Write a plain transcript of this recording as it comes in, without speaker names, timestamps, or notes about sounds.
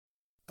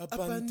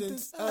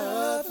Abundance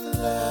of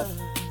love,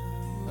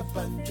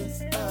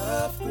 abundance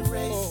of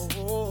grace.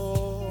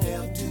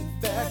 Nailed to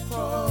that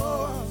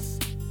cross,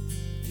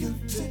 you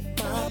took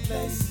my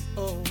place.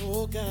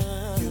 Oh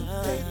God, you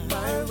paid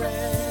my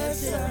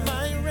ransom.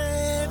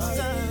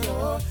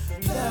 Your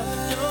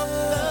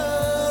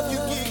love, you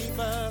gave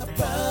us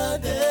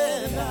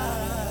abundant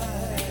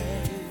life.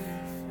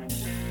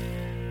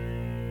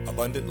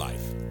 Abundant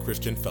Life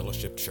Christian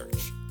Fellowship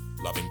Church.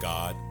 Loving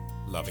God,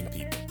 loving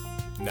people.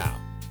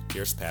 Now,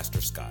 here's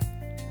Pastor Scott.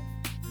 Amen.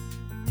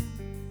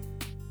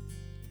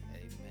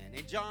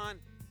 In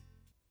John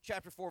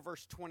chapter 4,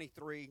 verse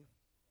 23,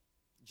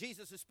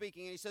 Jesus is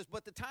speaking and he says,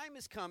 "But the time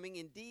is coming,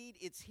 indeed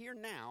it's here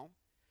now,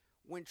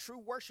 when true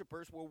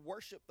worshipers will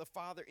worship the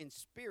Father in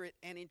spirit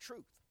and in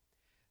truth.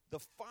 The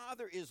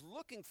Father is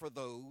looking for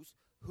those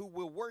who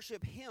will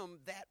worship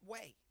him that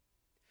way.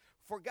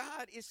 For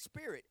God is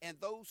spirit, and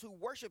those who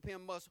worship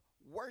him must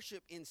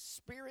worship in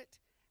spirit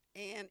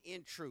and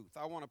in truth."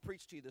 I want to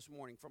preach to you this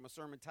morning from a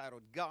sermon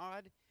titled,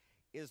 "God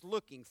is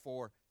Looking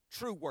for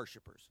True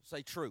Worshipers."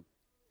 Say true.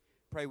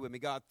 Pray with me.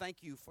 God,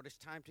 thank you for this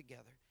time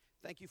together.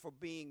 Thank you for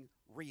being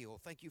real.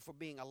 Thank you for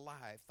being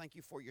alive. Thank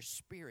you for your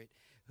spirit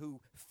who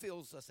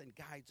fills us and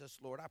guides us,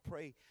 Lord. I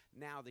pray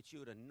now that you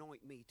would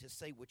anoint me to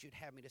say what you'd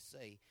have me to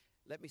say.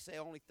 Let me say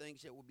only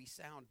things that would be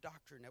sound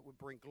doctrine that would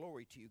bring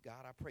glory to you,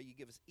 God. I pray you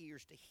give us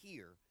ears to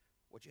hear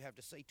what you have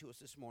to say to us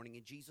this morning.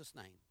 In Jesus'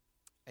 name,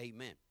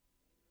 amen.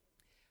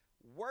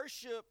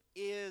 Worship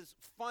is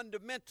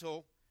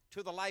fundamental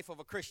to the life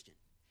of a Christian.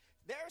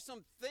 There are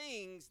some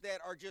things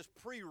that are just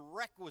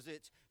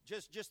prerequisites,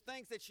 just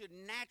things that should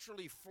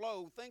naturally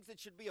flow, things that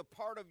should be a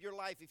part of your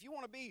life. If you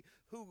want to be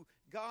who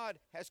God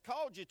has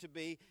called you to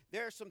be,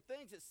 there are some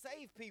things that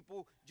saved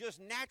people just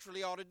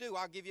naturally ought to do.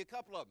 I'll give you a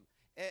couple of them,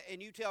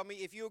 and you tell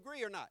me if you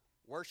agree or not.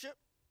 Worship,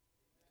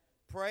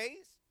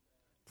 praise,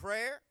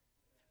 prayer,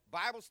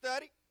 Bible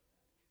study,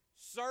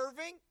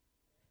 serving,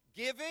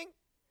 giving,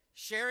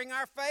 sharing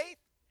our faith.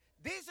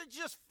 These are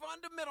just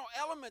fundamental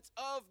elements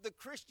of the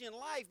Christian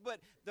life,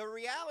 but the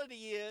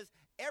reality is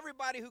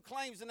everybody who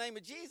claims the name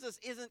of Jesus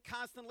isn't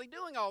constantly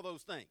doing all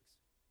those things.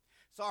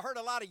 So I heard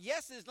a lot of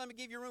yeses. Let me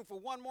give you room for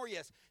one more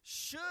yes.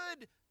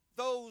 Should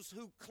those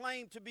who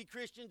claim to be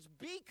Christians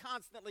be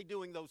constantly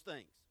doing those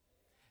things?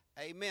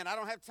 Amen. I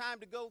don't have time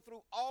to go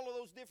through all of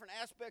those different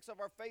aspects of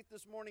our faith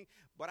this morning,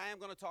 but I am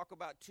going to talk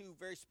about two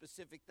very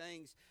specific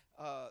things,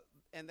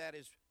 and that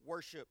is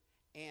worship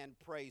and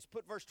praise.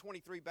 Put verse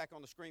 23 back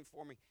on the screen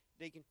for me,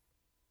 Deacon.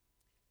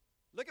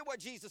 Look at what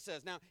Jesus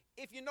says. Now,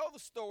 if you know the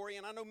story,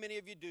 and I know many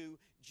of you do,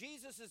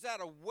 Jesus is at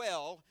a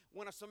well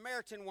when a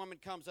Samaritan woman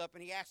comes up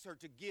and he asks her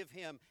to give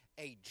him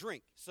a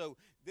drink. So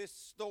this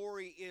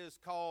story is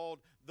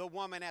called the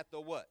woman at the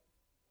what?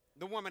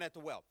 The woman at the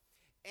well.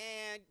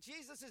 And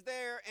Jesus is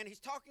there and he's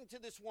talking to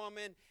this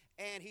woman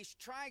and he's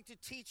trying to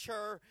teach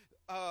her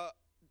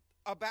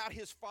about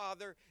his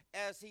Father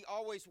as he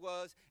always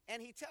was.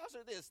 And he tells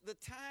her this: the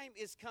time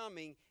is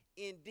coming.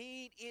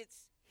 Indeed,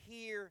 it's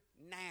here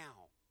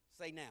now.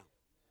 Say now.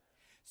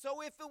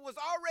 So if it was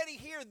already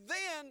here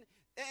then,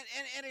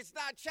 and it's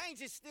not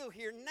changed, it's still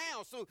here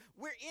now. So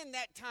we're in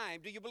that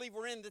time. Do you believe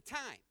we're in the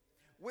time?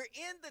 We're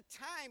in the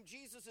time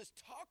Jesus is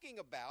talking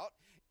about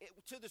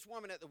to this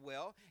woman at the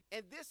well.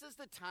 And this is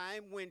the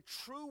time when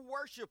true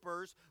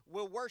worshipers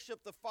will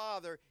worship the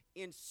Father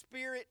in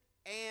spirit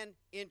and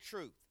in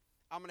truth.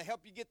 I'm going to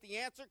help you get the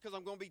answer because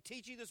I'm going to be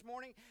teaching this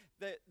morning.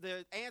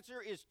 The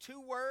answer is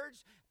two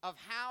words of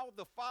how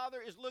the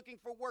Father is looking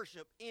for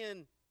worship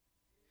in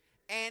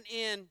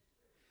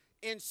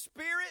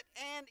spirit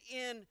and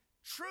in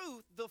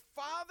truth. The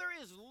Father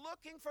is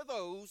looking for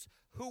those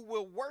who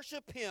will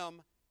worship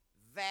him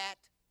that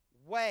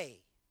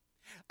way.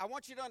 I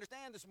want you to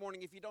understand this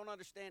morning, if you don't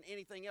understand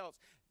anything else,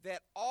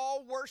 that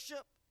all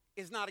worship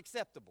is not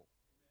acceptable.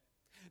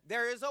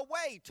 There is a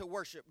way to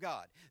worship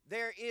God.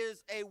 There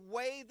is a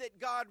way that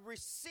God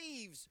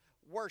receives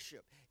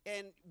worship.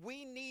 And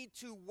we need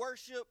to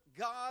worship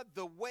God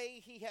the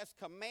way he has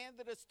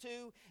commanded us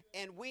to,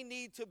 and we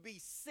need to be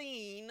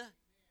seen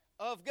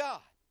of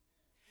God.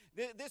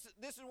 This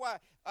is why,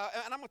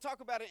 and I'm going to talk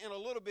about it in a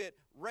little bit,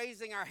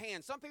 raising our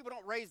hands. Some people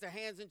don't raise their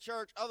hands in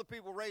church. Other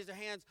people raise their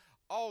hands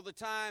all the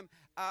time.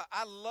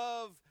 I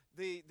love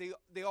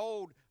the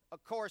old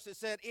chorus that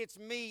said, "It's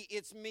me,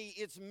 it's me,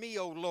 it's me,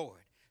 oh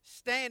Lord,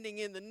 standing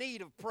in the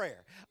need of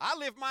prayer. I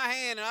lift my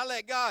hand and I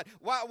let God,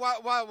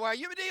 while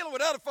you're dealing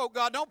with other folk,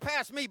 God, don't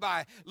pass me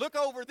by. Look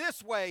over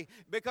this way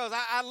because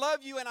I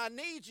love you and I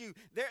need you."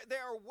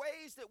 There are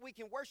ways that we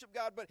can worship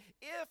God, but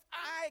if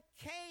I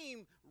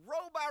came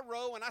row by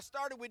row and I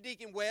started with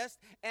Deacon West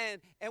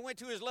and went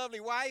to his lovely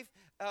wife,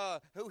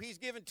 who he's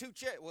given two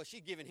chairs, well,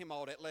 she's giving him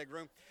all that leg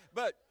room,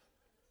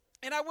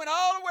 and I went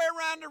all the way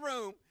around the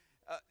room.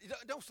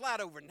 Don't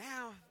slide over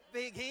now,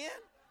 big hen.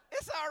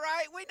 It's all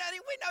right. We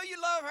know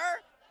you love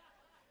her.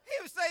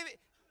 He was saving.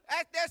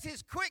 That's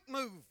his quick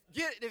move.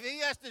 Get it. If he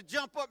has to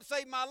jump up to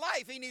save my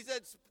life, he needs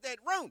that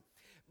room.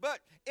 But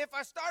if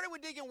I started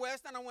with Deacon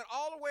West and I went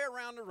all the way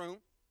around the room,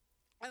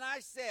 And I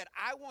said,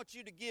 I want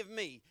you to give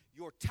me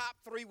your top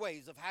 3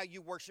 ways of how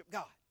you worship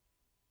God.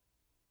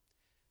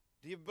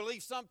 Do you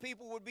believe some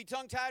people would be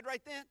tongue-tied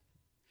right then?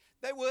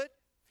 They would.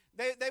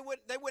 They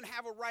wouldn't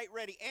have a right,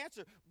 ready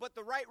answer. But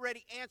the right,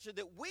 ready answer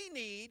that we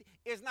need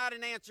is not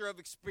an answer of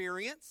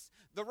experience.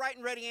 The right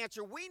and ready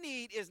answer we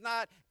need is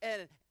not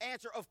an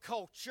answer of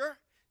culture.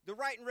 The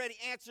right and ready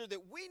answer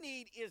that we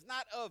need is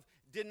not of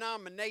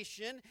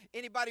denomination.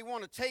 Anybody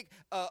want to take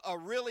a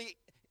really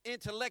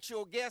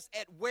intellectual guess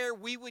at where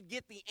we would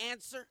get the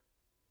answer?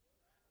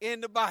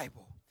 In the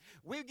Bible.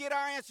 We get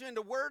our answer in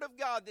the Word of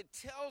God that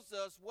tells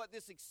us what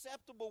this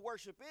acceptable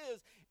worship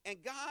is, and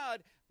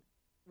God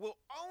will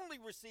only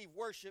receive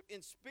worship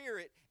in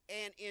spirit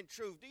and in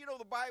truth. Do you know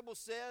the Bible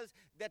says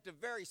that the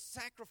very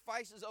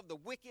sacrifices of the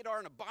wicked are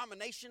an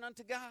abomination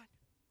unto God?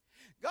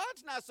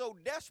 God's not so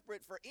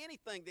desperate for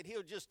anything that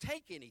he'll just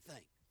take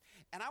anything.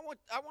 And I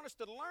want us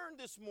to learn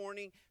this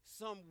morning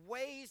some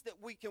ways that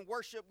we can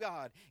worship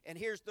God. And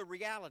here's the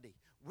reality.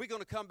 We're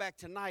going to come back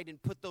tonight and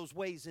put those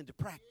ways into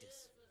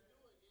practice.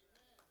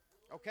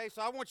 Okay,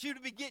 so I want you to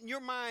be getting your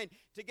mind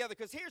together,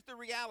 because here's the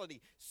reality.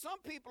 Some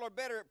people are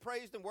better at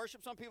praise than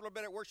worship. Some people are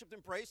better at worship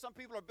than praise. Some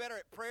people are better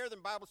at prayer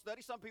than Bible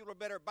study. Some people are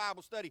better at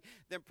Bible study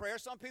than prayer.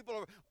 Some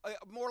people are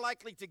more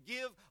likely to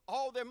give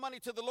all their money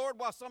to the Lord,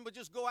 while some would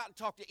just go out and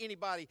talk to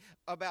anybody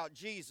about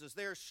Jesus.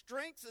 There are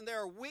strengths and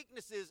there are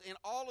weaknesses in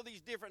all of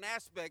these different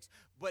aspects,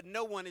 but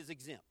no one is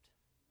exempt.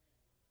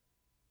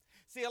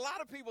 See, a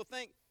lot of people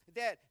think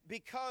that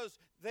because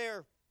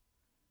they're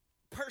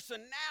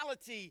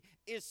personality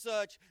is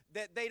such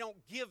that they don't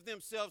give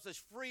themselves as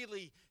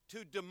freely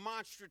to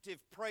demonstrative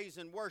praise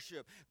and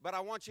worship. But I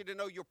want you to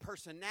know your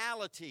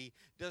personality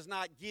does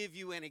not give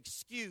you an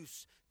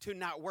excuse to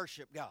not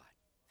worship God.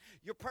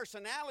 Your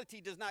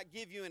personality does not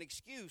give you an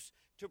excuse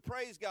to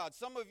praise God.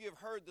 Some of you have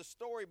heard the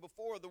story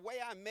before. The way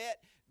I met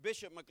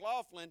Bishop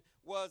McLaughlin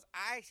was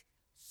I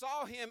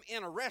saw him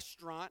in a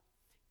restaurant.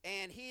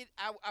 And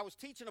I was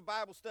teaching a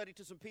Bible study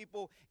to some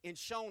people in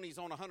Shoney's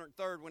on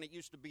 103rd when it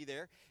used to be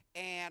there.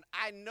 And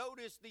I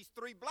noticed these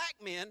 3 black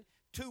men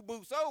 2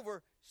 booths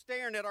over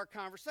staring at our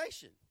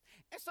conversation.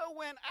 And so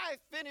when I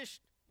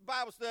finished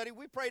Bible study,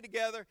 we prayed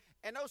together,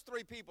 and those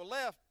 3 people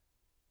left.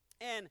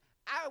 And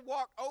I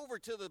walked over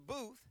to the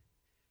booth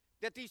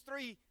that these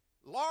 3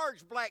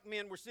 large black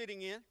men were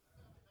sitting in.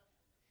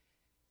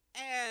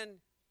 And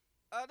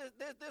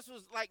this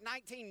was like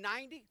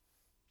 1990.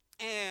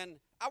 And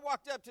I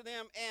walked up to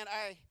them and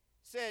I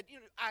said,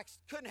 I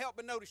couldn't help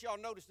but notice y'all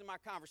noticed in my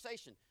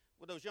conversation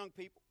with those young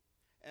people.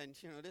 And,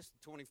 this is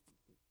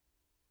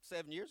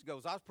 27 years ago,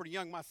 so I was pretty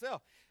young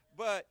myself.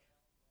 But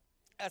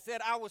I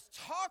said I was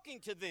talking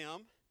to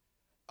them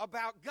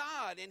about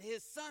God and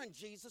his son,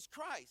 Jesus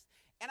Christ.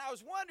 And I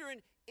was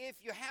wondering, if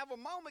you have a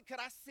moment, could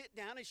I sit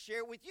down and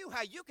share with you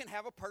how you can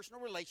have a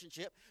personal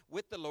relationship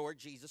with the Lord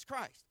Jesus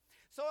Christ?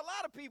 So a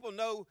lot of people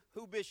know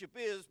who Bishop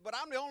is, but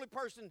I'm the only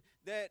person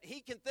that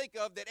he can think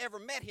of that ever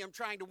met him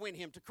trying to win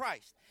him to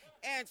Christ.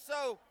 And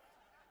so,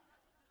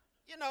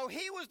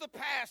 he was the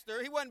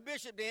pastor. He wasn't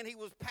bishop then. He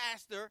was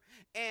pastor.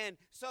 And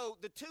so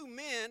the 2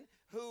 men,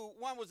 who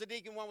one was a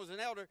deacon, one was an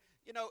elder,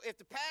 if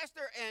the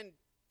pastor and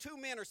 2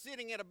 men are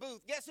sitting at a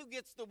booth, guess who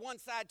gets the one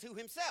side to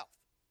himself?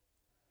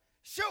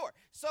 Sure.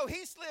 So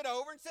he slid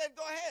over and said,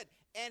 go ahead.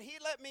 And he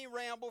let me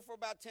ramble for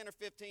about 10 or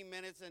 15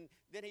 minutes, and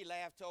then he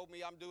laughed, told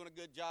me I'm doing a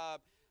good job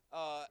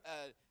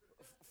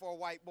for a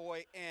white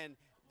boy, and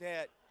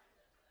that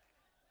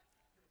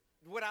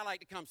would I like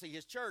to come see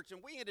his church.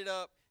 And we ended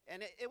up,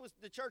 and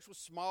the church was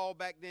small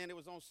back then. It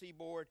was on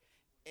Seaboard,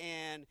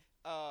 and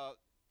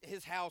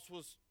his house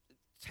was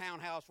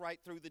townhouse right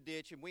through the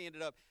ditch, and we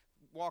ended up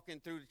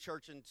walking through the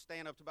church and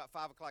staying up to about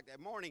 5 o'clock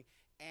that morning.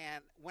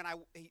 And when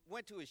he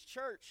went to his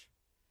church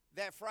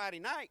that Friday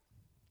night,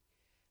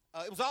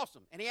 it was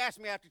awesome. And he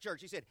asked me after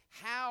church, he said,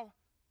 how'd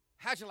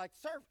you like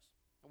the service?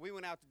 And we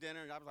went out to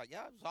dinner, and I was like,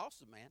 yeah, it was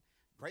awesome, man.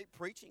 Great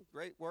preaching,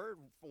 great word,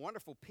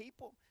 wonderful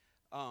people.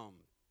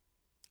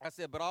 I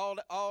said, but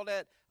all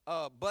that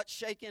butt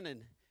shaking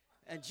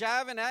and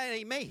jiving, that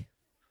ain't me.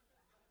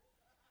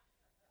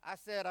 I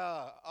said,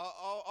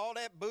 all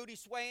that booty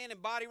swaying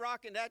and body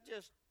rocking,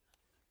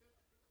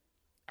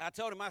 I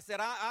told him, I said,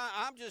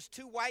 I'm just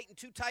too white and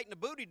too tight in the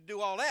booty to do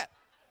all that.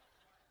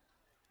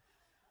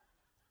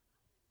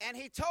 And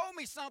he told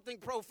me something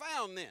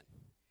profound then.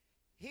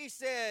 He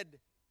said,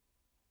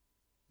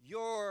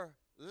 your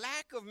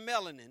lack of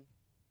melanin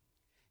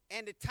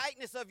and the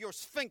tightness of your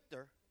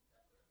sphincter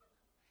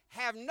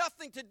have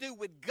nothing to do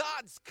with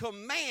God's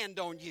command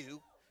on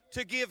you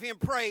to give him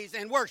praise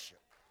and worship.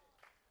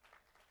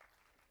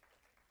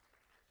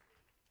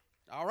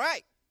 All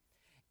right.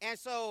 And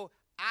so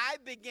I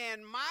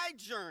began my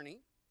journey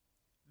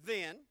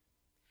then,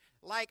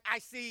 like I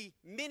see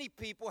many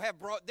people have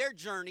brought their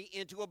journey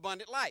into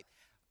abundant life.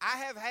 I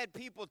have had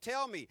people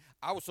tell me,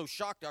 I was so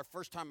shocked our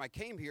first time I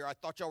came here, I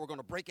thought y'all were going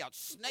to break out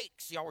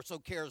snakes. Y'all were so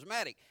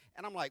charismatic.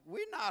 And I'm like,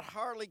 we're not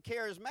hardly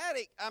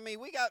charismatic. I mean,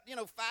 we got,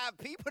 5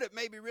 people that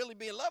maybe really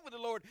be in love with the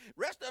Lord.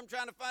 Rest of them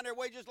trying to find their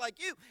way just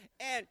like you.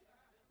 And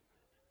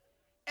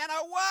And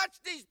I watch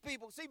these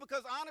people. See,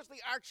 because honestly,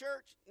 our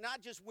church,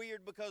 not just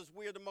weird because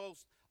we're the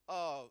most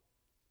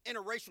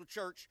interracial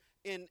church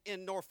in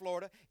North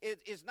Florida.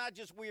 It's not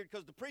just weird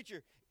because the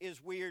preacher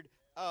is weird.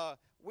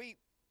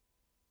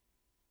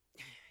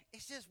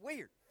 It's just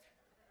weird.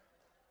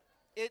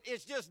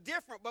 It's just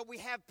different, but we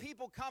have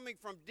people coming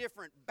from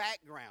different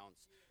backgrounds.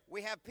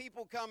 We have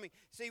people coming.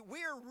 See,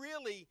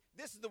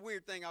 this is the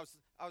weird thing I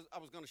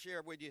was going to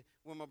share with you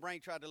when my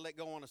brain tried to let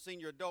go on a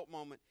senior adult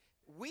moment.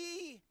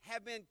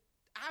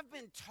 I've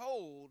been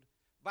told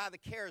by the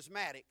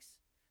charismatics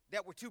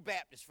that we're too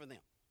Baptist for them.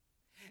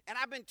 And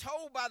I've been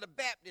told by the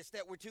Baptists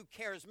that we're too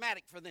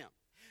charismatic for them.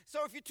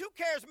 So if you're too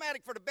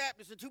charismatic for the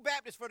Baptists and too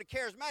Baptist for the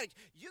charismatics,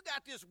 you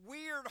got this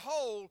weird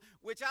hole,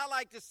 which I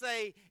like to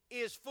say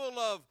is full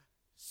of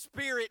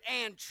spirit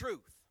and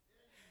truth.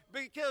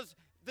 Because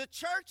the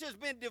church has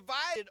been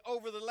divided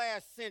over the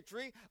last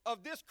century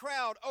of this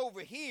crowd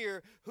over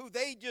here who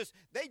they just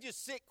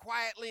sit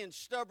quietly and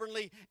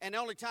stubbornly, and the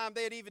only time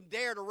they'd even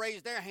dare to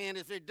raise their hand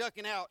is they're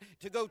ducking out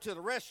to go to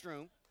the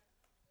restroom.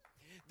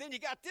 Then you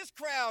got this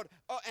crowd,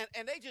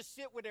 and they just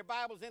sit with their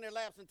Bibles in their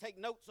laps and take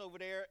notes over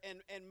there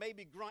and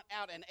maybe grunt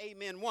out an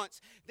amen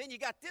once. Then you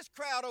got this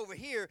crowd over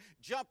here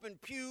jumping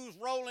pews,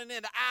 rolling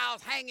into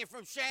aisles, hanging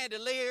from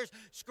chandeliers,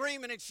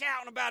 screaming and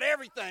shouting about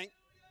everything.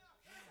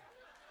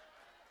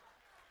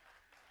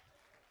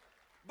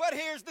 But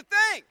here's the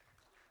thing.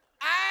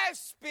 I've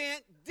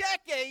spent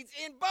decades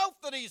in both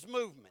of these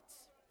movements.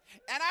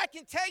 And I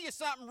can tell you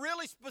something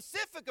really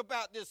specific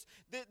about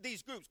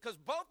these groups, because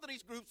both of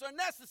these groups are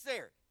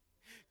necessary.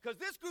 Because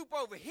this group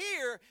over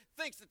here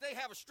thinks that they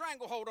have a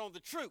stranglehold on the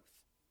truth.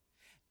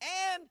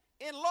 And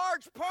in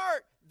large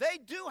part, they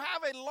do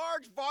have a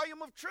large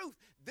volume of truth.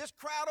 This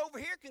crowd over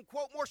here can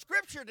quote more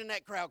scripture than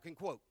that crowd can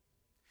quote.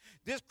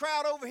 This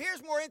crowd over here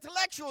is more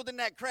intellectual than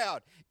that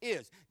crowd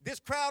is. This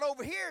crowd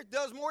over here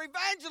does more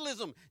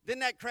evangelism than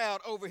that crowd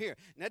over here.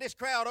 Now, this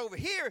crowd over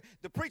here,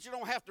 the preacher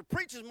don't have to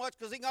preach as much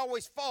because he can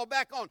always fall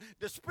back on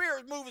the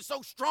Spirit moving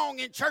so strong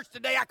in church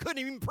today I couldn't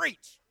even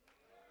preach.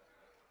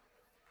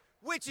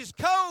 Which is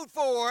code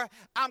for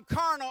I'm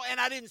carnal and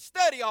I didn't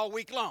study all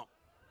week long.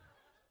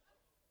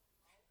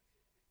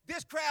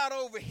 This crowd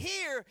over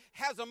here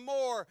has a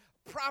more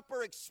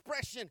proper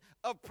expression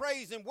of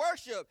praise and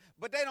worship,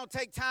 but they don't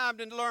take time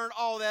to learn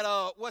all that,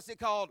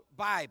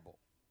 Bible.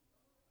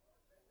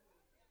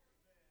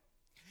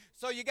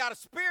 So you got a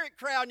spirit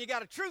crowd and you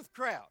got a truth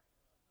crowd.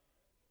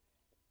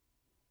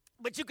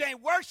 But you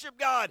can't worship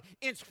God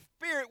in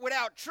spirit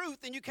without truth,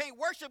 and you can't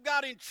worship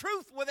God in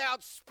truth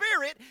without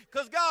spirit,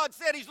 because God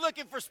said he's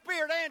looking for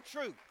spirit and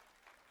truth.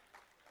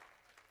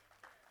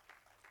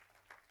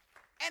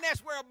 And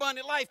that's where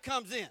abundant life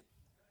comes in.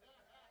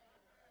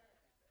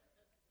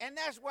 And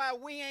that's why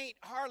we ain't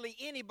hardly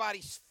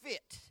anybody's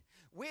fit.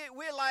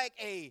 We're like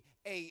a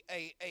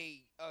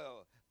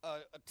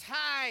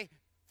Thai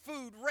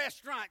food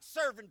restaurant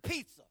serving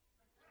pizza.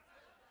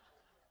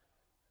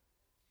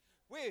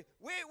 We're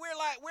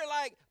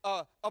like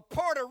a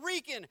Puerto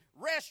Rican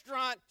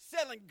restaurant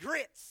selling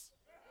grits.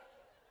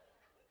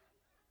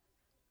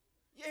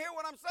 You hear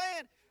what I'm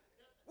saying?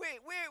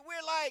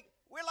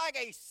 We're like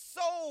a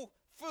soul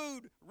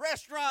food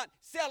restaurant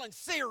selling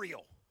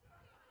cereal.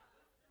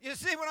 You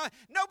see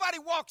nobody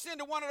walks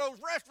into one of those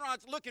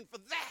restaurants looking for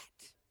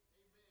that.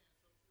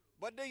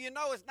 But do you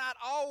know it's not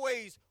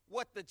always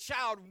what the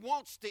child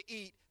wants to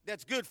eat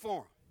that's good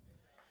for them?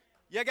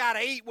 You got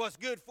to eat what's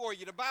good for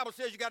you. The Bible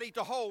says you got to eat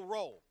the whole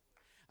roll.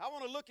 I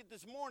want to look at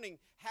this morning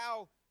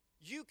how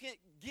you can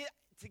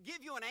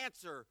give you an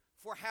answer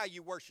for how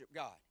you worship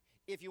God.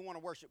 If you want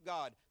to worship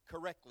God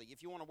correctly,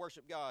 if you want to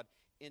worship God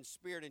in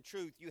spirit and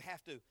truth, you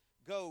have to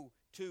go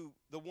to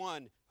the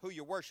one who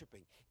you're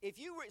worshiping.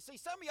 See,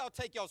 some of y'all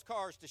take y'all's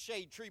cars to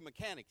Shade Tree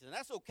Mechanics, and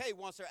that's okay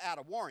once they're out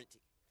of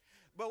warranty.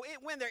 But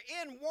when they're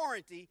in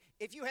warranty,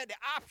 if you had the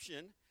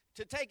option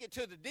to take it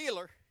to the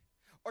dealer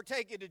or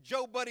take it to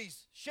Joe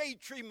Buddy's Shade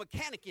Tree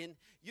Mechanicin,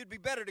 you'd be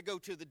better to go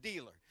to the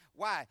dealer.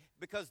 Why?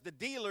 Because the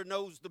dealer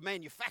knows the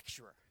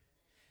manufacturer.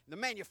 The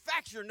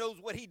manufacturer knows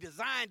what he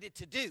designed it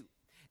to do.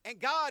 And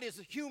God is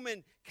a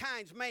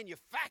humankind's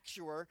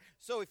manufacturer,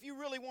 so if you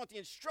really want the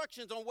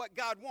instructions on what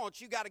God wants,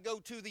 you got to go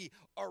to the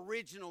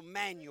original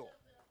manual.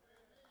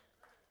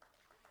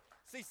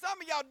 See,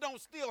 some of y'all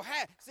don't still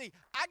have. See,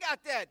 I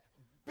got that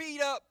beat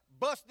up,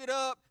 busted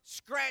up,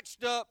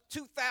 scratched up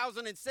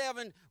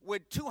 2007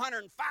 with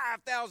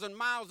 205,000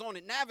 miles on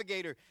it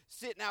Navigator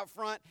sitting out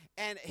front.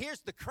 And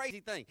here's the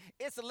crazy thing.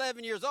 It's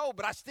 11 years old,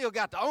 but I still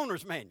got the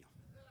owner's manual.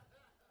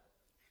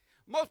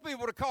 Most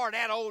people with a car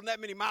that old and that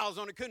many miles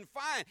on it couldn't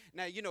find.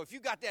 Now, if you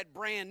got that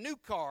brand new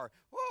car,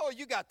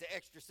 you got the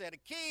extra set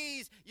of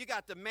keys. You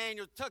got the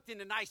manual tucked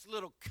in a nice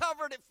little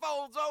cover that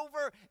folds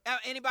over.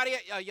 Anybody,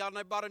 y'all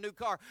never bought a new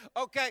car?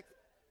 Okay.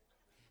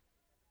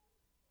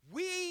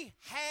 We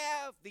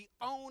have the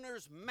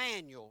owner's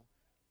manual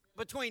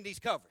between these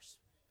covers.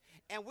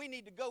 And we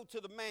need to go to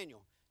the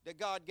manual that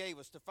God gave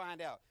us to find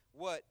out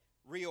what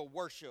real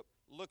worship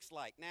looks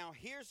like. Now,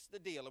 here's the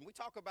deal. And we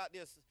talk about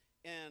this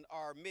in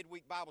our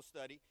midweek Bible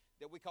study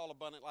that we call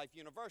Abundant Life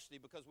University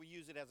because we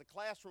use it as a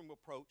classroom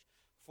approach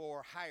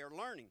for higher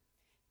learning.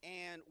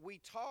 And we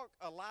talk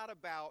a lot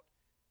about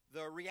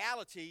the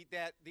reality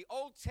that the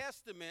Old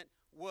Testament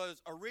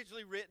was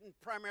originally written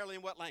primarily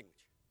in what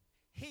language?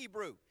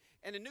 Hebrew.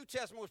 And the New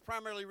Testament was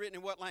primarily written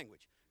in what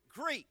language?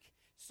 Greek.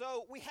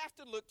 So we have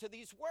to look to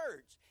these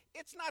words.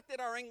 It's not that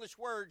our English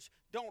words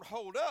don't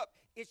hold up.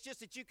 It's just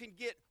that you can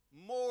get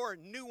more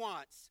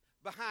nuance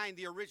behind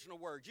the original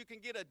words. You can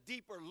get a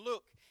deeper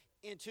look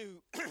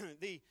into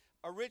the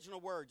original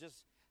words.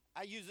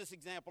 I use this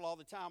example all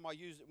the time. I'll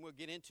use it and we'll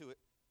get into it.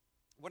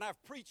 When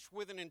I've preached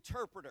with an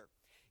interpreters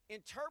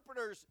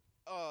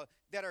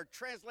that are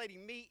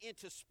translating me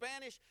into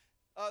Spanish,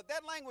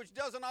 that language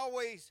doesn't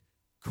always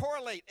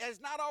correlate.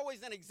 It's not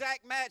always an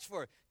exact match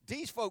for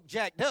these folk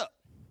jacked up.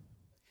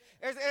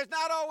 There's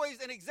not always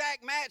an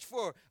exact match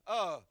for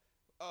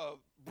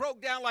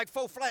broke down like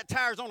 4 flat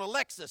tires on a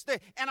Lexus.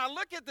 And I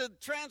look at the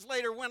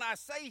translator when I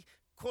say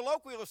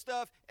colloquial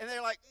stuff, and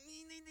they're like,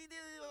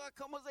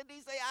 como se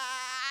dice?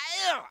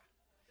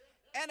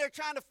 And they're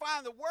trying to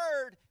find the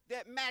word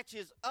that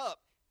matches up.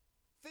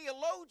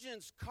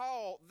 Theologians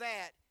call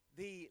that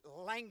the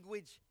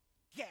language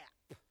gap.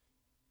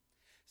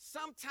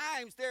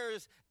 Sometimes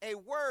there's a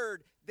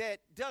word that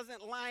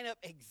doesn't line up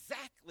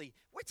exactly.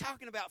 We're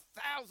talking about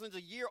thousands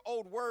of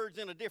year-old words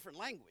in a different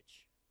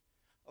language.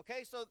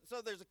 Okay, so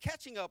there's a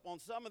catching up on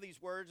some of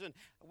these words, and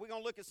we're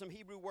going to look at some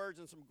Hebrew words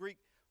and some Greek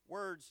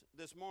words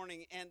this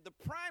morning. And the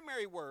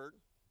primary word,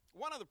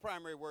 one of the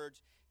primary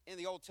words in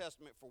the Old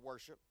Testament for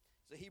worship,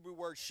 is the Hebrew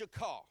word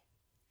shakah.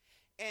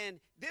 And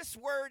this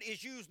word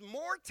is used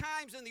more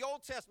times in the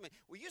Old Testament.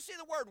 When you see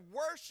the word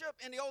worship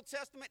in the Old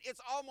Testament, it's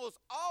almost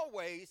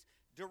always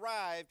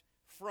derived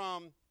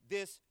from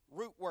this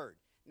root word.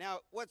 Now,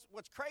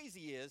 what's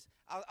crazy is,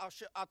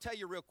 I'll tell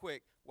you real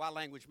quick why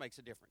language makes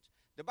a difference.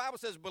 The Bible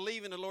says,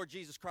 believe in the Lord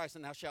Jesus Christ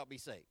and thou shalt be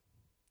saved.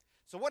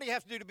 So what do you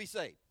have to do to be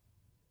saved?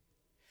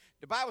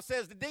 The Bible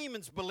says the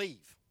demons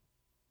believe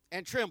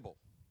and tremble.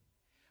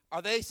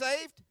 Are they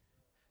saved?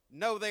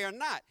 No, they are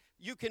not.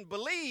 You can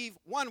believe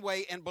one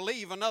way and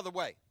believe another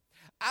way.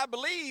 I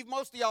believe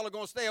most of y'all are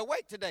going to stay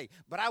awake today,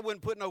 but I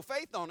wouldn't put no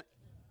faith on it.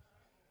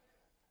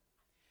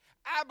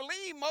 I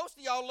believe most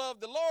of y'all love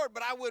the Lord,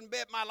 but I wouldn't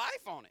bet my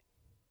life on it.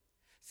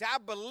 See, I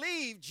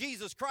believe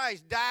Jesus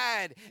Christ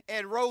died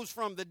and rose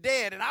from the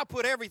dead, and I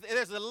put everything.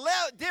 There's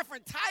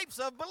different types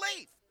of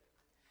belief.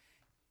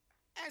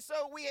 And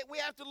so we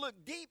have to look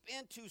deep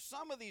into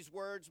some of these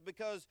words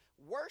because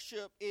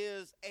worship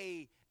is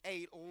a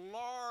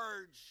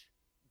large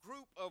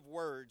group of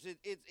words.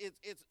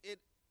 It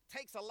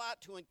takes a lot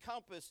to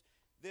encompass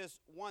this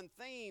one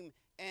theme.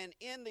 And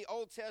in the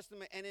Old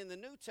Testament and in the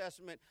New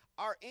Testament,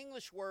 our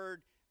English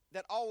word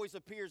that always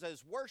appears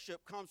as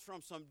worship comes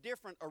from some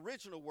different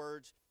original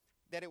words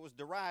that it was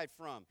derived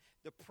from.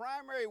 The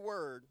primary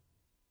word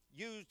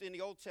used in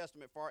the Old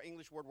Testament for our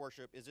English word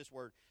worship is this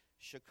word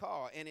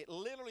shakah, and it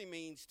literally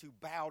means to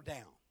bow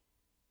down.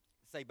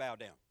 Say bow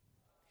down.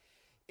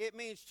 It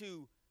means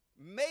to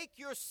make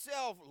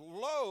yourself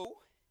low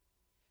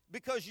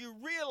because you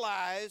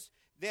realize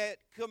that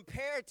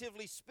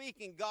comparatively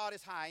speaking, God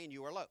is high and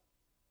you are low.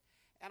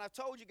 And I've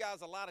told you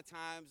guys a lot of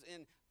times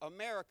in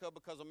America,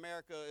 because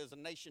America is a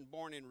nation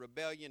born in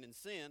rebellion and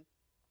sin,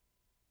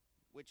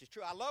 which is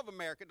true. I love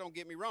America, don't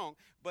get me wrong,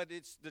 but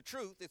it's the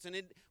truth.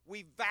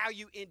 We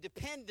value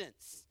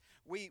independence.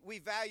 We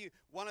value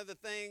one of the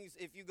things,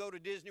 if you go to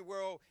Disney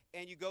World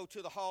and you go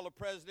to the Hall of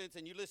Presidents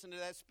and you listen to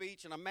that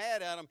speech, and I'm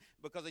mad at them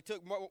because they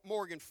took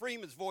Morgan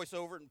Freeman's voice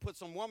over it and put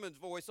some woman's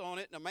voice on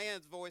it and a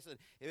man's voice, and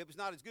it was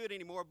not as good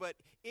anymore. But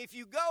if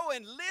you go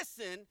and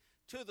listen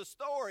to the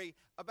story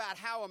about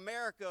how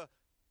America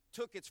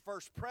took its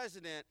first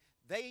president,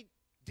 they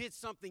did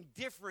something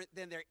different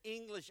than their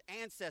English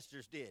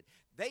ancestors did.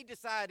 They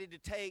decided to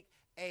take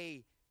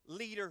a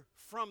leader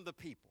from the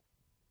people,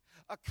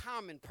 a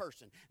common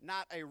person,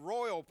 not a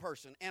royal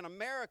person. And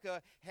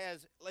America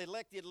has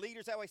elected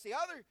leaders that way. See,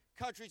 other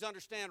countries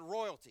understand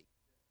royalty.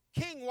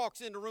 King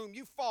walks in the room,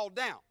 you fall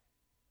down.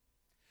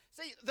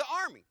 See, the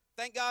Army.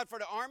 Thank God for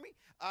the Army.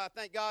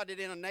 Thank God that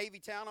in a Navy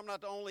town, I'm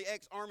not the only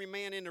ex-Army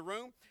man in the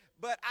room.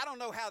 But I don't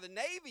know how the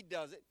Navy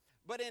does it.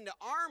 But in the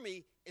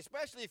Army,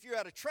 especially if you're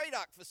at a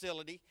TRADOC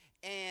facility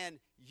and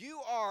you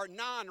are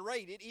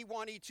non-rated,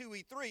 E1,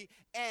 E2, E3,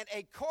 and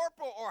a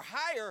corporal or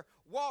higher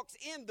walks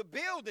in the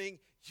building,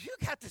 you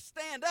got to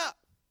stand up.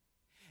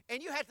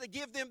 And you have to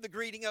give them the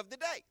greeting of the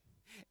day.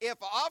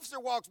 If an officer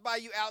walks by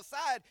you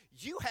outside,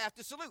 you have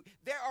to salute.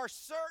 There are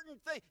certain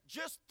things,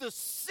 just the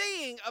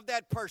seeing of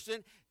that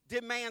person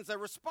demands a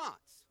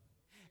response.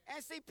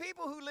 And see,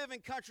 people who live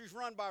in countries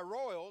run by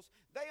royals,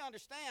 they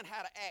understand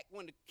how to act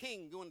when the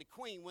king, when the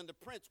queen, when the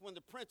prince, when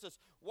the princess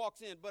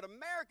walks in. But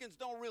Americans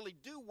don't really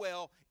do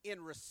well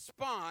in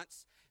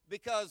response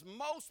because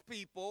most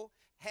people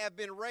have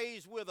been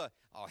raised with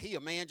he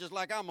a man just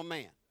like I'm a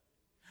man.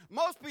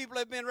 Most people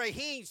have been raised,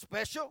 he ain't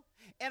special.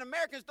 And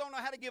Americans don't know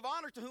how to give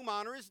honor to whom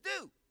honor is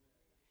due.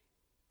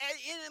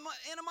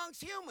 In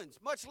amongst humans,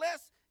 much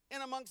less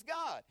in amongst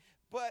God.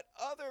 But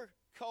other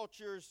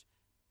cultures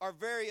are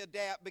very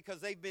adept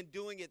because they've been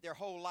doing it their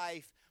whole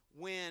life.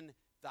 When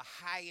the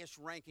highest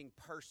ranking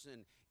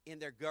person in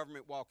their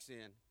government walks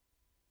in,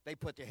 they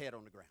put their head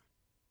on the ground.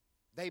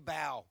 They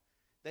bow.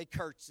 They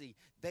curtsy.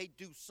 They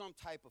do some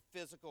type of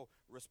physical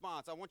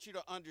response. I want you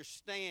to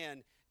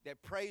understand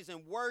that praise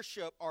and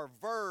worship are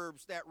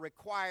verbs that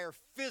require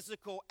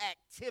physical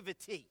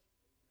activity.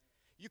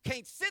 You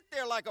can't sit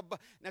there like a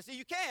now. See,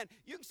 you can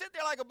sit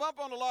there like a bump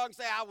on the log and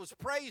say, "I was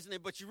praising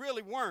it," but you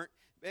really weren't.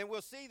 And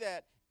we'll see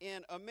that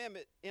in a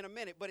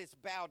minute. But it's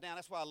bow down.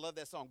 That's why I love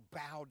that song.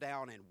 Bow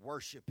down and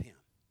worship Him.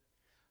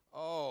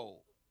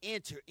 Oh,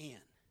 enter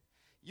in.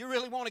 You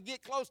really want to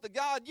get close to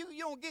God? You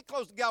don't get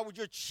close to God with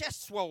your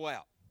chest swole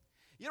out.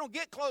 You don't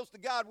get close to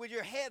God with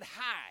your head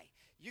high.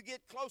 You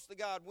get close to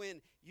God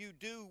when you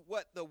do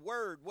what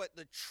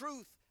the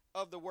truth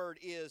of the word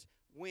is,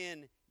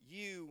 when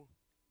you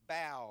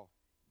bow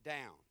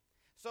down.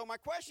 So my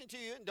question to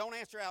you, and don't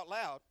answer out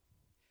loud,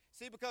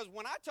 see, because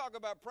when I talk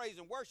about praise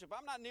and worship,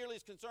 I'm not nearly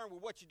as concerned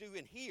with what you do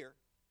in here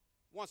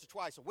once or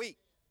twice a week.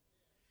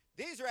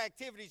 These are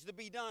activities to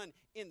be done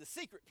in the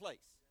secret place.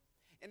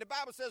 And the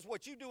Bible says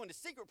what you do in the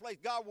secret place,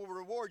 God will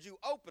reward you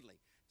openly.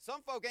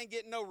 Some folk ain't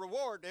getting no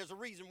reward. There's a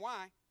reason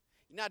why.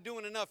 You're not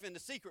doing enough in the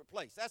secret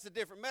place. That's a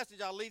different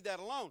message. I'll leave that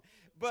alone.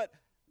 But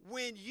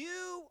when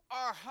you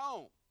are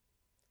home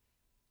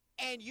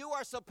and you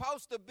are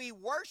supposed to be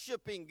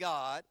worshiping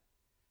God,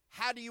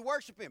 how do you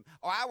worship Him?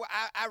 Oh,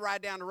 I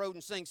ride down the road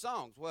and sing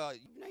songs. Well,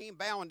 you ain't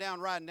bowing down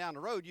riding down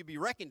the road. You be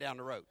wrecking down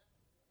the road.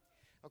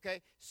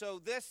 Okay? So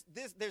this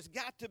there's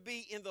got to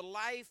be in the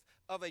life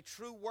of a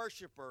true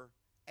worshiper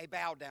a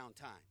bow down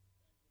time.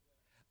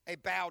 A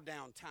bow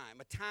down time.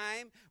 A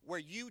time where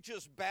you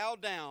just bow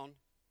down,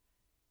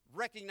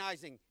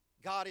 recognizing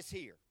God is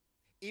here.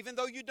 Even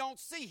though you don't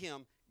see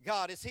Him,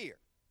 God is here.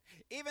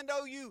 Even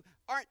though you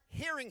aren't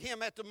hearing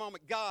Him at the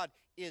moment, God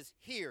is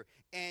here.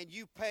 And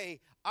you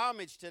pay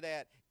homage to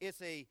that.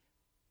 It's a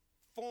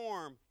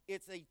form,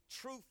 it's a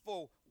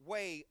truthful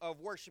way of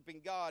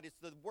worshiping God. It's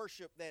the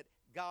worship that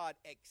God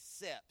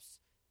accepts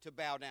to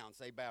bow down.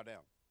 Say bow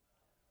down.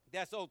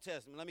 That's Old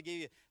Testament. Let me give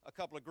you a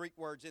couple of Greek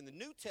words. In the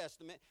New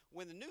Testament,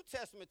 when the New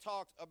Testament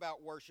talks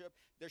about worship,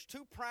 there's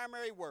two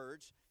primary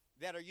words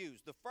that are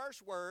used. The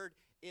first word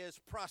is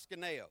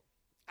proskuneo.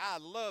 I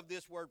love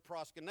this word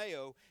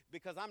proskuneo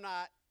because I'm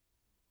not,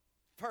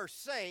 per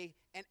se,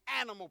 an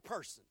animal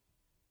person,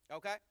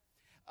 okay?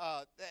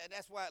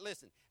 That's why,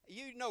 listen,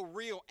 you know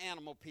real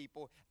animal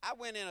people. I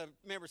went in a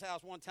member's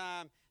house one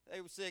time. They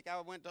were sick. I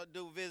went to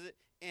do a visit,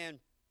 and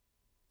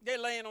they're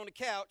laying on the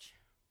couch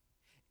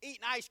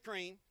eating ice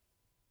cream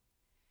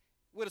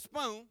with a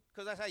spoon,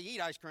 because that's how you eat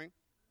ice cream.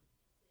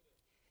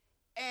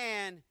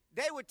 And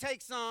they would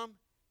take some,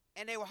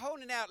 and they were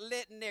holding it out,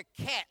 letting their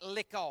cat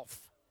lick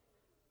off.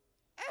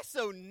 That's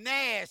so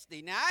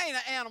nasty. Now, I ain't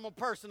an animal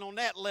person on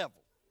that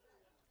level.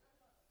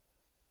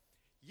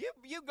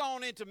 You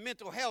gone into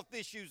mental health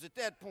issues at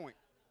that point.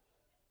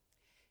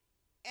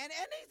 And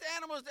these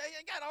animals,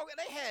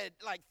 they had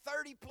like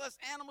 30 plus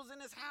animals in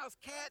this house: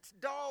 cats,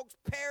 dogs,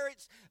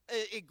 parrots,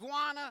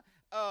 iguana,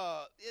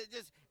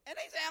 and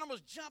these animals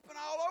jumping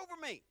all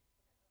over me.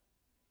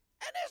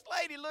 And this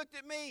lady looked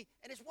at me,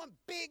 and this one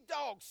big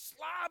dog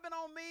slobbing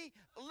on me,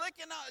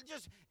 licking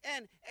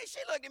and she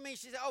looked at me and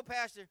she said, "Oh,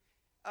 Pastor,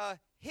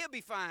 he'll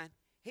be fine.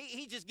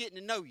 He just getting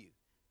to know you."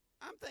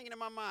 I'm thinking in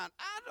my mind,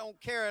 I don't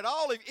care at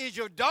all. Is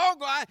your dog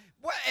going?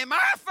 What, am I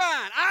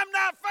fine? I'm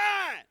not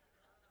fine.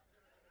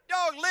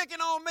 Dog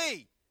licking on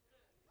me.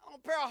 On a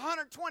pair of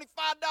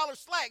 $125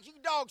 slacks, you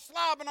dog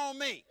slobbing on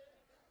me.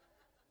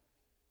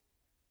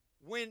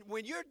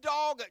 When your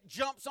dog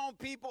jumps on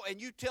people and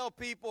you tell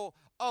people,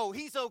 "Oh,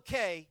 he's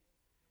okay,"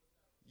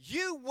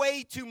 you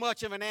way too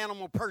much of an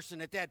animal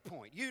person at that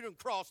point. You done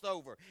crossed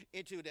over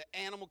into the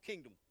animal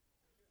kingdom.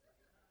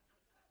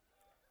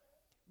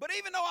 But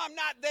even though I'm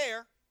not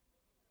there,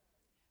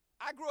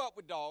 I grew up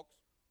with dogs,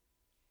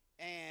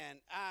 and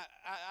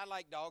I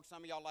like dogs.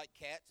 Some of y'all like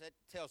cats. That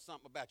tells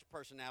something about your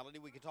personality.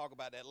 We can talk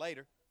about that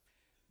later.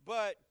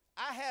 But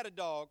I had a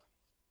dog.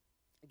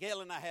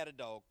 Gail and I had a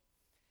dog.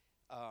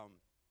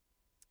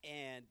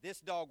 And this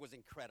dog was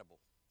incredible.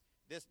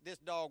 This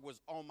dog was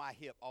on my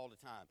hip all the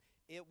time.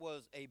 It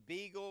was a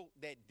beagle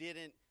that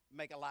didn't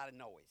make a lot of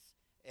noise.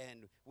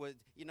 And was,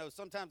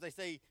 sometimes they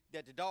say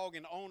that the dog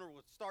and the owner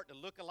would start to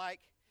look alike.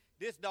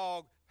 This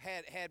dog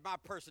had my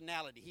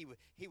personality.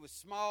 He was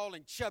small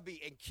and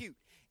chubby and cute.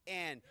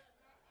 And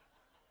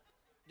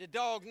the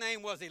dog's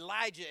name was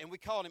Elijah, and we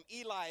called him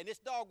Eli. And this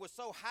dog was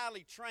so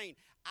highly trained,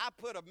 I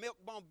put a milk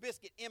bone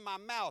biscuit in my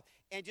mouth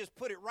and just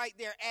put it right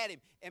there at him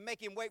and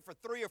make him wait for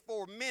 3 or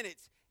 4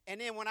 minutes.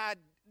 And then when I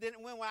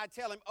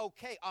tell him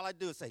okay, all I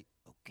do is say,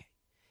 "Okay."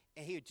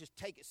 And he would just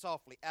take it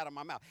softly out of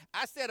my mouth.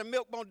 I set a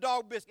milk bone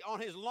dog biscuit on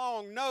his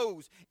long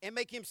nose and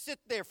make him sit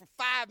there for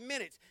 5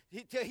 minutes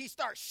till he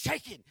starts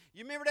shaking.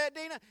 You remember that,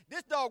 Dina?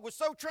 This dog was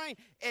so trained,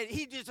 and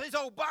his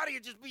whole body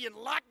would just be in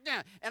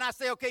lockdown. And I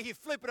say, okay, he'd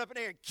flip it up in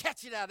the air and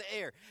catch it out of the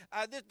air.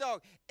 This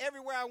dog,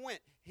 everywhere I went,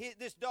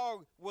 this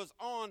dog was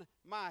on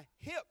my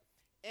hip.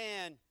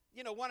 And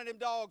one of them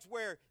dogs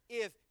where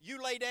if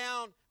you lay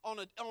down on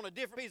a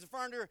different piece of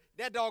furniture,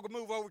 that dog will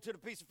move over to the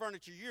piece of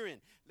furniture you're in.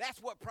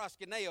 That's what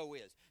proskuneo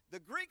is. The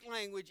Greek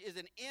language is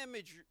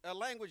a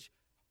language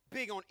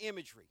big on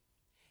imagery.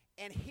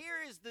 And here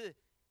is the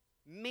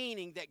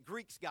meaning that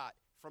Greeks got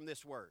from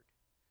this word.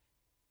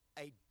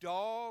 A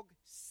dog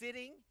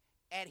sitting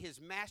at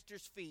his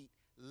master's feet,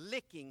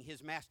 licking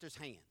his master's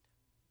hand.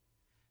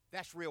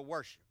 That's real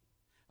worship.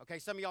 Okay,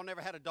 some of y'all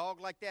never had a dog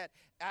like that.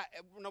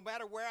 No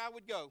matter where I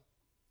would go,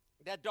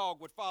 that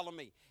dog would follow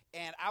me.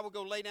 And I would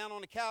go lay down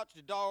on the couch.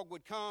 The dog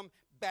would come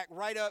back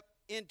right up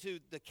into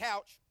the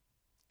couch,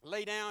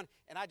 lay down,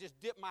 and I just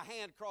dip my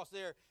hand across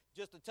there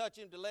just to touch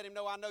him, to let him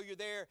know I know you're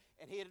there,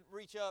 and he'd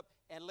reach up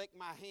and lick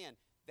my hand.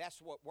 That's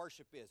what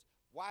worship is.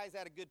 Why is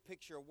that a good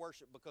picture of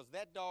worship? Because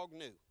that dog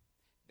knew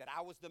that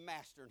I was the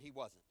master and he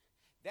wasn't.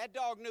 That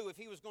dog knew if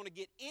he was going to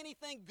get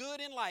anything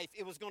good in life,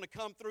 it was going to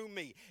come through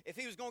me. If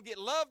he was going to get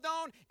loved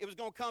on, it was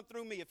going to come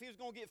through me. If he was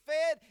going to get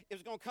fed, it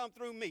was going to come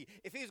through me.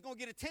 If he was going to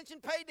get attention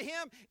paid to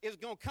him, it was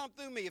going to come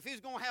through me. If he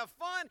was going to have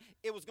fun,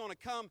 it was going to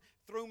come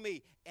through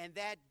me. And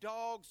that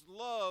dog's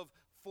love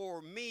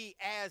for me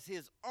as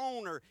his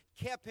owner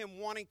kept him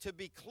wanting to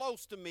be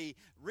close to me,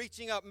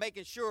 reaching up,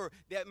 making sure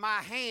that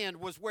my hand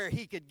was where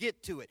he could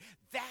get to it.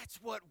 That's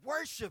what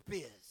worship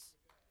is.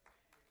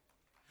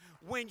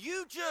 When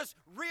you just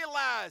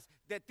realize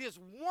that this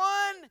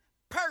one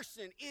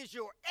person is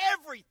your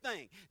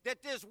everything,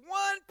 that this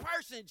one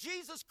person,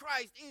 Jesus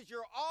Christ, is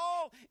your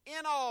all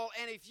in all,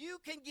 and if you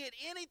can get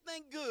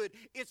anything good,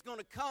 it's going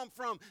to come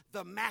from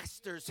the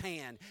master's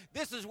hand.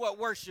 This is what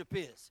worship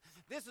is.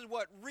 This is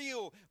what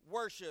real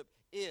worship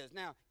is.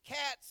 Now,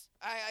 cats,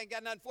 I ain't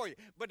got nothing for you,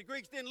 but the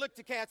Greeks didn't look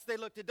to cats, they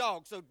looked to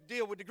dogs, so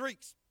deal with the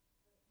Greeks.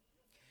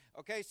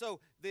 Okay, so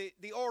the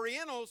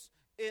Orientals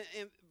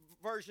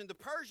version, the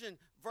Persian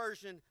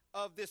version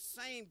of this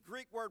same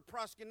Greek word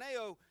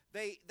proskuneo,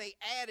 they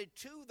added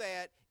to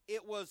that,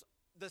 it was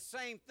the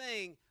same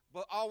thing,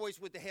 but always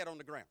with the head on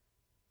the ground.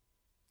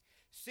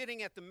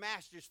 Sitting at the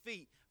master's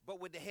feet, but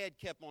with the head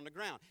kept on the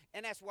ground.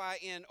 And that's why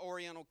in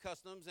Oriental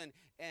customs and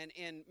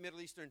in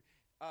Middle Eastern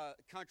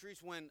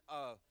countries, when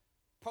a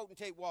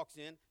potentate walks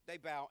in, they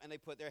bow and they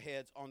put their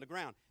heads on the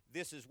ground.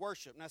 This is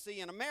worship. Now see,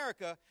 in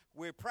America,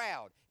 we're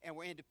proud and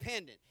we're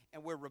independent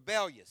and we're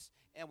rebellious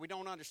and we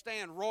don't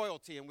understand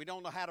royalty and we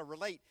don't know how to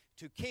relate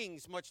to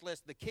kings, much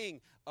less the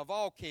king of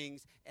all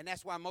kings. And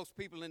that's why most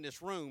people in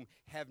this room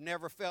have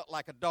never felt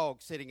like a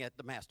dog sitting at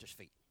the master's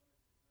feet.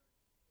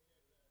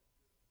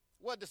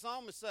 What did the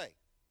psalmist say?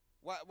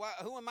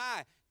 Who am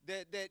I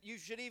that you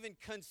should even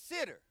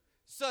consider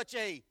such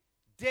a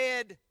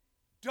dead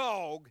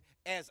dog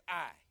as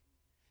I?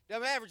 The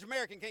average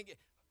American can't get,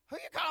 who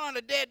you calling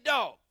a dead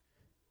dog?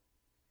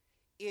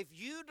 If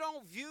you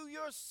don't view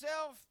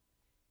yourself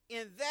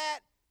in that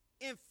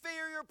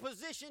inferior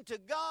position to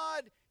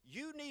God,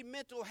 you need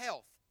mental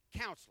health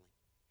counseling.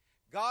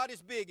 God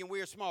is big and we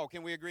are small.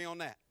 Can we agree on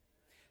that?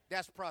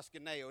 That's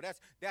proskuneo.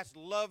 That's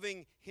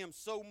loving him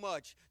so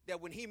much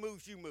that when he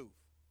moves, you move.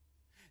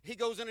 He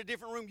goes in a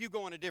different room, you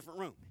go in a different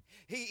room.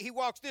 He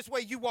walks this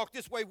way, you walk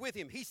this way with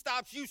him. He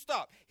stops, you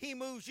stop. He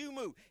moves, you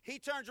move. He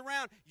turns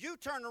around, you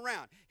turn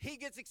around. He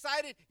gets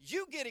excited,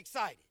 you get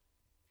excited.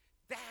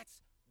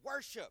 That's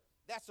worship.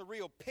 That's a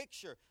real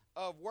picture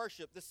of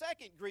worship. The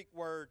second Greek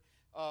word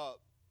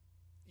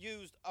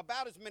used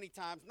about as many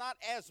times, not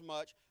as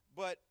much,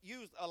 but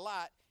used a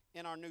lot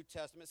in our New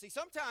Testament. See,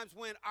 sometimes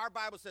when our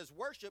Bible says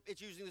worship,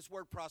 it's using this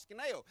word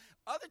proskuneo.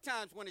 Other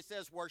times when it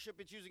says worship,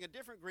 it's using a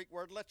different Greek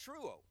word,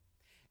 latruo.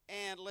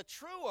 And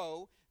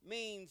latruo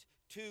means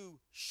to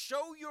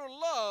show your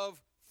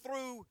love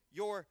through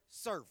your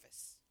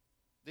service.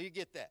 Do you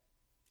get that?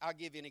 I'll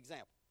give you an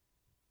example.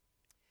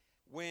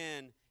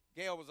 When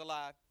Gail was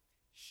alive,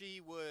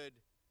 she would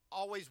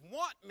always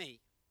want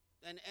me,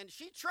 and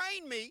she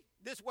trained me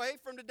this way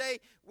from the day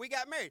we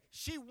got married.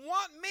 She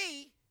want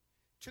me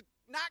to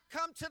not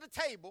come to the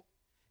table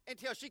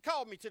until she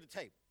called me to the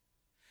table.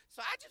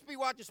 So I'd just be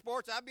watching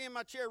sports, I'd be in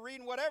my chair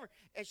reading whatever,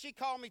 and she'd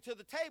call me to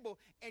the table,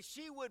 and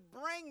she would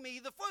bring me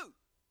the food.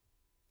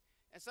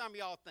 And some of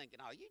y'all thinking,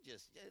 oh, you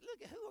just,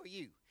 look at, who are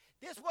you?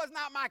 This was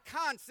not my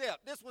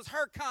concept. This was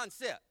her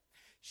concept.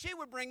 She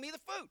would bring me the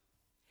food.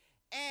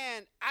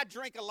 And I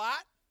drink a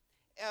lot,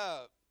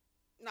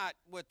 not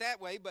with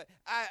that way, but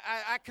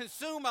I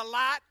consume a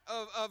lot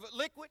of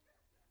liquid,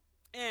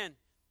 and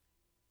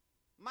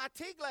my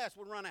tea glass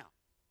would run out.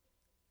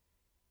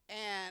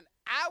 And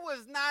I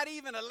was not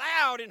even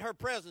allowed in her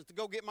presence to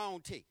go get my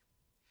own tea.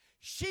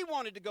 She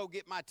wanted to go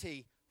get my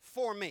tea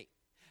for me.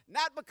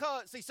 Not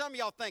because, see, some of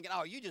y'all thinking,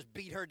 oh, you just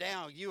beat her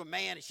down. You're a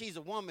man and she's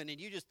a woman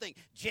and you just think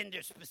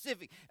gender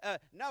specific.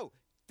 No,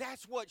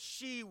 that's what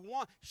she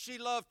wants. She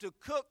loved to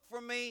cook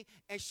for me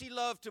and she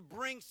loved to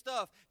bring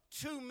stuff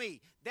to me.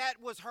 That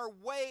was her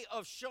way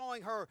of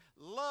showing her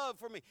love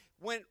for me.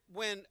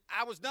 When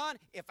I was done,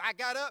 if I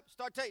got up,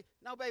 start telling,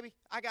 no, baby,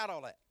 I got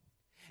all that.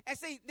 And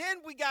see, then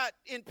we got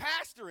in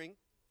pastoring,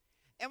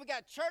 and we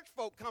got church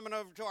folk coming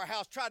over to our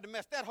house, tried to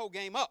mess that whole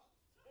game up.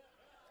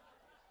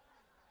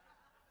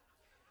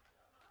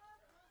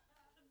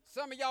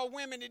 Some of y'all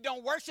women that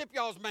don't worship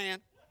y'all's man.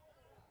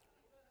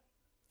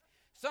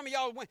 Some of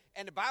y'all,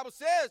 and the Bible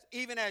says,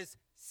 even as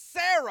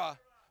Sarah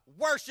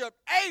worshiped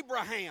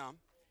Abraham,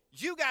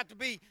 you got to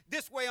be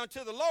this way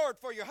unto the Lord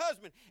for your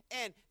husband.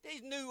 And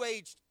these new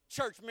age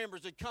church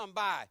members would come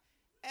by,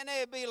 and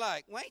they'd be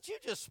like, well, ain't you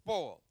just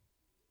spoiled?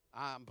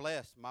 I'm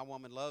blessed. My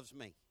woman loves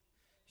me.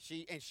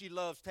 She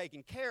loves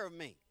taking care of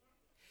me.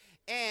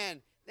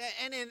 And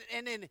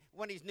then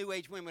when these new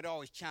age women would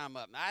always chime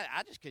up,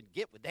 I just couldn't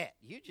get with that.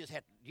 You just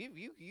had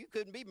you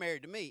couldn't be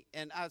married to me.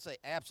 And I'd say,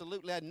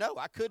 absolutely, no,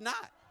 I could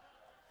not.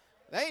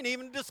 There ain't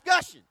even a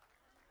discussion.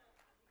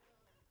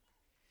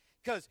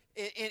 Because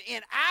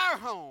in our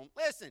home,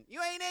 listen,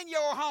 you ain't in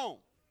your home.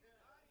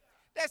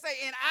 They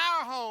say in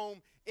our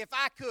home, if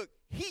I cook,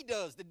 he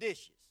does the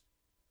dishes.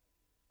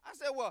 I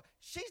said, well,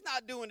 she's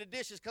not doing the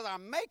dishes because I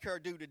make her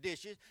do the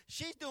dishes.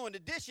 She's doing the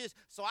dishes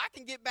so I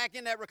can get back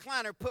in that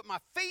recliner, put my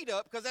feet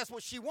up, because that's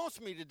what she wants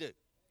me to do.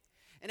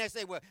 And they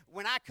say, well,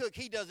 when I cook,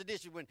 he does the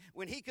dishes.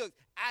 When he cooks,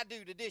 I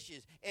do the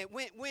dishes. And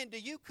when do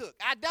you cook?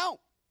 I don't.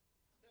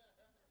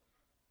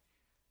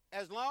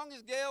 As long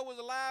as Gail was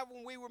alive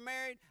when we were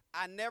married,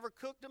 I never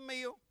cooked a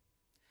meal.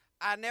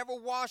 I never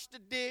washed a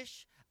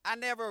dish. I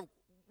never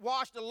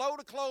washed a load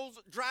of clothes,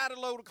 dried a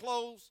load of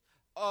clothes.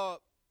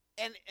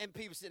 And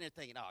people sitting there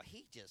thinking, oh,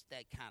 he just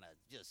that kind of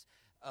just,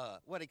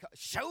 what do you call it,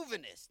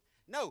 chauvinist.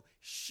 No,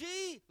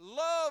 she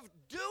loved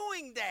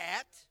doing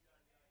that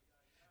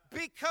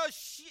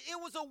because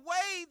it was a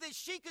way that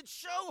she could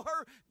show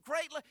her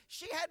great love.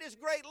 She had this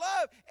great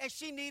love, and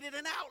she needed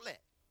an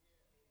outlet.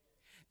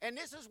 And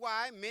this is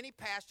why many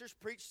pastors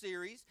preach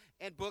series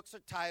and books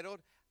are titled,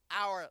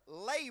 Our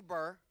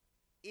Labor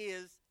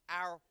is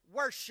Our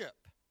Worship.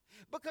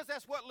 Because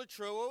that's what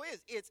Latruo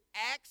is. It's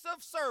acts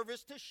of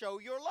service to show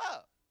your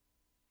love.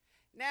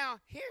 Now,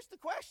 here's the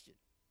question.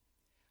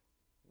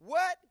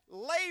 What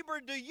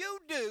labor do you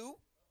do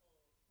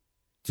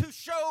to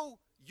show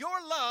your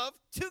love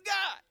to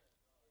God?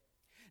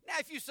 Now,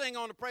 if you sing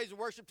on the praise and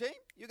worship team,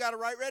 you got a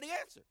right, ready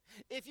answer.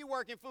 If you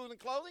work in food and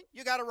clothing,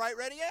 you got a right,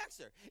 ready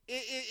answer.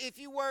 If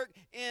you work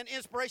in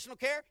inspirational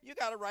care, you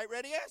got a right,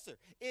 ready answer.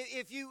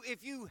 If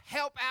you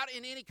help out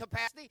in any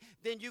capacity,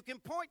 then you can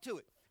point to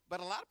it.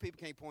 But a lot of people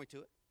can't point to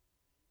it.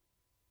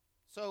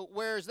 So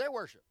where is their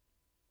worship?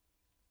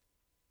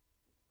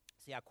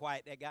 See how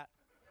quiet that got?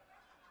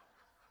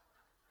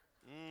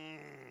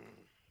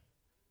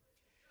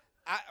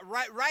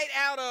 Right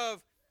out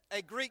of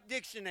a Greek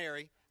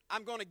dictionary,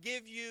 I'm going to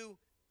give you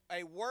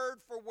a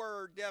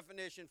word-for-word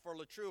definition for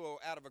Latruo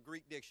out of a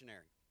Greek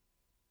dictionary.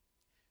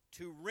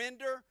 To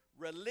render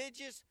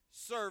religious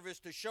service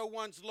to show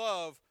one's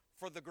love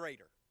for the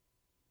greater.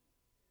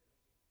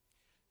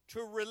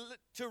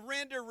 To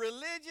render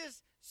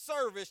religious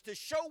service to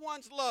show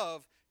one's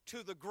love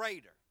to the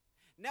greater.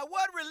 Now,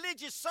 what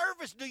religious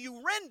service do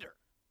you render?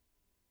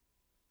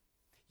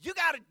 You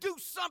got to do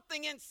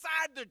something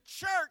inside the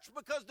church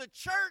because the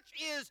church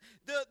is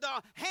the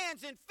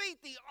hands and feet,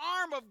 the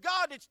arm of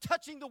God that's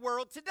touching the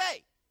world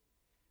today.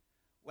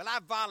 Well, I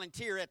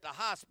volunteer at the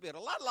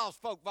hospital. A lot of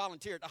lost folk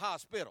volunteer at the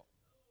hospital.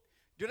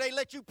 Do they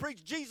let you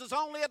preach Jesus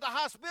only at the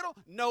hospital?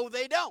 No,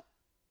 they don't.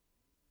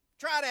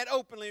 Try that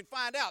openly and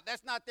find out.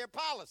 That's not their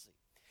policy.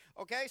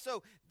 Okay,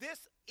 so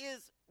this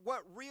is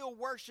what real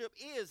worship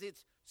is.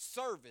 It's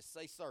service.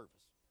 Say service.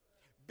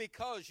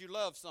 Because you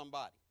love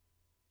somebody.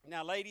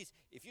 Now, ladies,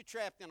 if you're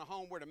trapped in a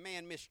home where the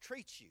man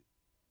mistreats you,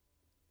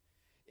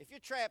 if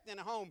you're trapped in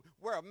a home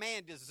where a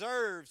man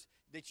deserves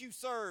that you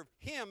serve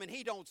him and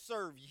he don't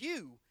serve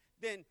you,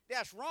 then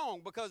that's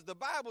wrong because the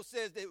Bible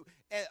says that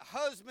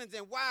husbands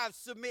and wives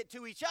submit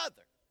to each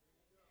other.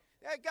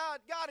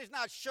 God is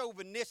not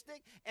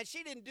chauvinistic, and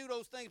she didn't do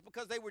those things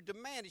because they were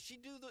demanded. She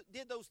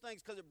did those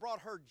things because it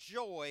brought her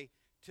joy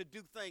to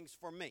do things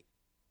for me.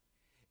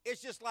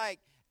 It's just like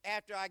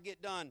after I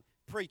get done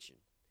preaching,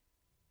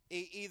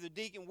 either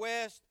Deacon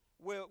West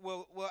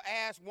will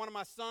ask one of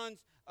my sons,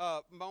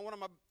 one of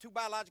my two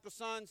biological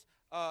sons,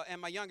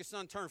 and my youngest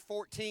son turned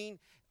 14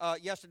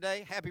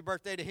 yesterday. Happy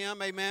birthday to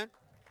him, amen.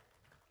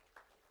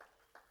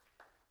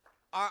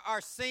 Our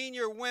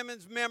senior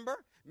women's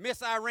member,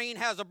 Miss Irene,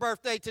 has a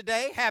birthday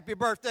today. Happy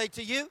birthday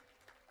to you.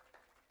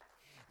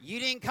 You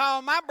didn't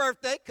call my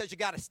birthday because you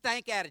got a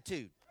stank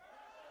attitude.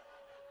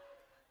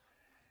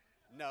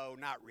 No,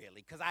 not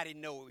really, because I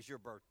didn't know it was your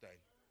birthday.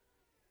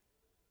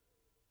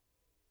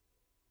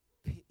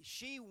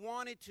 She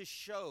wanted to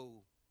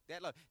show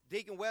that love.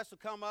 Deacon West will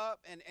come up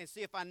and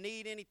see if I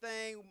need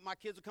anything. My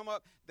kids will come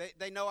up.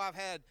 They know I've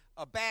had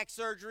a back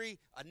surgery,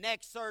 a neck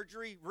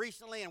surgery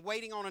recently, and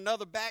waiting on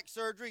another back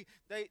surgery.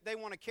 They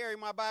want to carry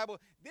my Bible.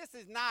 This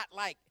is not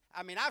like,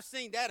 I've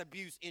seen that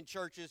abuse in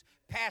churches.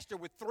 Pastor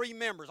with 3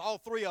 members, all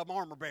 3 of them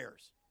armor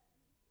bearers.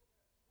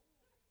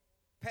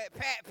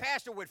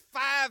 Pastor with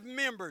 5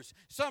 members,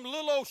 some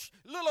little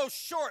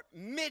short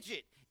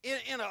midget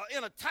in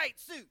a tight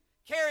suit,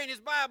 carrying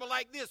his Bible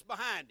like this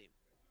behind him.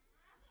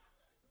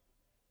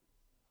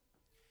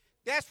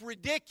 That's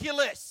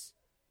ridiculous.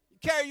 You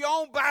carry your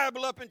own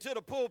Bible up into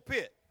the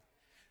pulpit.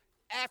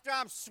 after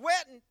I'm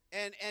sweating,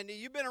 and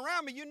you've been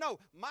around me, you know,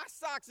 my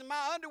socks and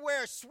my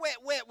underwear are sweat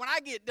wet when I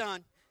get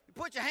done. You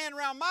put your hand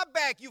around my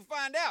back, you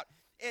find out.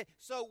 And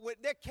so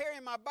they're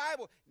carrying my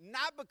Bible,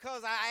 not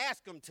because I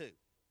asked them to.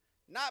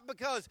 Not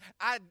because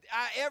I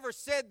ever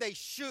said they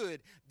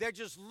should. They're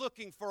just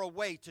looking for a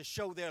way to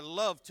show their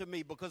love to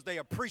me because they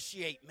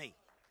appreciate me.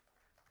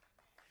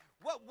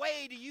 What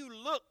way do you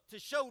look to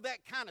show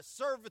that kind of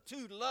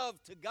servitude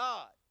love to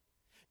God?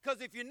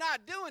 Because if you're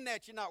not doing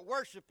that, you're not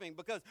worshiping,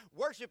 because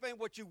worship ain't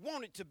what you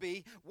want it to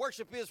be.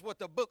 Worship is what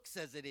the book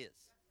says it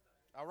is.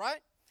 All right?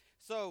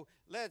 So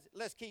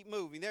let's keep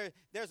moving.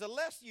 There's a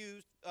less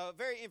used,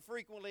 very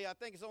infrequently, I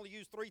think it's only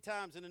used 3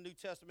 times in the New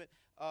Testament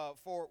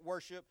for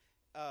worship,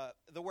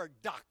 the word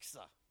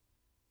doxa,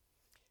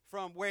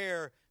 from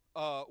where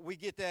we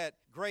get that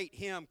great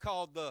hymn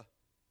called the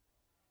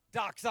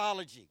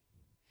doxology.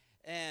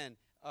 And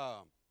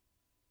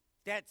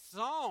that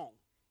song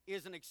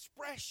is an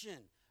expression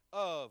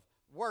of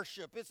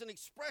worship. It's an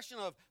expression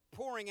of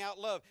pouring out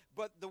love.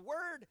 But the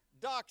word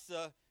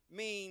doxa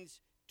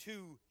means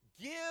to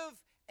give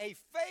a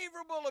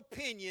favorable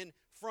opinion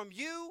from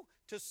you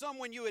to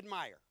someone you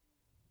admire.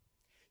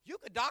 You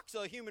could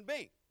doxa a human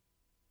being.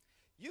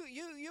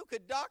 You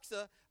could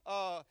doxa,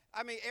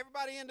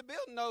 everybody in the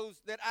building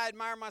knows that I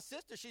admire my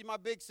sister. She's my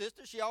big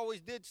sister. She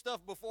always did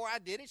stuff before I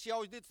did it. She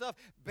always did stuff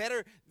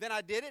better than I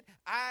did it.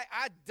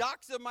 I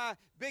doxa my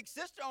big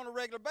sister on a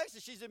regular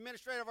basis. She's the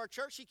administrator of our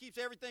church. She keeps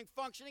everything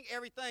functioning,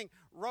 everything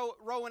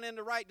rowing in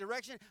the right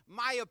direction.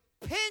 My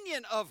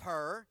opinion of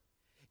her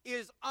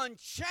is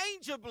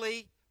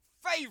unchangeably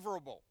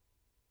favorable.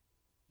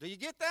 Do you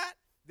get that?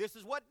 This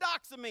is what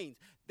doxa means,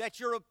 that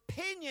your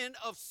opinion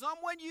of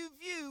someone you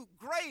view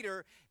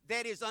greater,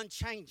 that is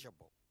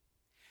unchangeable.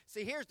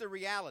 See, here's the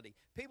reality.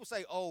 People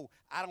say, oh,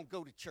 I don't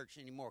go to church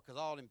anymore because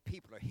all them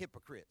people are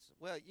hypocrites.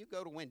 Well, you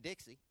go to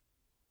Winn-Dixie.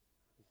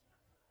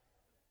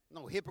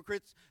 No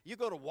hypocrites. You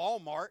go to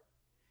Walmart.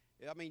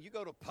 You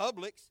go to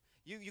Publix.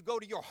 You go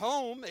to your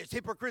home. There's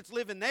hypocrites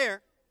living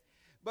there.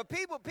 But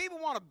people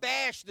want to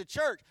bash the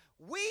church.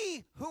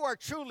 We who are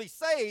truly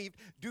saved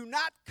do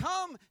not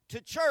come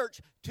to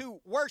church to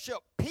worship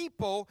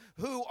people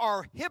who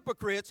are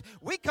hypocrites.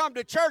 We come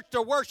to church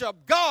to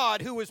worship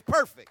God who is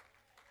perfect.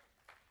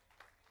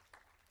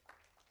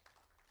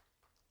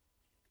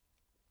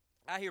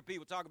 I hear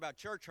people talk about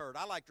church hurt.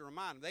 I like to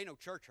remind them, they know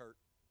church hurt.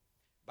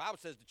 The Bible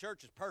says the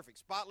church is perfect,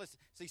 spotless.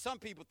 See, some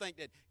people think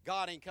that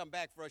God ain't come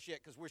back for us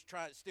yet because we're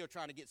still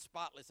trying to get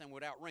spotless and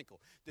without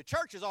wrinkle. The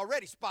church is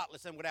already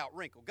spotless and without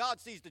wrinkle. God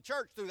sees the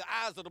church through the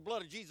eyes of the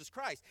blood of Jesus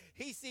Christ.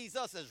 He sees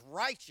us as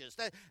righteous.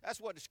 That's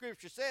what the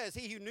Scripture says.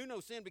 He who knew no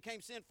sin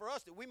became sin for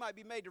us, that we might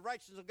be made the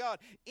righteousness of God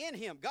in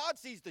him. God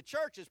sees the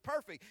church as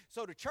perfect.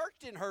 So the church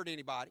didn't hurt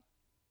anybody.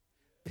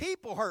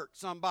 People hurt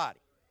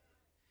somebody.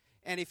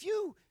 And if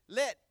you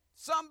let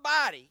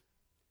somebody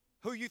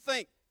who you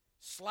think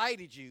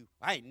slighted you,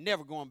 I ain't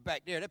never going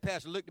back there. That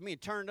pastor looked at me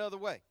and turned the other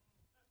way.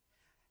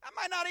 I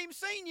might not even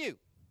seen you.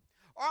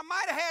 Or I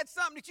might have had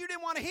something that you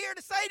didn't want to hear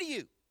to say to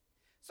you.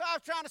 So I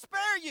was trying to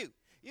spare you.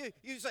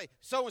 You say,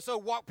 so-and-so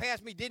walked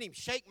past me, didn't even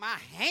shake my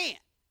hand.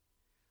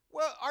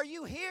 Well, are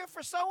you here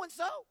for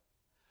so-and-so?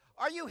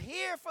 Are you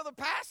here for the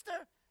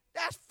pastor?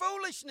 That's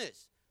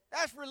foolishness.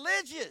 That's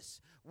religious.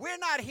 We're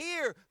not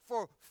here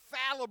for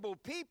fallible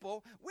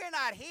people. We're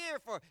not here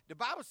for, the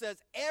Bible says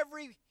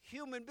every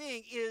human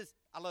being is,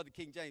 I love the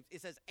King James,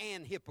 it says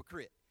an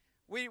hypocrite.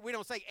 We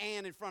don't say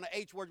and in front of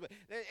H words, but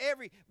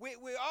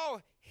we're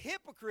all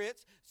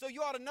hypocrites, so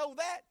you ought to know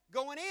that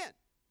going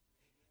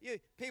in.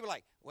 People are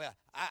like, well,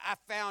 I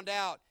found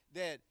out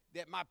that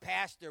my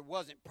pastor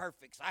wasn't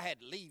perfect, so I had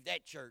to leave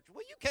that church.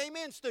 Well, you came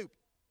in stupid.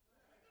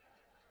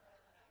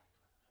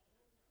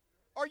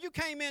 Or you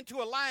came into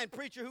a lying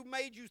preacher who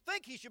made you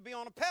think he should be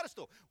on a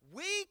pedestal.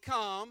 We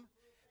come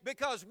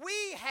because we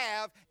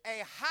have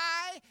a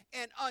high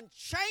and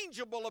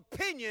unchangeable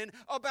opinion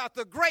about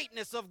the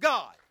greatness of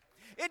God.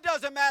 It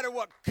doesn't matter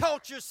what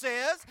culture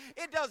says.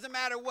 It doesn't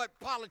matter what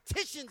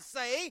politicians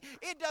say.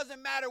 It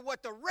doesn't matter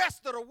what the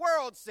rest of the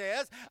world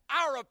says.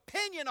 Our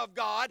opinion of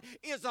God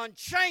is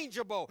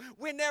unchangeable.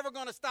 We're never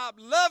going to stop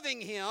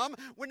loving him.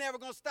 We're never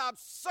going to stop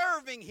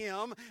serving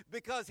him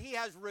because he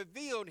has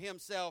revealed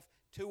himself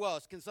to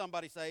us. Can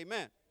somebody say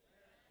amen?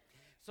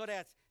 So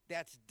that's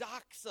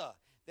doxa.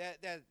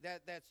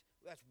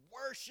 That's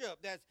worship.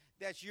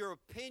 That's your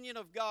opinion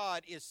of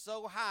God is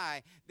so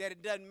high that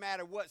it doesn't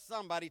matter what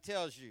somebody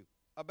tells you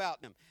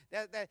about them.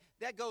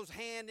 That goes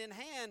hand in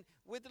hand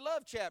with the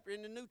love chapter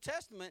in the New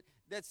Testament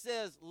that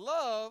says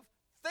love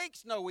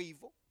thinks no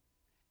evil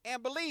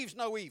and believes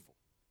no evil.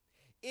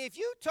 If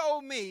you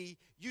told me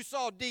you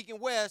saw Deacon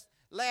West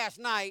last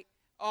night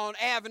on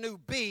Avenue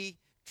B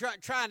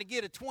trying to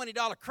get a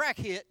 $20 crack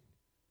hit,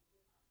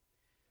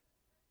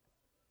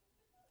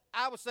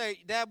 I would say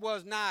that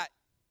was not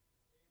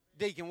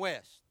Deacon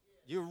West.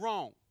 You're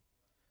wrong.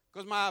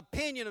 Because my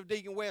opinion of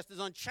Deacon West is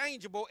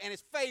unchangeable and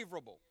it's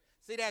favorable.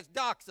 See, that's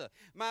doxa.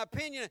 My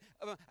opinion,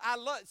 the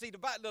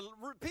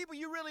people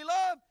you really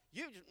love,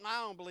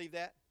 I don't believe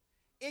that.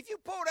 If you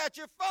pulled out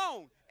your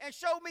phone and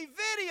showed me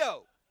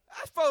video,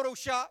 that's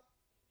Photoshop.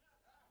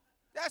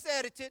 That's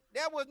edited.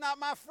 That was not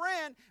my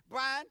friend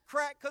buying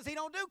crack because he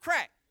don't do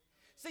crack.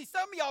 See,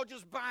 some of y'all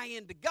just buy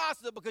into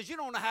gossip because you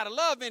don't know how to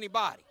love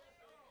anybody.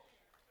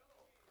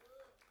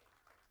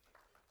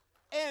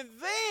 And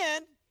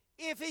then,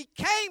 if he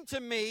came to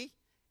me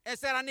and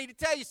said, I need to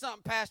tell you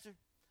something, Pastor.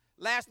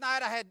 Last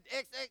night I had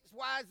X,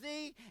 Y,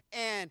 Z,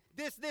 and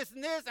this,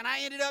 and this, and I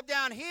ended up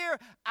down here.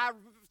 I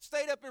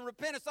stayed up in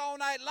repentance all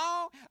night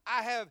long.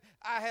 I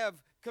have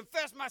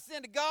confessed my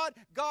sin to God.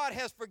 God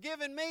has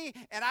forgiven me,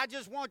 and I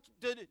just want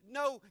to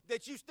know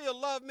that you still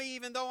love me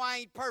even though I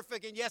ain't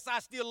perfect. And yes, I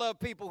still love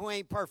people who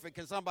ain't perfect.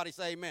 Can somebody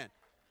say amen?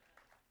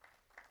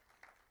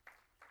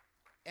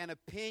 An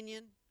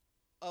opinion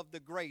of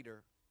the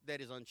greater that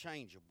is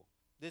unchangeable.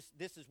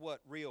 This is what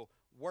real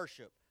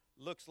worship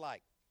looks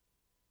like.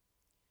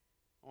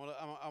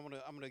 I'm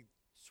gonna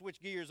switch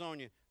gears on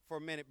you for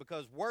a minute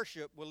because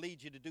worship will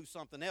lead you to do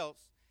something else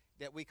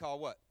that we call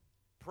what?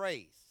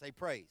 Praise. Say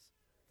praise.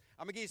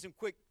 I'm going to give you some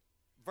quick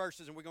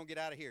verses and we're going to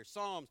get out of here.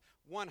 Psalms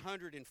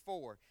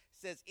 104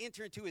 says,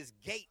 enter into his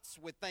gates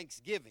with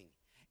thanksgiving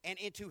and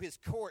into his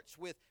courts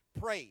with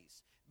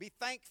praise. Be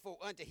thankful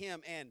unto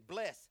him and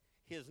bless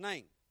his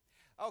name.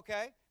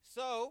 Okay,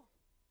 so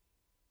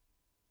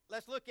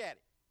let's look at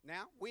it.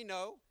 Now, we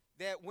know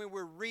that when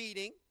we're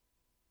reading,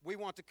 we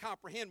want to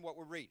comprehend what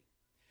we're reading.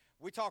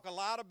 We talk a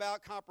lot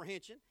about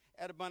comprehension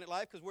at Abundant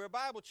Life because we're a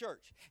Bible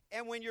church.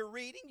 And when you're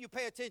reading, you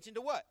pay attention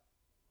to what?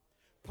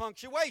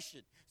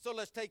 Punctuation. So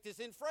let's take this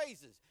in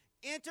phrases.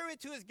 Enter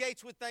into his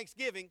gates with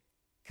thanksgiving,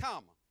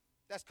 comma.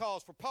 That's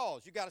cause for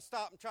pause. You got to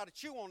stop and try to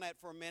chew on that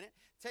for a minute.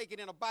 Take it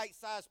in a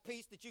bite-sized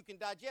piece that you can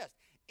digest.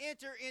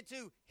 Enter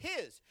into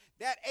his.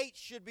 That H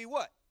should be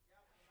what?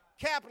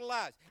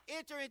 Capitalized.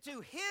 Enter into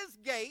his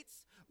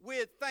gates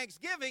with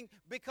thanksgiving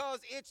because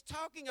it's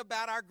talking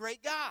about our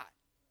great God.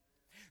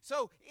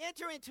 So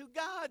enter into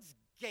God's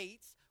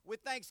gates with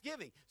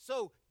thanksgiving.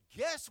 So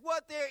guess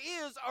what there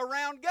is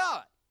around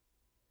God?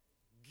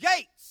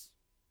 Gates.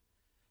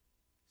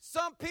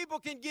 Some people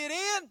can get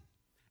in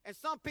and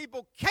some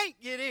people can't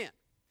get in.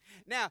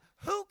 Now,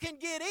 who can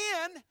get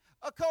in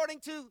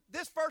according to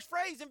this first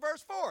phrase in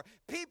verse 4?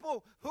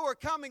 People who are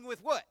coming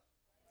with what?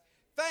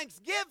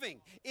 Thanksgiving.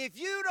 If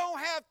you don't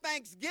have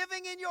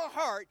thanksgiving in your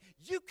heart,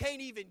 you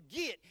can't even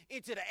get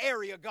into the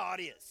area God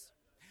is.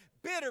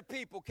 Bitter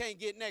people can't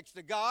get next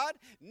to God.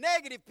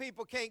 Negative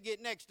people can't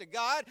get next to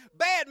God.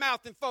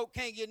 Bad-mouthing folk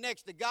can't get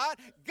next to God.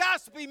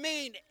 Gossipy,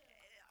 mean,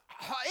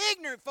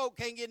 ignorant folk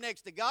can't get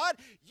next to God.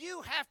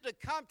 You have to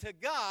come to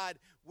God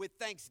with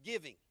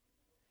thanksgiving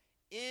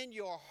in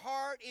your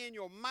heart, in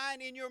your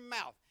mind, in your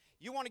mouth.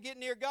 You want to get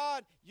near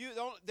God?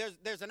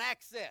 There's an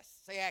access.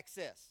 Say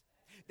access.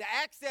 The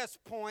access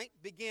point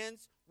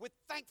begins with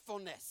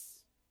thankfulness.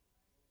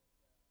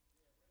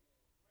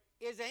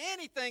 Is there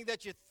anything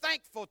that you're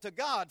thankful to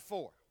God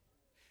for?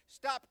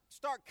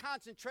 Start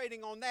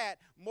concentrating on that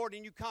more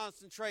than you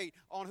concentrate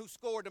on who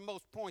scored the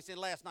most points in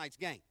last night's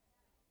game.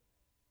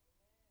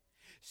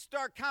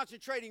 Start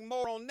concentrating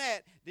more on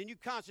that than you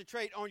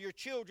concentrate on your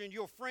children,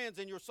 your friends,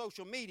 and your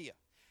social media.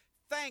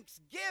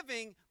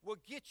 Thanksgiving will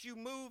get you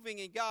moving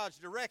in God's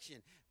direction.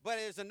 But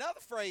there's another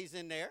phrase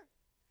in there.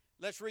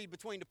 Let's read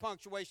between the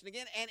punctuation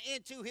again. And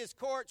into his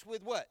courts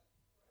with what?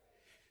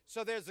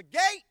 So there's a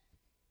gate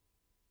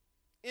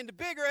in the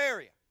bigger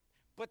area.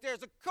 But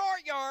there's a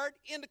courtyard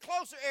in the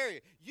closer area.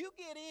 You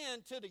get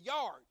into the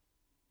yard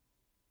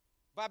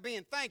by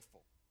being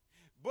thankful.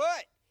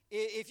 But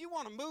if you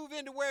want to move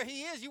into where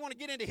he is, you want to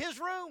get into his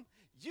room,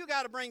 you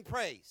got to bring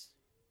praise.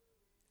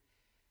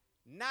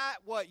 Not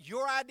what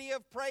your idea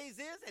of praise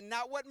is and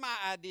not what my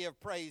idea of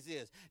praise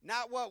is.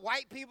 Not what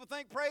white people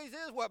think praise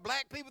is, what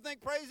black people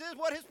think praise is,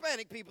 what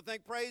Hispanic people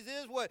think praise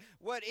is,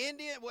 what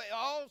Indian,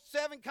 all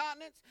 7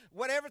 continents,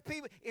 whatever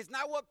people. It's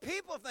not what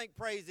people think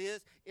praise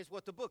is, it's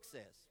what the book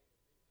says.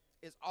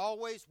 It's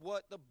always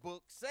what the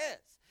book says.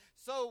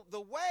 So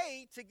the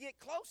way to get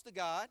close to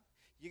God,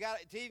 you got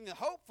to even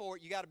hope for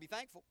it, you got to be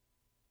thankful.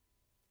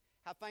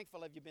 How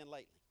thankful have you been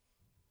lately?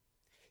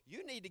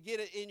 You need to get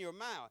it in your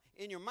mind.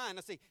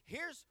 Now, see,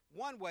 here's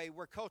one way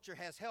where culture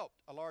has helped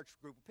a large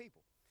group of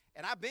people.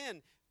 And I've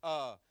been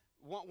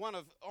one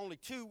of only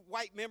 2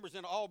 white members in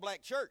an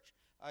all-black church.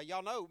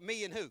 Y'all know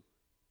me and who?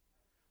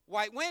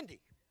 White Wendy.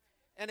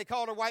 And they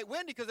called her White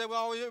Wendy because there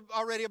was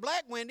already a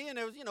black Wendy, and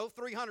there was,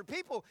 300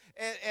 people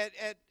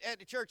at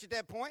the church at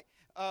that point.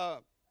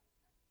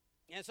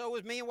 And so it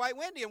was me and White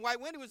Wendy, and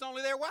White Wendy was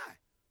only there. Why?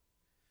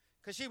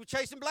 Because she was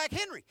chasing Black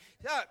Henry.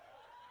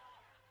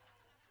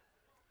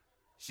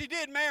 She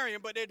did marry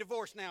him, but they're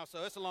divorced now,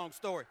 so it's a long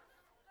story.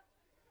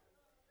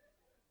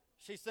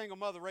 She's a single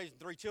mother raising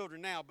 3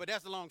 children now, but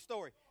that's a long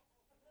story.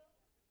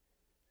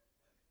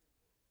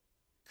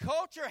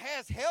 Culture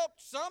has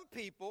helped some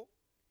people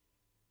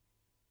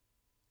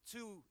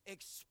to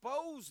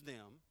expose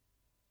them.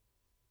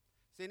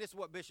 See, and this is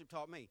what Bishop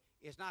taught me.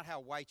 It's not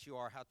how white you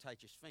are, how tight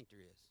your sphincter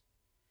is.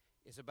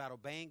 It's about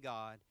obeying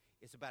God.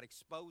 It's about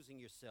exposing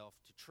yourself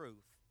to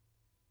truth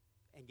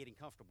and getting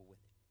comfortable with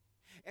it.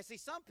 And see,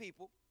 some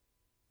people,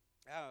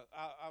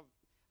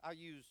 I'll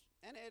use,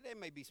 and there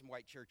may be some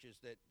white churches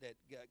that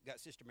got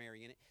Sister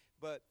Mary in it,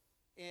 but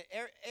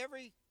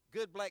every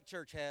good black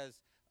church has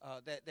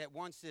that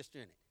one sister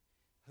in it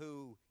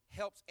who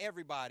helps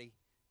everybody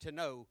to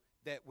know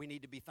that we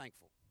need to be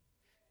thankful.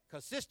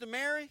 Because Sister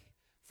Mary,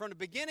 from the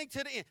beginning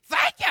to the end,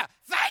 thank you,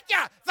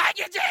 Jesus, thank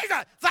you,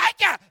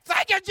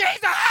 Jesus,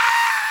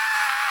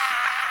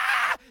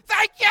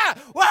 thank you,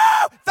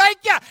 whoa, thank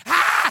you,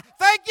 ha,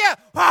 thank you,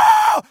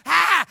 whoa,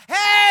 ha,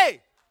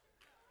 hey.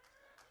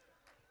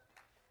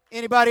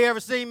 Anybody ever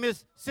seen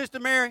Miss Sister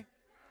Mary?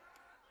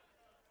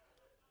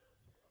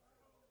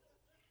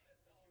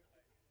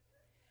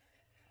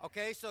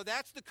 Okay, so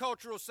that's the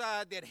cultural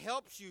side that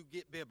helps you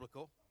get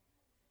biblical.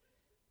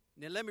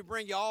 Now let me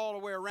bring you all the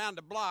way around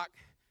the block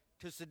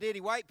to sedity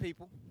white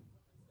people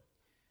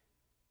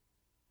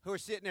who are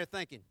sitting there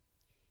thinking,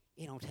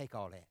 it don't take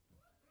all that.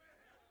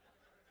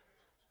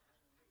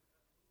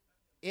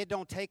 It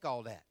don't take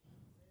all that.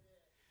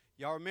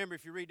 Y'all remember,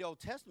 if you read the Old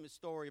Testament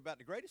story about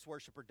the greatest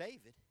worshiper,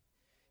 David,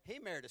 he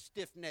married a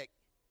stiff-necked,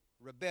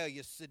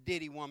 rebellious,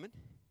 sedity woman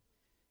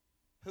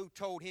who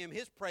told him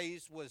his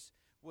praise was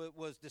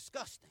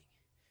disgusting.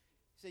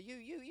 He said,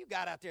 you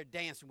got out there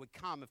dancing with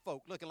common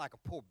folk, looking like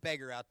a poor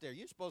beggar out there.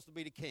 You're supposed to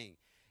be the king.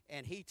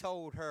 And he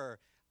told her,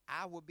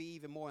 I will be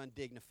even more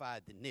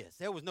undignified than this.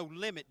 There was no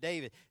limit,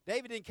 David.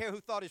 David didn't care who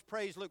thought his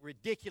praise looked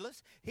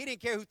ridiculous. He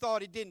didn't care who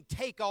thought it didn't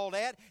take all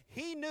that.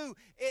 He knew,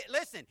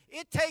 listen,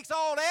 it takes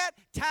all that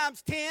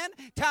times 10,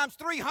 times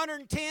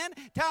 310,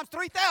 times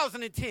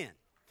 3,010.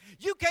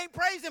 You can't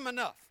praise him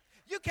enough.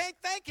 You can't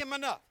thank him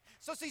enough.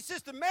 So see,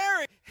 Sister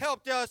Mary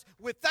helped us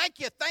with thank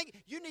you.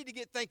 You need to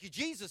get thank you,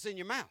 Jesus, in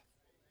your mouth.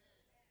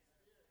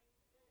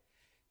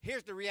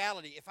 Here's the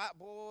reality. If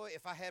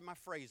I had my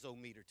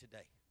phraseometer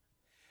today,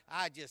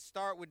 I'd just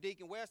start with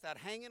Deacon West. I'd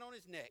hang it on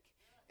his neck,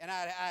 and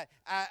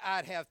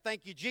I'd have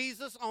thank you,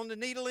 Jesus, on the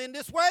needle in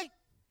this way,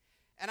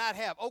 and I'd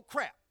have oh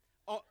crap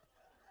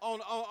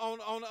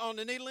on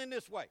the needle in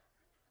this way.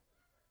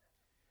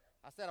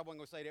 I said I wasn't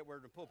going to say that word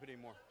in the pulpit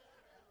anymore.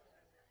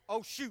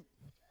 Oh shoot.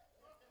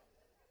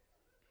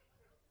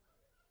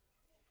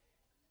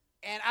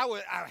 And I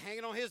would hang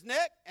it on his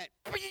neck,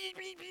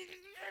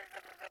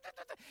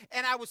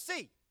 and I would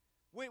see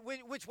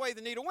which way the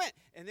needle went.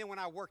 And then when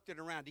I worked it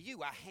around to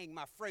you, I hang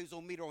my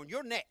phraseometer on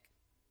your neck.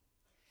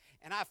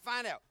 And I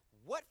find out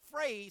what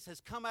phrase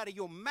has come out of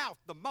your mouth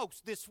the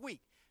most this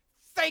week.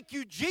 Thank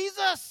you,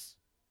 Jesus,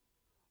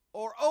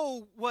 or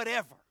oh,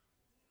 whatever.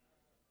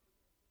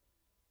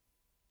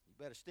 You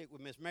better stick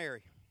with Miss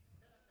Mary.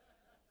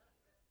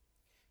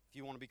 If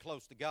you want to be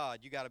close to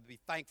God, you got to be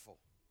thankful.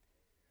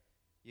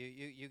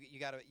 You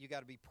got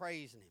to be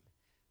praising him.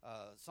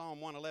 Psalm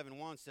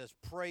 111:1 says,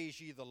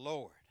 "Praise ye the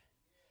Lord."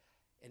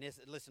 And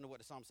listen to what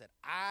the psalm said.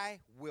 I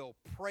will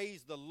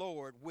praise the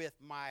Lord with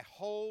my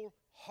whole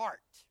heart.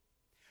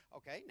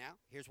 Okay, now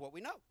here's what we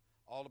know.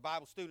 All the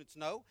Bible students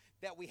know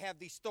that we have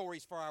these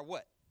stories for our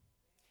what?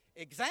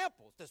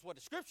 Examples. That's what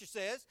the scripture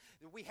says.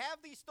 That we have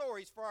these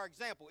stories for our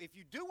example. If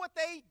you do what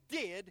they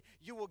did,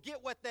 you will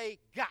get what they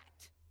got.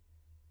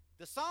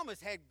 The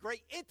psalmist had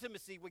great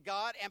intimacy with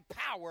God and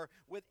power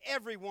with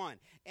everyone.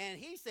 And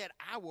he said,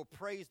 I will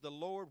praise the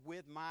Lord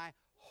with my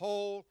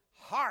whole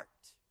heart.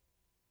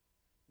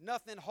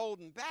 Nothing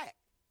holding back.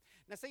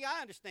 Now, see,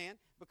 I understand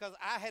because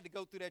I had to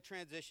go through that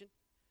transition.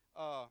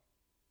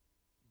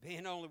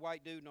 Being the only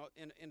white dude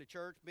in the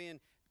church,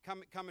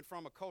 coming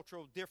from a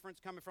cultural difference,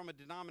 coming from a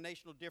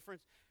denominational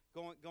difference,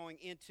 going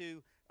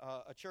into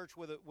a church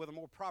with a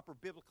more proper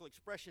biblical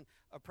expression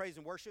of praise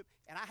and worship.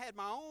 And I had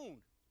my own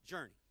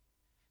journey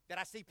that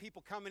I see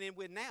people coming in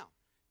with now.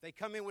 They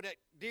come in with that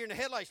deer in the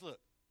headlights look.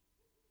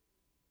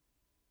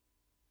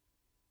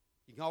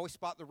 You can always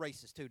spot the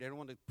racists, too. They don't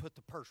want to put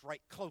the purse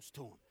right close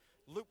to them,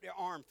 loop their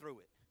arm through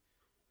it.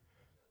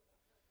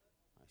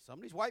 Some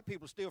of these white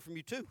people steal from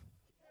you, too.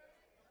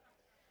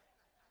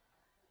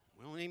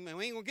 We ain't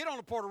going to get on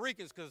the Puerto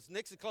Ricans because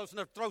Nick's close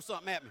enough to throw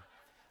something at me.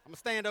 I'm going to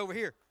stand over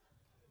here.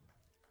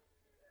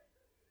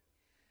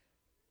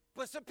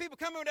 But some people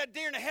come in with that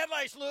deer in the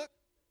headlights look,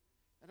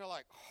 and they're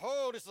like,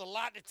 oh, this is a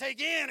lot to take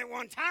in at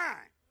one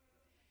time.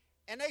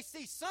 And they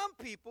see some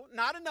people,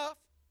 not enough,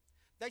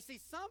 they see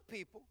some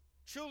people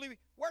truly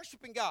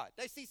worshiping God.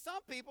 They see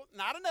some people,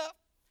 not enough,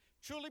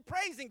 truly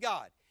praising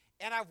God.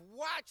 And I've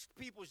watched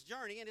people's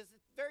journey, and it's a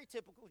very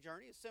typical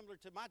journey. It's similar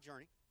to my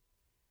journey.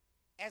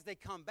 As they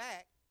come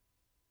back,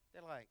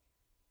 they're like,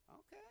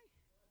 okay,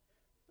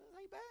 this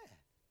ain't bad.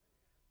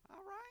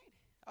 All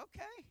right,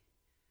 okay.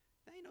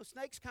 There ain't no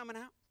snakes coming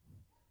out.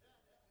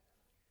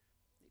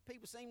 These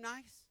people seem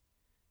nice.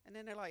 And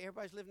then they're like,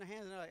 everybody's lifting their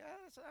hands, and they're like,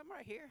 oh, so I'm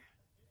right here.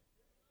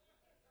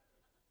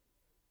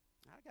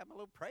 I got my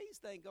little praise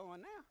thing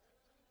going now.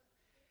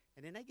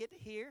 And then they get to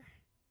hear.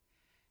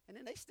 And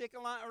then they stick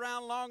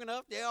around long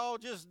enough. They're all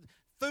just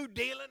food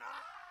dealing.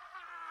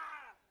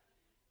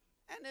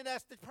 And then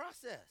that's the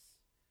process.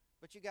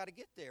 But you got to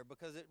get there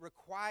because it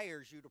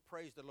requires you to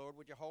praise the Lord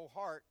with your whole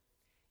heart.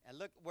 And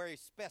look where he's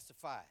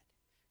specified.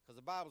 Because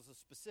the Bible's a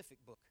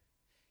specific book.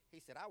 He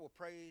said, I will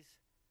praise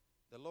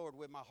the Lord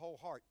with my whole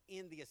heart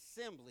in the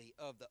assembly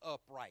of the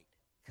upright,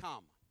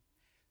 comma.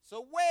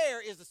 So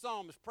where is the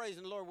psalmist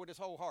praising the Lord with his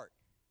whole heart?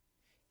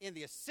 In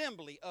the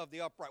assembly of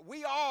the upright.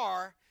 We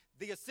are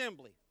the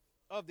assembly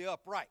of the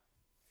upright.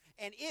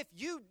 And if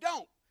you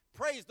don't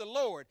praise the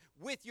Lord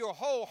with your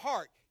whole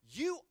heart,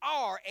 you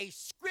are a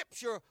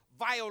scripture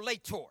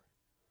violator.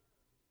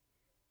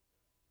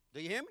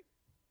 Do you hear me?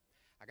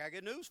 I got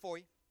good news for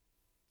you.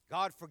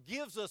 God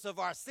forgives us of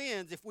our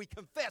sins if we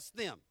confess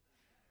them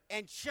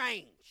and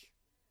change.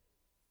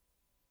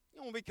 You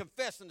don't want to be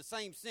confessing the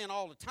same sin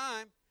all the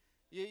time.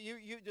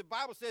 The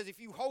Bible says if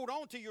you hold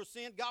on to your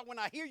sin, God will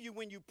not hear you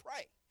when you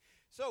pray.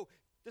 So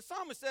the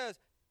psalmist says,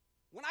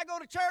 when I go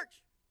to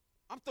church,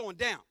 I'm throwing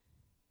down.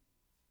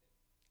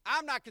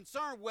 I'm not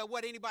concerned with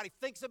what anybody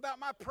thinks about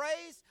my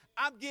praise.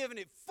 I'm giving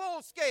it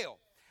full scale.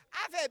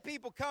 I've had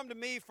people come to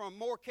me from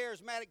more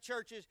charismatic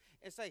churches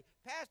and say,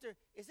 Pastor,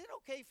 is it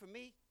okay for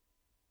me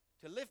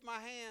to lift my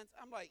hands?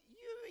 I'm like,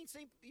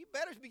 you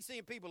better be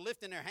seeing people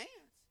lifting their hands.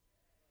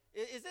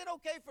 Is it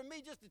okay for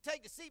me just to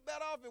take the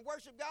seatbelt off and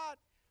worship God?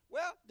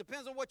 Well,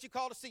 depends on what you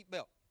call a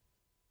seatbelt.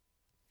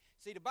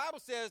 See, the Bible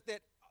says that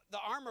the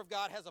armor of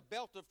God has a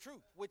belt of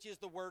truth, which is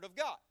the Word of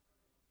God.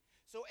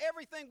 So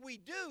everything we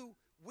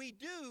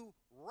do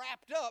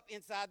wrapped up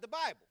inside the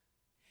Bible.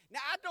 Now,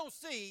 I don't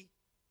see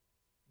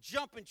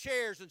jumping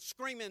chairs and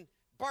screaming,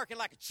 barking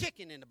like a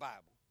chicken in the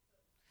Bible.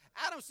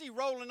 I don't see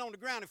rolling on the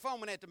ground and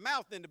foaming at the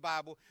mouth in the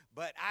Bible,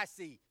 but I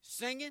see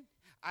singing,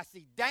 I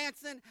see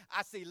dancing,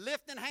 I see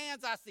lifting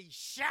hands, I see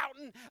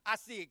shouting, I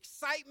see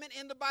excitement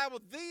in the Bible.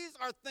 These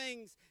are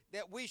things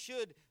that we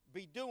should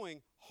be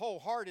doing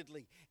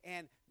wholeheartedly.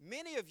 And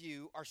many of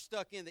you are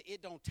stuck in the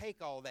it don't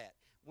take all that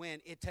when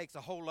it takes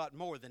a whole lot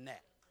more than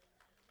that.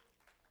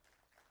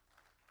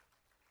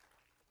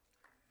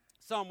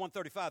 Psalm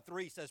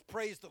 135:3 says,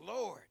 praise the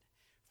Lord,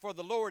 for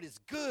the Lord is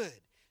good.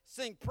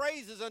 Sing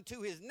praises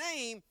unto his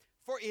name,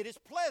 for it is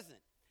pleasant.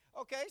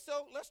 Okay,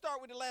 so let's start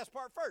with the last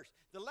part first.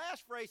 The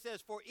last phrase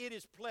says, for it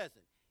is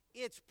pleasant.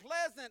 It's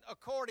pleasant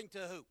according to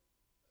who?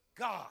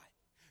 God.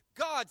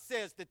 God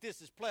says that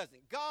this is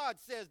pleasant. God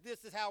says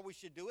this is how we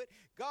should do it.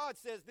 God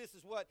says this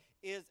is what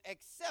is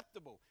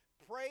acceptable.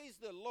 Praise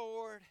the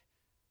Lord,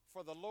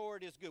 for the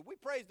Lord is good. We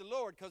praise the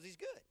Lord because he's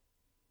good.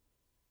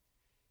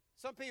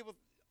 Some people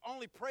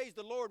only praise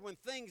the Lord when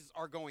things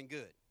are going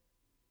good.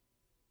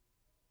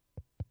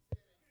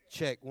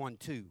 Check 1,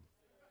 2.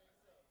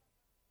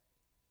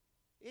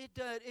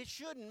 It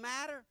shouldn't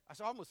matter.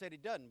 I almost said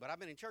it doesn't, but I've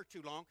been in church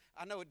too long.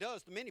 I know it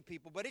does to many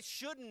people, but it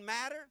shouldn't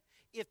matter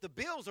if the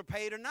bills are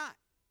paid or not.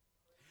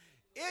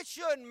 It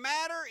shouldn't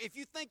matter if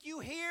you think you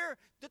hear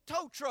the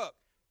tow truck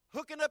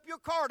hooking up your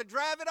car to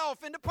drive it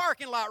off in the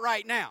parking lot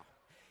right now.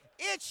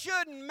 It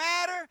shouldn't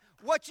matter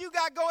what you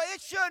got going. It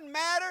shouldn't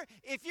matter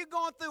if you're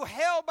going through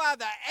hell by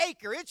the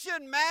acre. It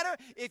shouldn't matter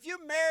if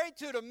you're married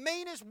to the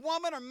meanest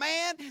woman or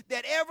man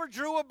that ever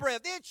drew a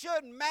breath. It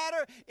shouldn't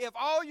matter if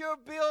all your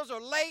bills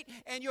are late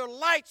and your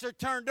lights are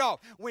turned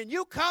off. When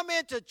you come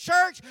into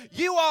church,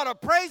 you ought to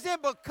praise him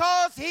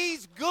because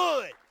he's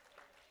good.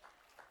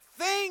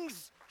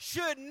 Things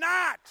should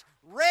not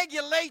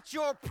regulate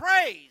your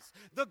praise.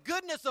 The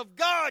goodness of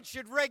God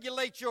should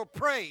regulate your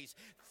praise.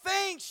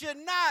 Things should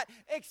not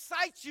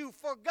excite you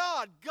for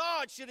God.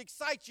 God should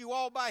excite you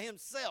all by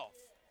himself.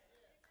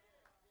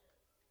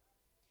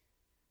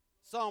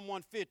 Psalm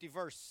 150,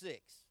 verse 6,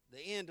 the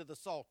end of the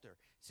Psalter,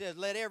 says,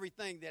 let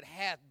everything that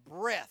hath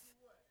breath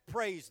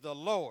praise the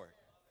Lord.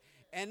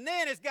 And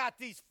then it's got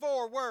these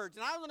 4 words.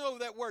 And I don't know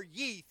if that word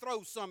ye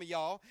throws some of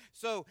y'all.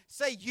 So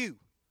say you.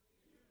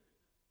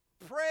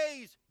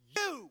 Praise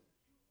you,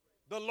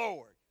 the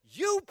Lord.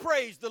 You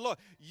praise the Lord.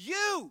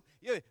 You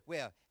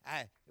well,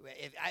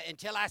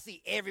 until I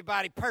see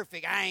everybody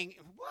perfect, I ain't,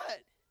 what?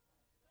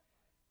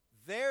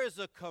 There is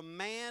a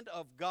command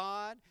of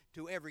God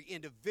to every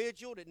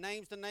individual that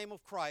names the name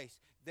of Christ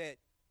that,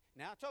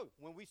 now I told you,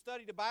 when we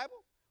study the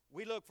Bible,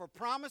 we look for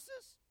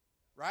promises,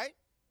 right?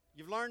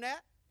 You've learned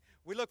that?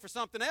 We look for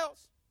something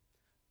else.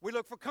 We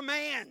look for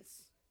commands.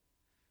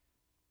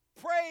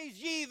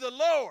 Praise ye the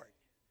Lord.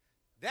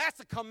 That's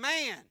a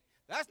command.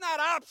 That's not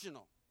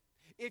optional.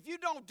 If you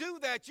don't do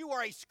that, you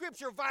are a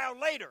scripture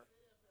violator.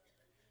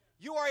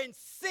 You are in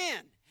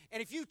sin.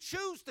 And if you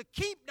choose to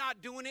keep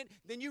not doing it,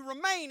 then you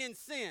remain in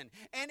sin.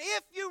 And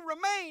if you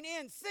remain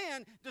in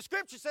sin, the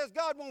scripture says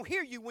God won't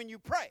hear you when you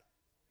pray.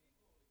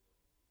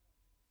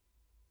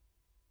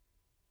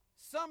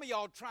 Some of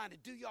y'all trying to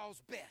do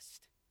y'all's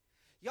best.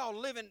 Y'all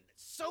living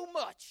so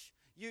much.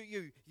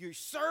 You're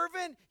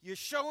serving, you're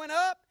showing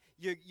up,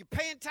 you're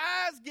paying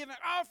tithes, giving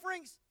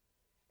offerings,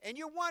 and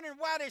you're wondering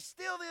why there's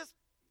still this.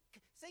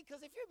 See,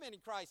 because if you've been in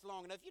Christ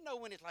long enough, you know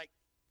when it's like,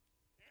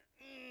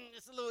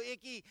 it's a little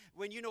icky,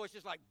 when you know it's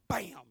just like,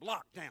 bam,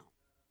 lockdown.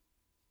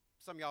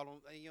 Some of y'all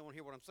don't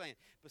hear what I'm saying,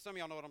 but some of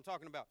y'all know what I'm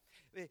talking about.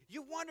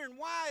 You're wondering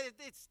why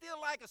it's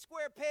still like a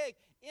square peg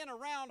in a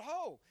round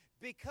hole,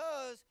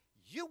 because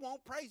you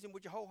won't praise him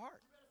with your whole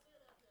heart.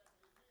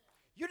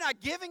 You're not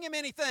giving him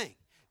anything.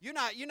 You're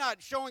not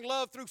showing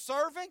love through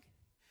serving.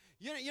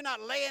 You're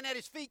not laying at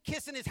his feet,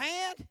 kissing his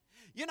hand.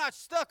 You're not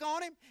stuck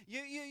on him.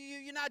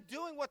 You're not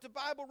doing what the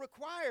Bible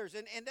requires.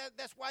 And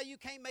that's why you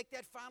can't make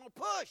that final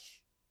push.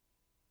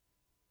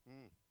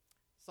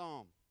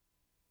 Psalm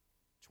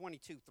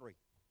 22:3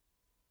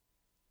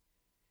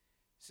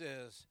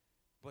 says,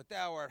 but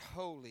thou art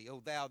holy,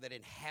 O thou that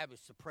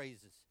inhabits the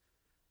praises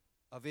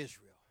of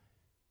Israel.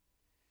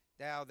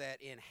 Thou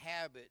that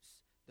inhabits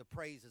the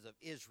praises of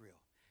Israel.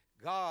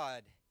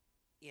 God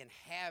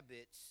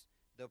inhabits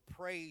the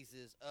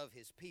praises of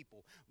his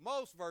people.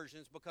 Most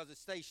versions, because it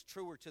stays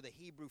truer to the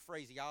Hebrew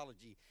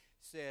phraseology,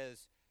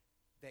 says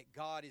that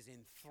God is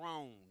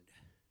enthroned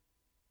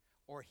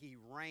or he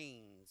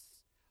reigns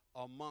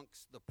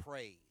amongst the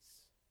praise.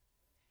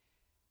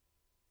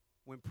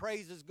 When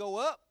praises go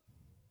up,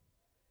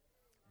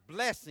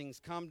 blessings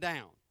come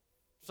down.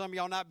 Some of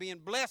y'all not being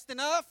blessed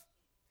enough,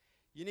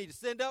 you need to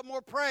send up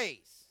more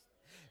praise.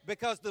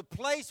 Because the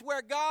place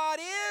where God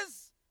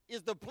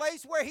is the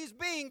place where he's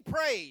being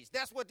praised.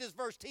 That's what this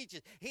verse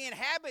teaches. He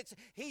inhabits,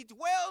 he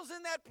dwells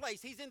in that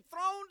place. He's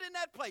enthroned in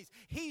that place.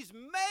 He's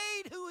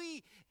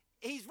made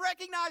he's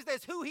recognized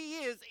as who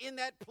he is in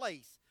that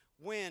place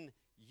when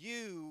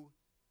you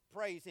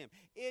praise him.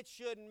 It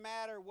shouldn't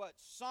matter what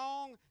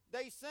song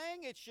they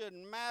sing. It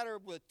shouldn't matter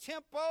with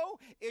tempo.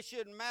 It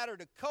shouldn't matter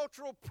the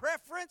cultural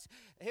preference.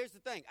 Here's the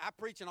thing. I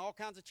preach in all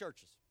kinds of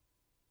churches.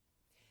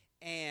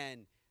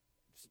 And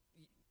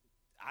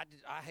I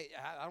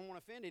don't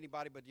want to offend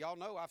anybody, but y'all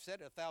know I've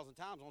said it 1,000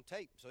 times on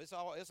tape, so it's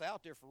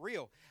out there for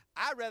real.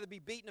 I'd rather be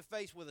beat in the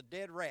face with a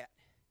dead rat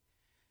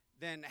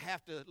than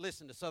have to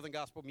listen to Southern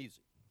gospel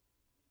music.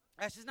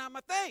 That's just not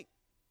my thing.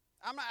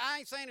 I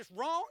ain't saying it's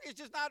wrong. It's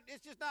just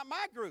not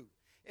my groove.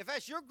 If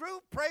that's your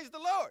groove, praise the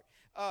Lord.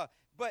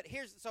 But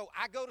so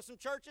I go to some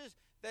churches.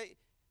 They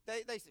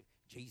say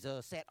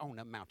Jesus sat on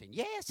the mountain.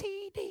 Yes,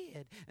 he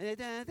did.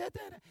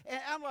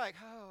 And I'm like,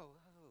 oh.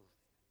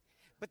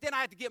 But then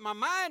I have to get my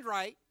mind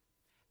right,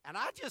 and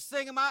I just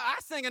sing I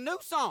sing a new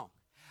song.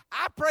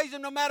 I praise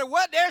him no matter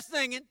what they're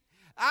singing.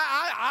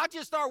 I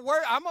just start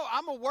I'm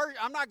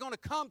not going to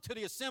come to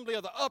the assembly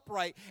of the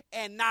upright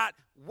and not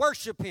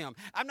worship him.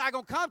 I'm not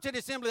going to come to the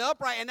assembly of the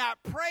upright and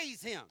not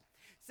praise him.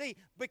 See,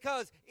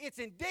 because it's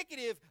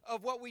indicative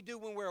of what we do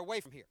when we're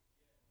away from here.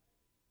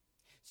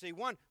 See,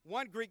 one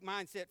Greek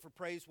mindset for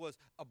praise was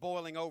a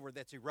boiling over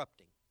that's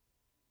erupting.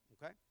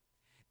 Okay?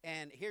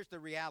 And here's the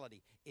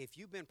reality. If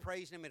you've been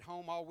praising him at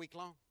home all week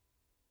long,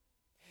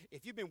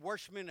 if you've been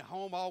worshiping at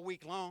home all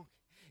week long,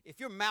 if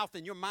your mouth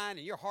and your mind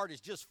and your heart is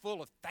just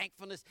full of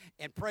thankfulness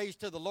and praise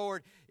to the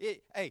Lord,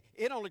 it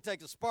only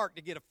takes a spark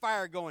to get a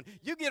fire going.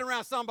 You get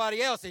around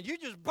somebody else and you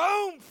just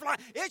boom, fly.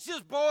 It's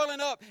just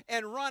boiling up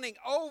and running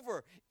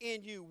over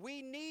in you.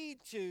 We need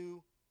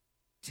to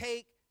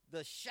take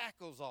the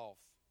shackles off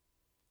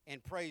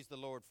and praise the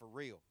Lord for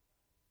real.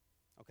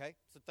 Okay?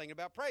 So thinking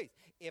about praise.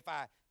 If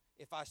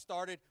I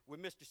started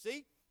with Mr.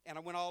 C and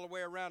I went all the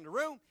way around the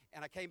room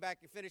and I came back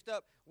and finished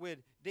up with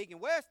Deacon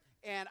West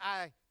and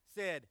I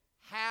said,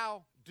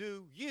 how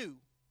do you,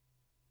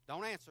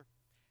 don't answer,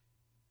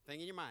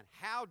 think in your mind,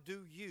 how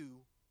do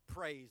you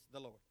praise the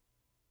Lord?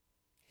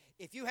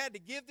 If you had to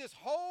give this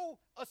whole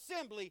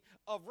assembly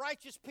of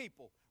righteous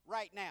people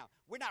right now,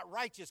 we're not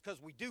righteous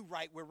because we do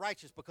right, we're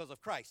righteous because of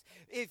Christ.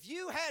 If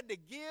you had to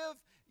give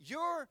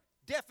your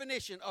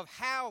definition of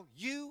how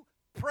you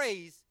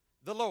praise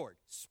the Lord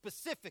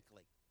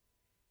specifically,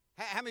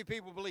 how many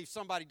people believe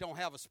somebody don't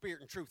have a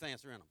spirit and truth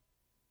answer in them?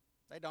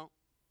 They don't.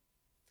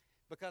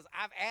 Because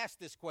I've asked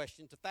this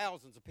question to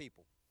thousands of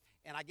people,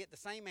 and I get the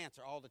same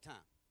answer all the time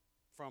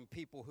from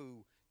people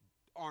who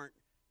aren't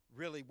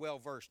really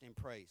well-versed in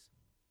praise.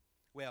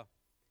 Well,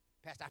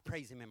 Pastor, I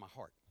praise him in my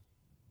heart.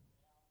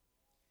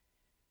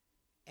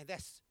 And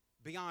that's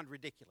beyond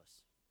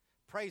ridiculous.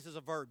 Praise is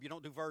a verb. You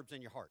don't do verbs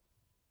in your heart.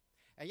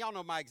 And y'all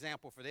know my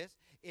example for this.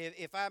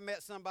 If I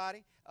met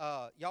somebody,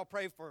 y'all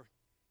pray for,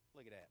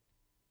 look at that.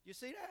 You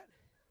see that?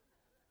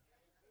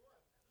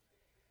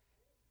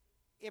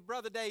 If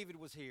Brother David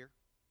was here,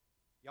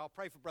 y'all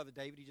pray for Brother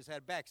David. He just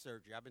had back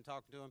surgery. I've been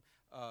talking to him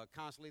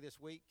constantly this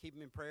week. Keep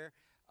him in prayer.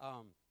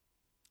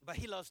 But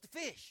he loves to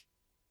fish.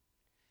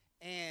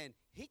 And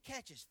he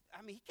catches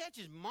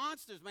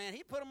monsters, man.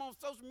 He put them on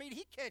social media.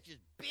 He catches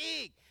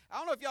big. I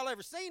don't know if y'all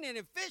ever seen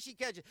any fish he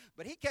catches,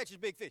 but he catches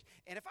big fish.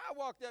 And if I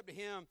walked up to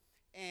him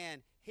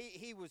and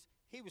he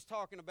was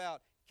talking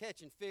about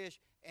catching fish,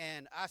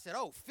 and I said,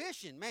 oh,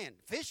 fishing, man,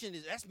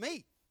 that's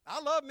me. I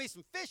love me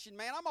some fishing,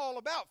 man. I'm all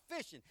about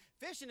fishing.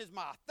 Fishing is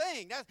my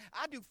thing.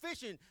 I do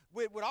fishing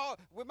with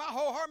my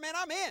whole heart, man.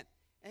 I'm in.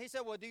 And he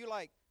said, well, do you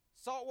like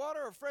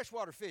saltwater or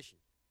freshwater fishing?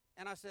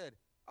 And I said,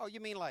 oh, you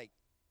mean like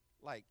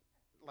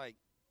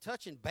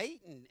touching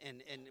bait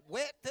and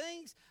wet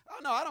things?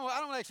 Oh no, I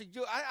don't actually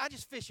do it. I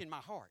just fish in my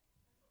heart.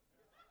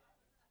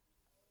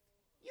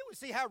 You would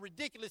see how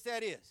ridiculous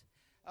that is.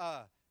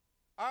 Our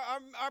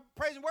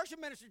praise and worship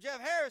minister, Jeff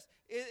Harris,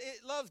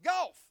 loves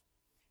golf.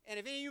 And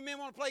if any of you men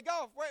want to play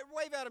golf,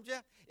 wave at him,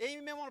 Jeff. If any of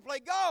you men want to play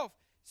golf,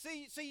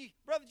 see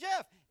Brother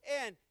Jeff.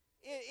 And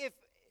if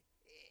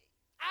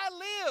I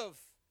live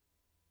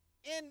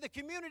in the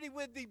community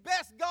with the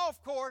best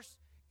golf course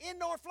in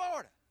North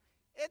Florida.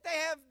 They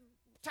have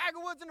Tiger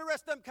Woods and the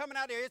rest of them coming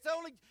out there. It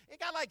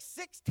got like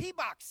 6 tee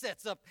box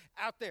sets up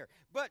out there.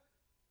 But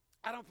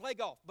I don't play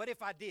golf. But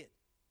if I did,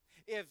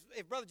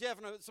 if Brother Jeff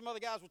and some other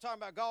guys were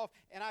talking about golf,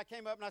 and I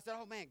came up and I said,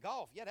 oh, man,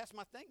 golf, yeah, that's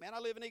my thing, man. I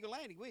live in Eagle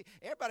Landing.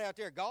 Everybody out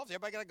there golfs.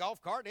 Everybody got a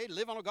golf cart. They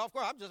live on a golf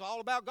cart. I'm just all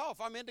about golf.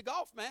 I'm into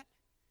golf, man.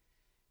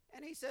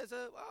 And he says,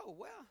 oh,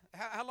 well,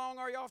 how long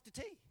are you off the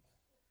tee?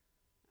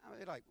 I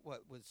mean, like,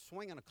 what, with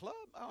swinging a club?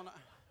 Oh, no.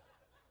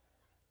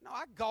 No,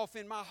 I golf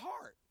in my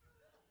heart.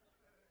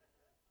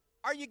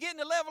 Are you getting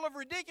the level of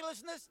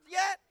ridiculousness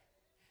yet?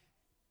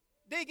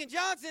 Deacon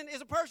Johnson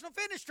is a personal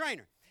fitness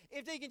trainer.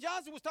 If Deacon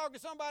Johnson was talking to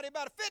somebody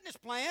about a fitness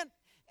plan,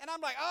 and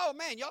I'm like, oh,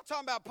 man, y'all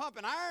talking about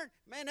pumping iron?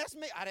 Man, that's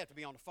me. I'd have to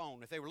be on the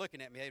phone. If they were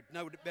looking at me, they'd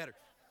know it better.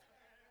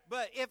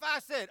 But if I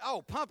said,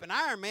 oh, pumping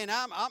iron, man,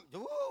 I'm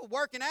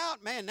working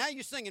out, man, now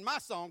you're singing my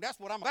song. That's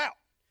what I'm about,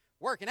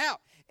 working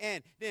out.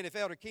 And then if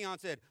Elder Keon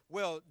said,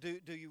 well, do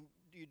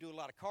you do a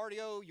lot of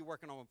cardio? You're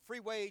working on free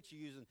weights?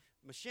 You're using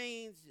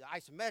machines,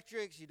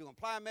 isometrics? You're doing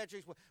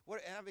plyometrics?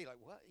 What? And I'd be like,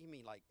 what? You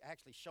mean like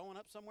actually showing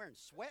up somewhere and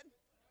sweating?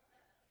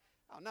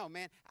 Oh, no,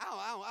 man.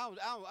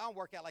 I don't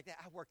work out like that.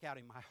 I work out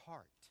in my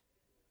heart.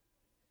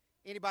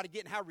 Anybody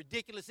getting how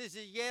ridiculous this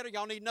is yet, or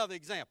y'all need another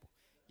example?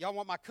 Y'all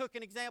want my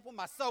cooking example,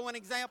 my sewing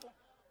example?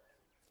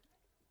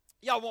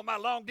 Y'all want my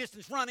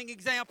long-distance running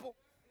example?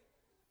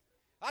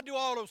 I do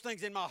all those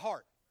things in my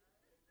heart.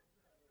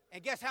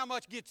 And guess how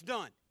much gets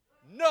done?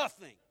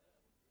 Nothing.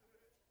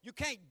 You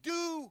can't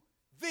do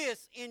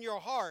this in your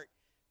heart.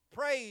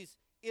 Praise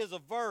is a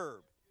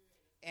verb.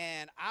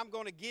 And I'm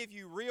going to give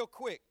you real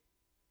quick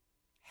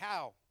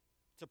how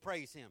to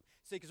praise him.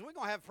 See, because we're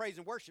going to have praise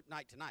and worship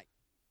night tonight.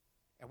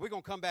 And we're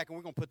going to come back and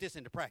we're going to put this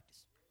into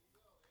practice.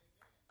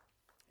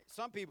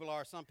 Some people.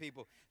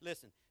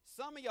 Listen,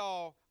 some of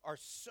y'all are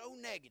so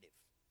negative,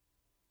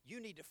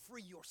 you need to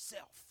free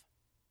yourself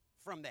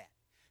from that.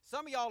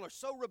 Some of y'all are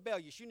so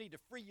rebellious, you need to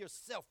free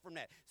yourself from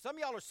that. Some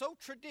of y'all are so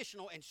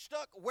traditional and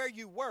stuck where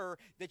you were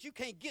that you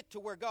can't get to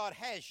where God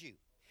has you.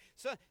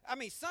 So,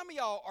 some of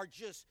y'all are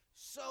just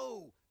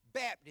so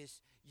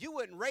Baptist, you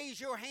wouldn't raise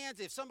your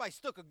hands if somebody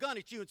stuck a gun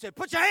at you and said,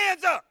 put your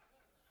hands up.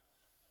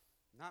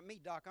 Not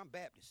me, Doc, I'm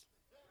Baptist.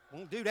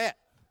 Won't do that.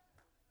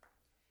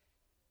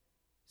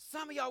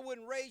 Some of y'all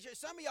wouldn't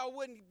some of y'all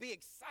wouldn't be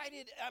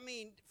excited,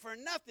 for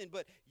nothing,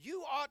 but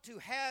you ought to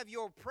have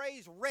your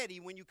praise ready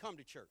when you come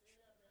to church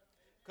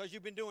because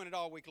you've been doing it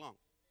all week long.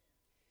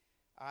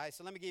 All right,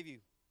 so let me give you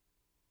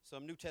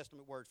some New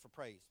Testament words for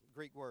praise,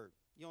 Greek word.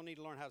 You don't need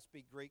to learn how to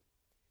speak Greek,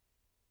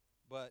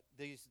 but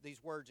these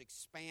words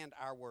expand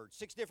our words.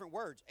 6 different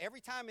words.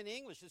 Every time in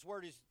English this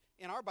word is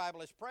in our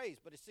Bible is praise,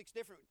 but it's 6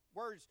 different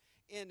words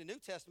in the New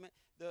Testament.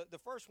 The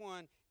first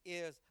one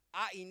is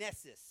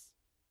ainesis.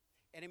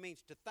 And it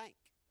means to thank.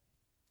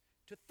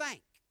 To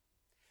thank.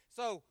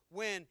 So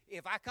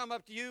if I come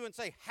up to you and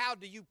say, how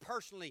do you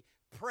personally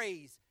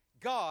praise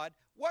God?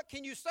 What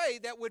can you say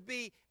that would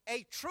be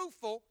a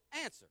truthful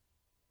answer?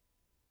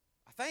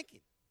 I thank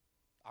him.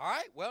 All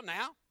right, well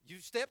now, you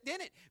stepped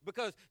in it.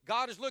 Because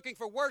God is looking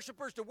for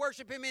worshipers to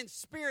worship him in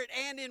spirit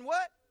and in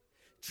what?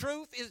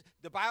 Truth is,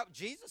 the Bible,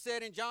 Jesus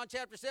said in John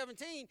chapter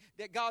 17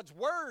 that God's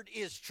word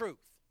is truth.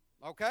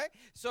 Okay?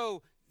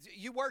 So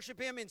you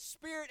worship him in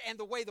spirit and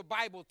the way the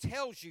Bible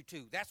tells you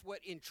to. That's what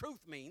in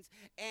truth means.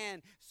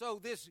 And so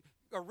this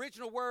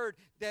original word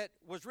that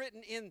was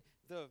written in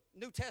the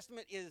New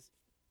Testament is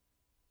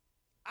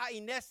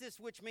ainesis,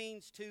 which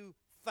means to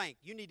thank.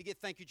 You need to get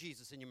thank you,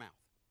 Jesus, in your mouth.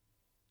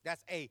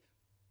 That's a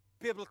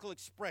biblical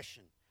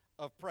expression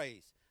of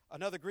praise.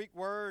 Another Greek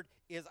word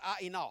is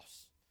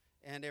ainos.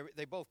 And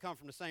they both come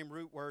from the same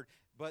root word,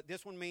 but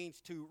this one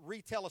means to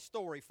retell a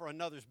story for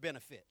another's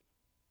benefit.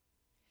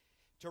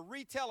 To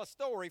retell a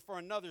story for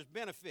another's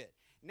benefit.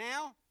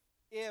 Now,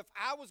 if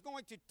I was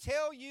going to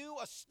tell you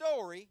a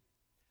story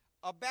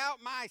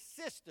about my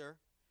sister,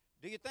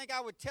 do you think I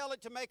would tell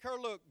it to make her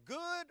look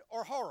good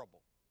or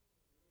horrible?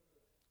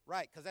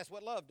 Right, because that's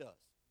what love does.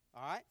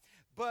 All right?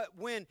 But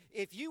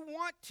if you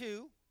want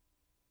to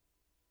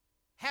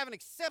have an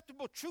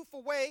acceptable,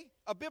 truthful way,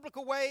 a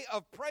biblical way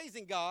of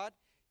praising God,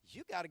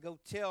 you got to go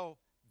tell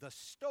the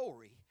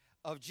story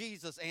of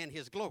Jesus and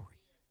his glory.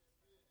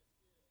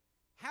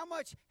 How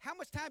much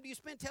time do you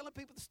spend telling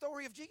people the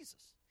story of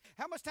Jesus?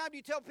 How much time do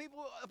you tell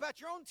people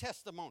about your own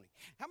testimony?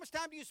 How much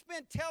time do you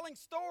spend telling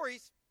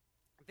stories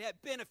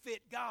that benefit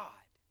God?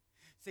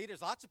 See,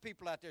 there's lots of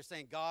people out there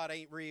saying God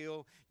ain't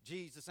real,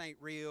 Jesus ain't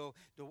real,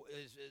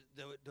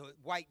 the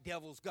white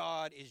devil's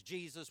God is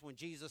Jesus when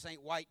Jesus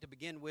ain't white to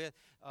begin with.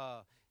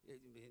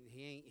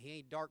 He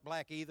ain't dark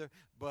black either,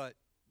 but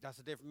that's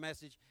a different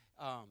message.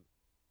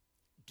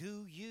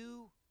 Do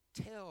you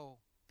tell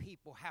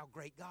people how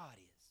great God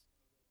is?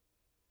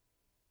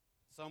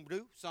 Some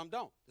do, some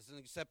don't. This is an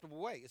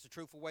acceptable way. It's a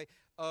truthful way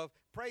of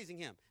praising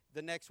him.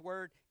 The next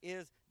word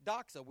is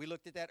doxa. We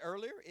looked at that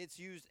earlier. It's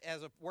used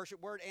as a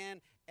worship word and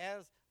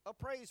as a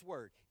praise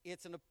word.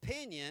 It's an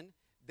opinion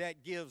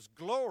that gives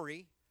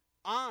glory,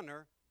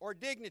 honor, or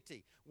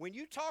dignity. When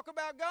you talk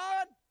about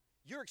God,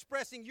 You're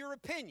expressing your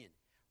opinion.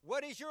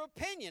 What is your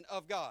opinion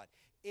of God?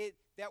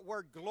 That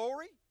word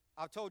glory,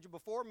 I've told you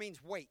before, means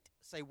wait.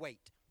 Say wait.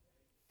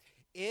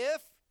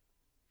 If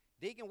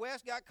Deacon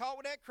West got caught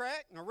with that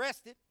crack and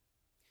arrested,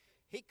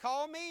 he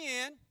called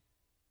me in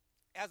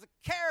as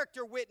a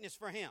character witness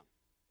for him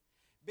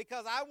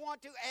because I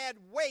want to add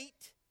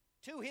weight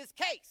to his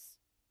case.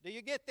 Do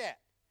you get that?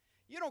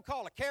 You don't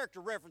call a character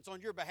reference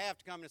on your behalf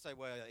to come in and say,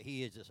 well,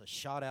 he is just a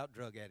shot-out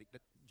drug addict,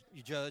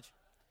 you judge.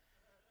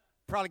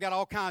 Probably got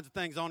all kinds of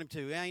things on him,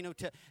 too. Ain't no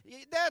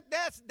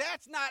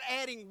that's not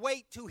adding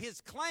weight to his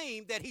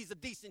claim that he's a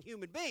decent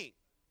human being.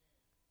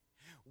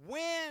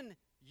 When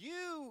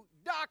you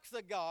dox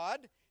a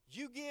God,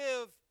 you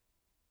give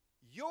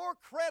your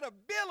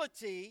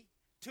credibility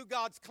to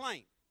God's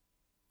claim.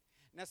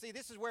 Now, see,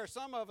 this is where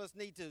some of us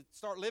need to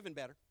start living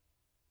better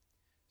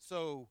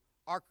so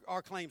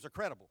our claims are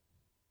credible.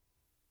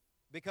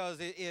 Because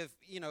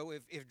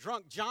if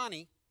drunk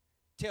Johnny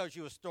tells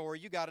you a story,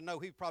 you got to know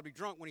he was probably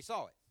drunk when he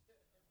saw it.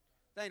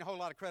 There ain't a whole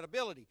lot of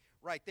credibility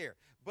right there.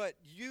 But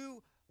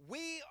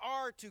we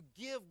are to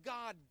give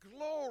God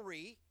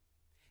glory,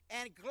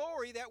 and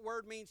glory, that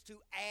word means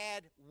to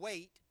add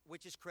weight,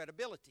 which is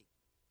credibility.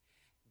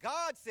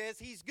 God says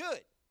he's good.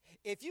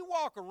 If you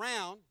walk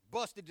around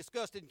busted,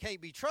 disgusted, and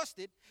can't be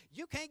trusted,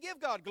 you can't give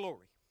God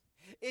glory.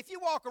 If you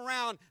walk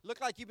around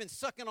look like you've been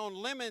sucking on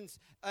lemons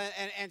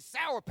and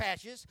Sour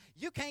Patches,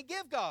 you can't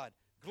give God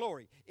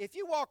glory. If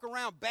you walk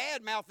around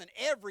bad-mouthing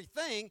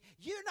everything,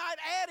 you're not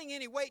adding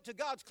any weight to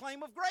God's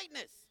claim of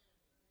greatness.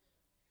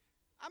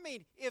 I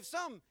mean, if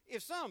some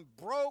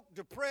broke,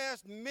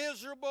 depressed,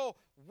 miserable,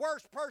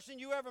 worst person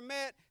you ever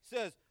met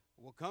says,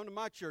 well, come to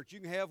my church, you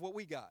can have what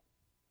we got.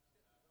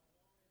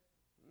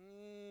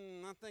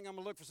 I think I'm going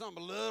to look for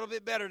something a little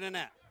bit better than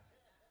that.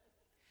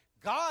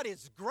 God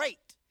is great,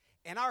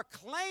 and our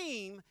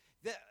claim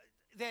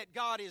that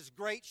God is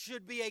great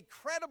should be a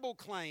credible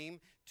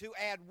claim to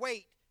add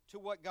weight to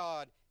what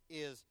God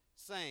is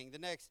saying. The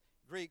next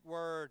Greek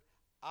word,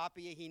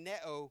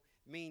 apiehineo,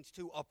 means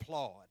to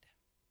applaud.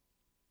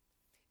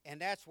 And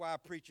that's why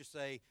preachers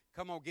say,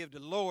 come on, give the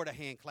Lord a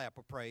hand clap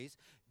of praise,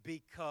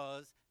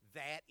 because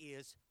that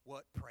is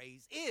what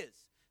praise is.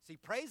 See,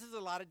 praise is a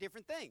lot of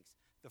different things.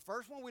 The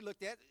first one we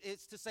looked at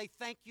is to say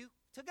thank you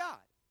to God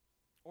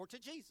or to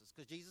Jesus,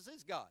 because Jesus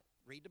is God.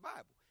 Read the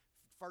Bible.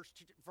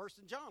 First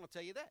in John will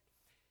tell you that.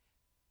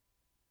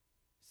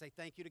 Say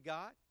thank you to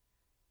God.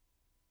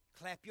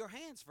 Clap your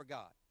hands for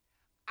God.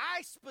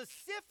 I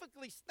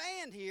specifically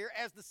stand here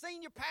as the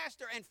senior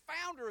pastor and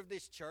founder of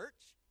this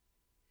church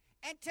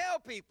and tell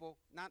people,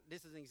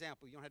 this is an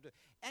example, you don't have to,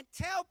 and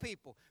tell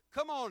people,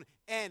 come on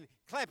and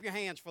clap your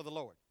hands for the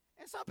Lord.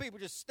 And some people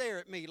just stare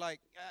at me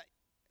like,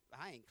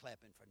 I ain't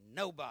clapping for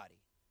nobody.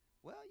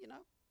 Well,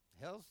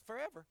 hell's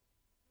forever.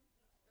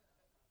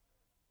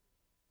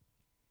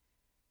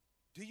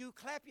 Do you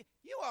clap?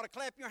 You ought to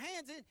clap your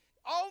hands in.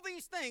 All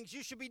these things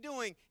you should be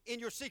doing in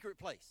your secret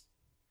place.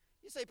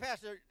 You say,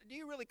 Pastor, do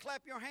you really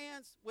clap your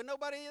hands with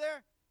nobody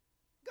there?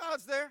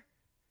 God's there,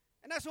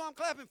 and that's who I'm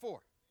clapping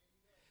for.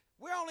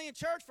 We're only in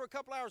church for a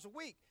couple hours a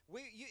week.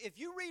 If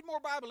you read more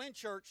Bible in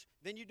church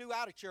than you do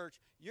out of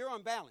church, you're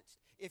unbalanced.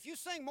 If you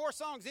sing more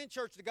songs in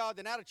church to God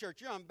than out of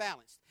church, you're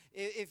unbalanced.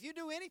 If you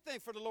do anything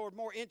for the Lord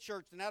more in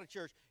church than out of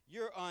church,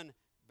 you're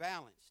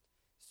unbalanced.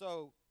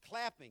 So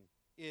clapping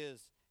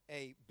is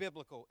a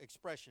biblical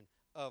expression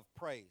of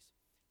praise.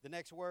 The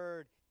next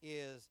word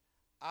is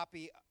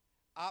apahinos,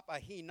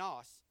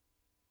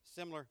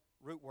 similar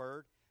root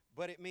word,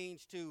 but it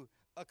means to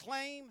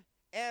acclaim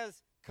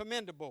as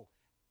commendable,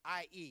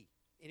 i.e.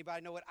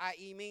 Anybody know what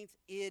i.e. means?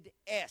 Id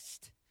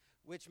est,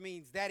 which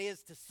means that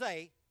is to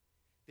say.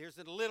 There's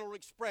a literal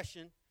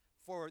expression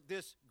for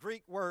this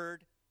Greek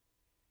word,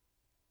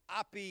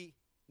 apahinos,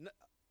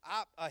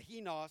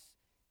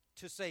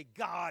 to say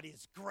God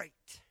is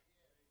great.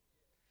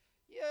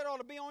 Yeah, it ought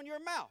to be on your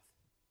mouth.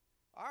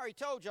 I already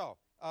told y'all,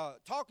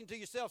 talking to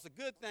yourself's a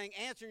good thing,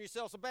 answering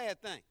yourself's a bad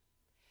thing.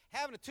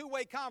 Having a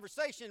two-way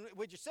conversation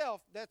with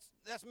yourself, that's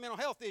a mental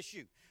health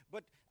issue.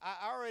 But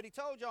I already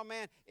told y'all,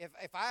 man,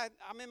 if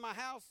I'm in my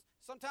house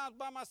sometimes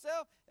by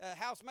myself,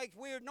 house makes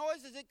weird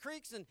noises, it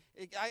creaks, and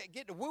I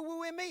get the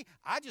woo-woo in me,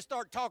 I just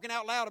start talking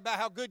out loud about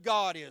how good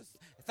God is.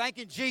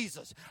 Thanking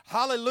Jesus.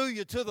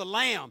 Hallelujah to the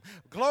Lamb.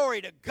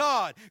 Glory to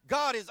God.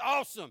 God is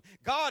awesome.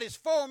 God is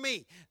for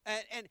me.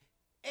 And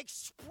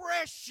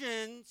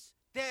expressions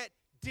that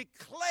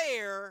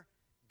declare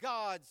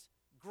God's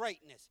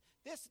greatness.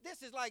 This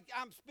is like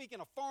I'm speaking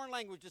a foreign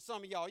language to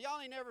some of y'all.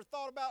 Y'all ain't never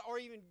thought about or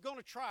even going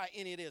to try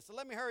any of this. So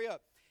let me hurry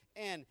up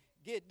and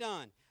get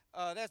done.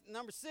 That's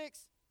number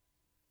 6,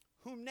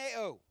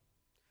 humneo,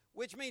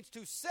 which means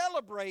to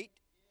celebrate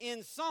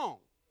in song.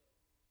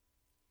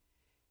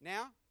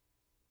 Now,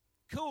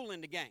 Kool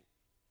and the Gang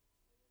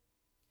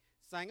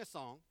sang a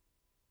song,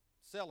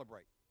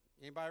 Celebrate.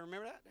 Anybody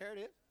remember that? There it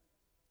is.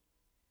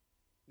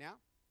 Now,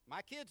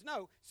 my kids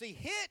know. See,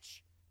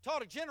 Hitch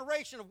taught a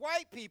generation of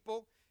white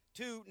people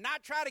to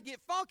not try to get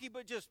funky,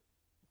 but just.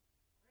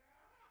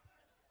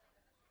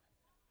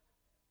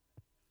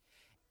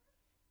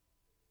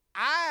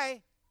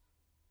 I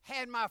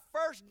had my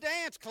first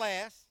dance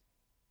class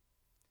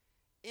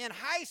in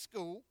high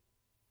school,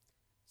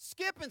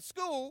 skipping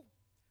school,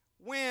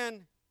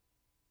 when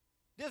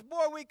this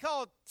boy we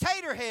called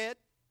Taterhead,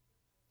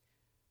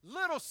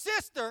 little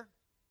sister,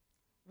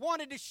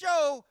 wanted to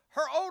show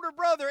her older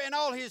brother and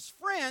all his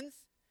friends,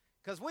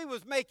 because we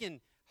was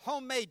making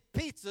homemade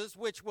pizzas,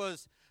 which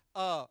was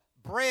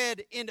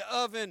bread in the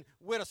oven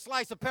with a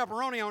slice of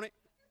pepperoni on it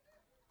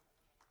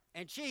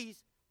and cheese.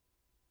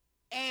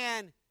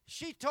 And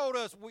she told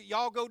us,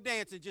 y'all go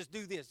dance and just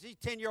do this. She's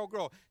a 10-year-old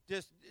girl,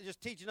 just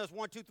teaching us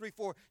 1, 2, 3,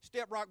 4,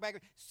 step, rock,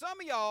 back. Some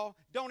of y'all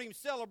don't even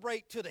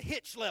celebrate to the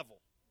hitch level,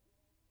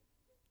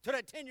 to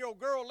that 10-year-old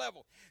girl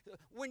level.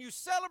 When you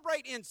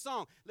celebrate in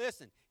song,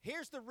 listen,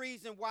 here's the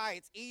reason why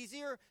it's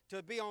easier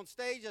to be on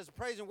stage as a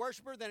praise and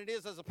worshiper than it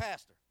is as a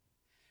pastor.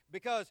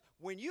 Because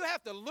when you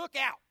have to look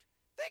out,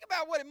 think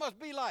about what it must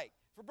be like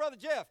for Brother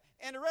Jeff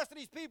and the rest of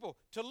these people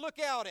to look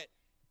out at.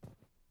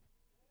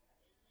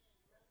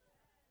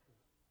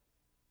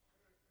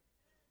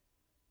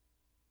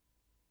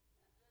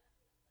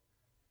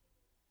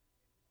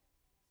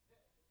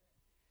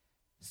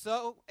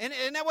 So, and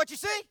isn't that what you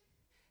see?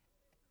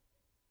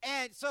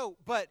 And so,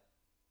 but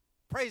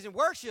praise and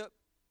worship,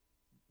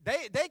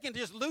 they can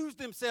just lose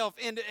themselves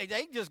in,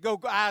 they can just go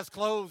eyes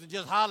closed and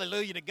just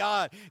hallelujah to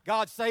God.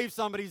 God save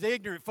some of these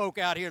ignorant folk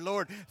out here,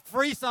 Lord.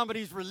 Free some of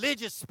these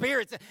religious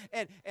spirits.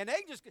 And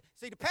they just,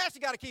 see, the pastor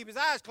got to keep his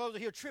eyes closed or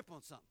he'll trip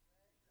on something.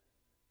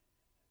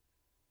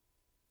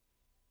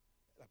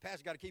 The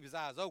pastor got to keep his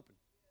eyes open.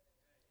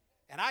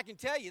 And I can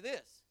tell you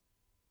this.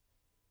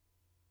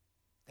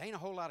 There ain't a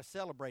whole lot of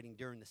celebrating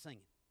during the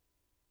singing.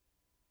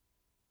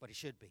 But it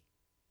should be.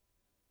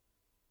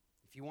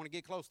 If you want to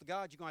get close to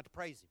God, you're going to have to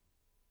praise Him.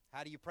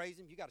 How do you praise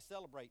Him? You got to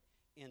celebrate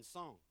in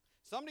song.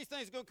 Some of these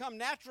things are going to come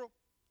natural.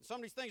 Some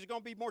of these things are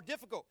going to be more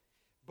difficult.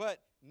 But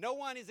no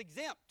one is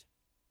exempt.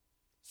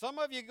 Some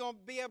of you are going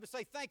to be able to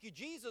say thank you,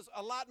 Jesus,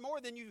 a lot more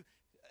than you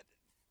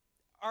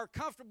are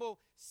comfortable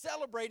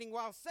celebrating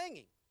while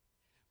singing.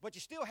 But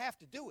you still have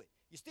to do it.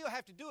 You still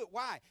have to do it.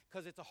 Why?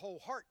 Because it's a whole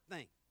heart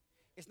thing.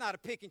 It's not a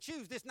pick and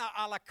choose. This is not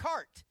a la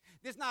carte.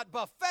 This is not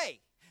buffet.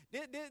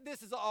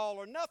 This is all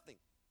or nothing.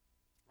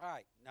 All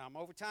right, now I'm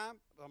over time.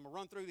 I'm going to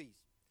run through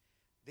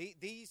these.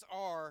 These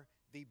are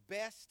the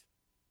best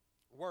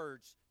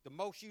words, the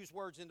most used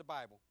words in the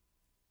Bible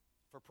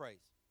for praise.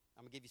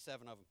 I'm going to give you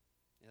 7 of them,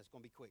 and it's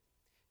going to be quick.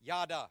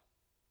 Yada.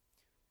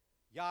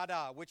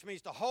 Yada, which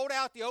means to hold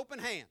out the open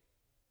hand.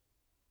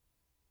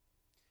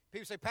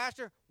 People say,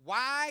 Pastor,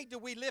 why do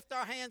we lift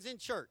our hands in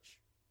church?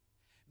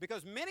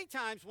 Because many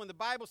times when the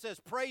Bible says,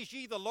 praise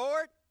ye the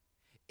Lord,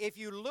 if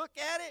you look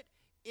at it,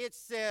 it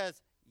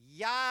says,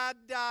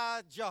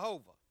 Yada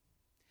Jehovah.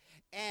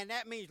 And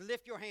that means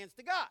lift your hands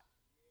to God.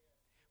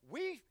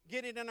 We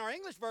get it in our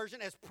English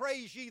version as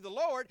praise ye the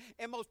Lord,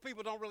 and most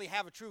people don't really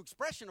have a true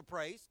expression of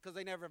praise because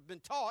they never have been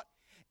taught,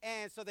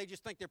 and so they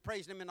just think they're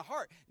praising Him in the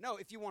heart. No,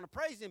 if you want to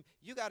praise Him,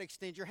 you got to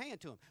extend your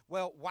hand to Him.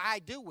 Well, why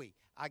do we?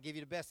 I'll give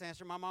you the best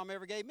answer my mom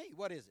ever gave me.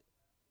 What is it?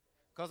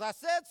 Because I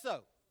said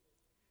so.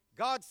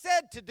 God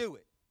said to do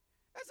it.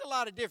 There's a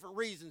lot of different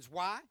reasons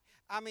why.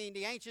 I mean,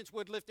 the ancients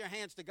would lift their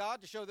hands to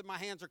God to show that my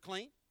hands are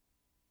clean.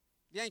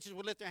 The ancients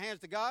would lift their hands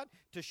to God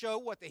to show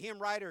what the hymn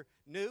writer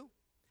knew.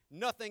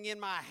 Nothing in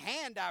my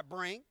hand I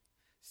bring,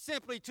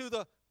 simply to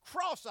the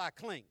cross I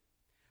cling.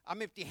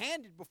 I'm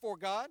empty-handed before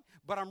God,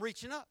 but I'm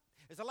reaching up.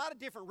 There's a lot of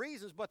different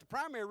reasons, but the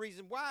primary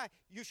reason why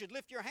you should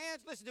lift your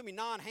hands, listen to me,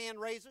 non-hand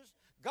raisers,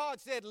 God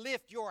said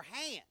lift your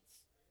hands.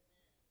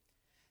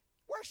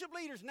 Worship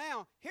leaders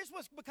now, here's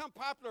what's become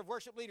popular of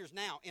worship leaders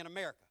now in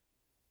America.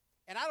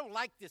 And I don't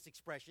like this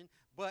expression,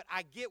 but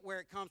I get where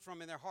it comes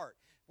from in their heart.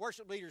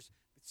 Worship leaders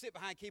sit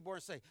behind a keyboard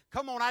and say,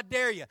 come on, I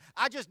dare you.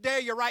 I just dare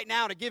you right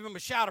now to give Him a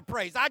shout of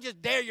praise. I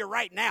just dare you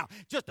right now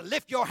just to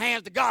lift your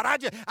hands to God.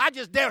 I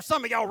just dare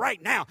some of y'all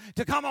right now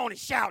to come on and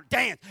shout,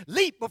 dance,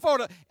 leap before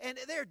the... And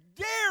they're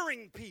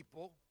daring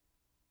people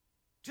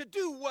to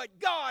do what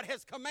God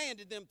has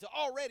commanded them to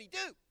already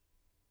do.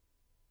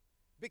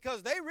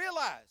 Because they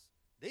realize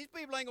these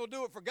people ain't going to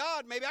do it for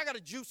God. Maybe I got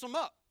to juice them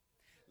up.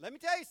 Let me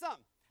tell you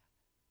something.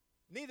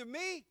 Neither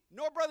me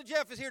nor Brother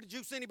Jeff is here to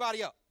juice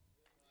anybody up.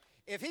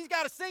 If he's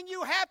got to sing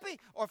you happy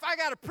or if I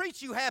got to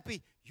preach you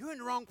happy, you're in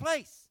the wrong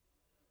place.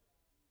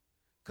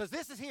 Because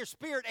this is here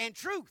spirit and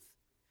truth.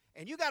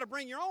 And you got to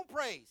bring your own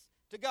praise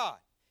to God.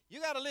 You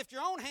got to lift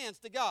your own hands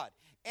to God.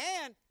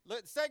 And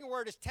look, the second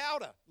word is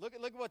tauda. Look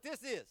at what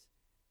this is.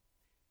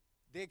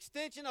 The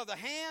extension of the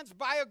hands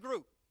by a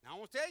group. Now I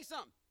want to tell you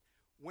something.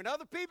 When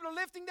other people are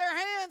lifting their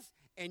hands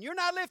and you're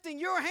not lifting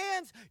your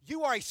hands,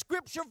 you are a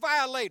scripture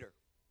violator.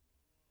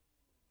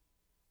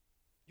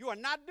 You are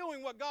not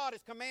doing what God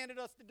has commanded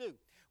us to do.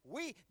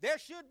 There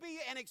should be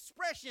an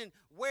expression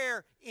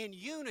where in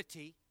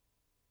unity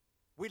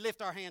we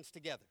lift our hands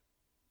together.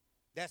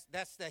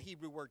 That's the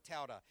Hebrew word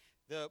tauda.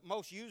 The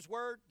most used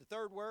word, the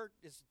third word,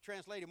 is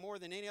translated more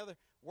than any other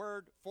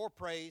word for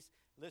praise.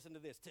 Listen to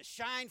this. To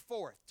shine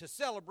forth, to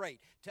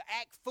celebrate, to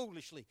act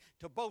foolishly,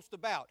 to boast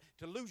about,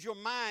 to lose your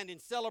mind in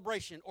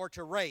celebration, or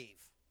to rave.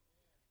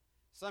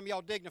 Some of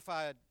y'all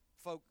dignified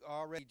folk are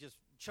already just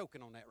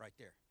choking on that right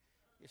there.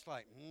 It's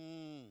like,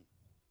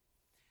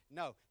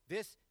 No,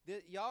 this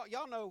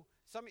y'all know,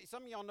 some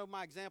of y'all know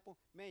my example.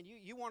 Man,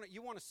 you want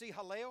to see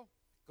Hallel?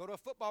 Go to a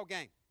football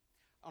game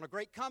on a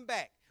great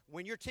comeback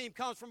when your team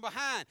comes from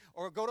behind,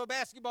 or go to a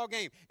basketball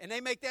game and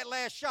they make that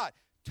last shot.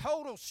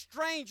 Total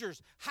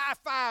strangers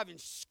high-fiving,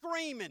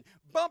 screaming,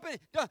 bumping,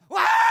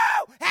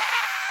 wow!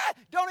 Ah!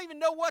 Don't even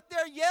know what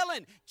they're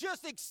yelling,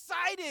 just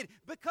excited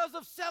because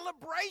of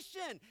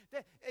celebration.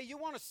 You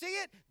want to see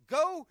it?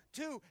 Go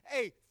to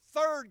a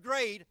third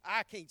grade.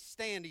 I can't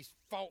stand these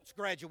false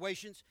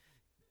graduations,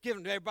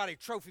 giving everybody a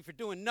trophy for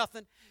doing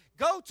nothing.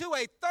 Go to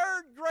a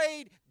third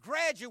grade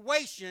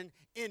graduation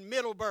in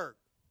Middleburg.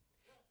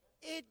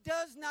 It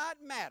does not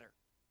matter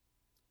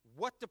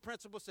what the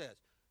principal says.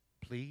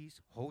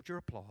 Please hold your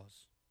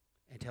applause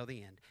until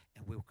the end,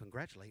 and we will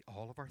congratulate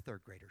all of our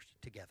third graders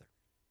together.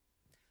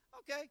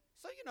 Okay,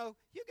 so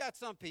you got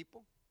some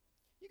people.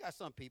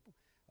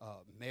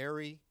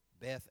 Mary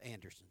Beth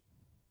Anderson,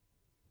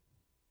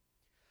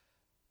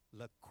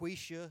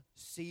 LaQuisha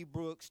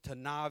Seabrooks,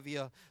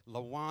 Tanavia,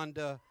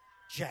 LaWanda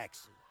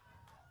Jackson.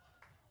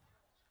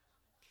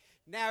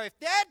 Now, if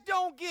that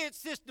don't get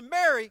Sister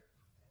Mary,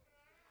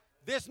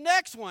 this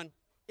next one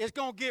is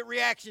going to get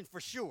reaction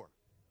for sure.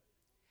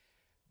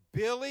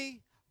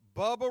 Billy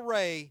Bubba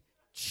Ray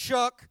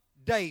Chuck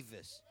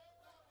Davis.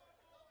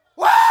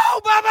 Whoa,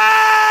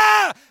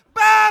 Bubba!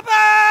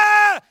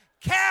 Bubba!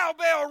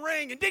 Cowbell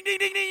ring and ding, ding,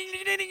 ding, ding,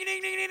 ding, ding, ding,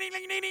 ding, ding, ding,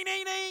 ding, ding,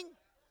 ding, ding.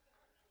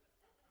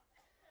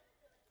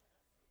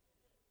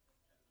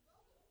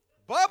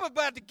 Bubba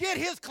about to get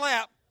his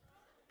clap.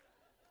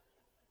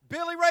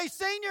 Billy Ray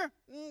Sr.,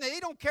 he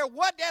don't care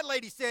what that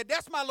lady said.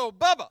 That's my little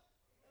Bubba.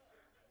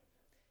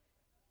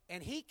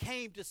 And he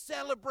came to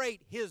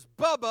celebrate his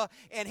Bubba,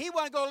 and he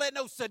wasn't going to let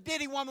no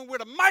sedity woman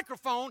with a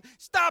microphone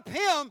stop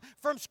him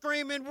from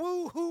screaming,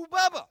 woo-hoo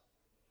Bubba.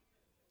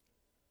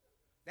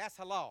 That's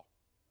halal.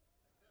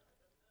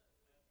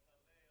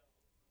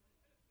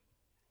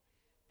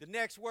 The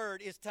next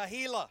word is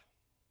tahila,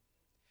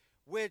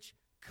 which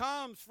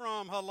comes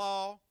from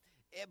halal,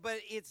 but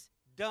it's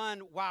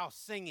done while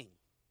singing.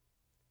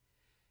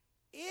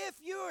 If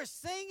you're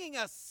singing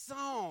a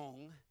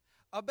song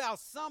about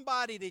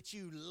somebody that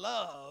you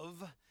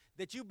love,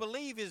 that you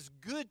believe is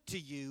good to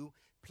you,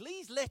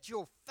 please let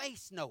your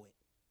face know it.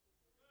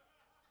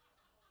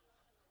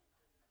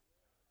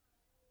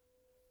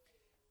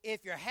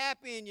 If you're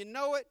happy and you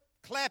know it,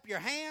 clap your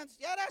hands.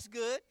 Yeah, that's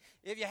good.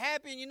 If you're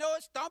happy and you know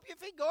it, stomp your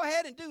feet. Go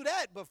ahead and do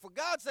that. But for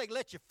God's sake,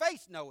 let your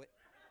face know it.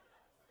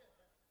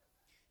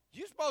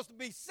 You're supposed to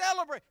be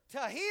celebrating.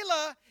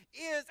 Tahila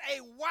is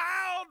a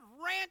wild,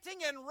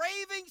 ranting, and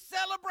raving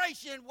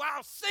celebration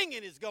while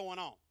singing is going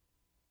on.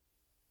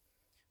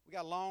 We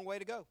got a long way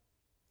to go.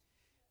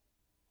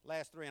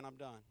 Last three and I'm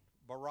done.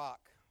 Barak.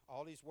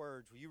 All these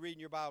words. When you read in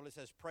your Bible, it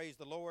says praise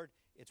the Lord.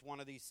 It's one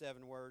of these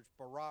 7 words.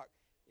 Barak,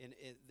 in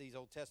these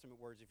Old Testament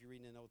words, if you're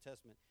reading in the Old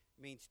Testament,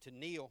 means to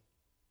kneel,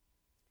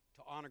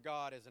 to honor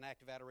God as an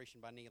act of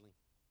adoration by kneeling.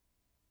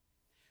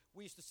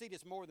 We used to see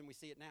this more than we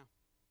see it now.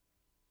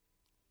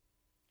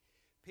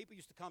 People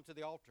used to come to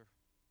the altar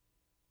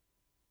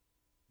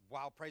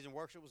while praise and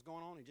worship was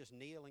going on and just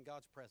kneel in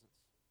God's presence.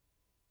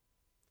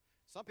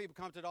 Some people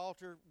come to the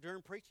altar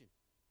during preaching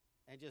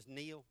and just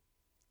kneel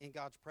in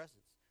God's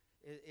presence.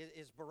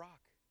 It's barak.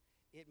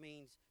 It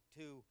means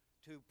to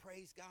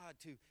praise God,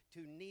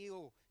 to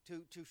kneel,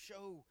 to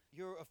show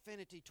your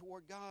affinity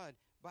toward God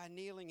by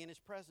kneeling in His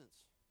presence.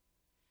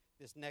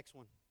 This next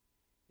one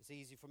is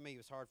easy for me.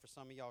 It's hard for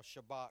some of y'all.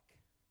 Shabach.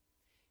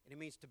 And it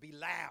means to be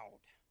loud.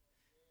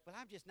 But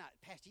I'm just not,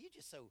 Pastor, you're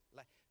just so,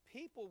 like,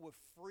 people would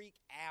freak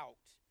out.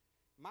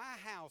 My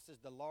house is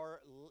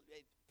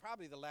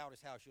probably the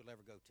loudest house you'll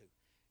ever go to.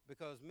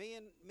 Because me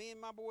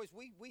and my boys,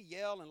 we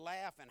yell and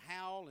laugh and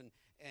howl,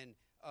 and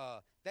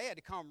they had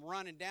to come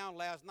running down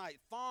last night.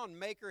 Thon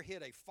Maker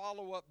hit a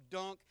follow-up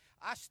dunk.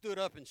 I stood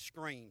up and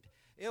screamed.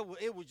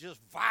 It was just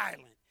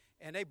violent.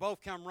 And they both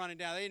come running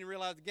down. They didn't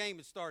realize the game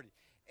had started.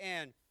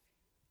 And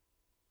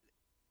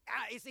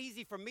it's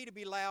easy for me to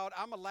be loud.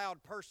 I'm a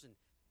loud person.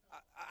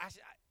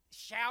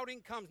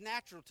 Shouting comes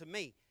natural to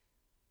me.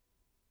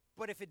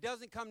 But if it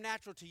doesn't come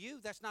natural to you,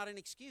 that's not an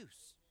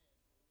excuse.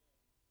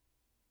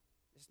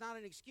 It's not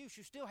an excuse.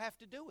 You still have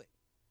to do it.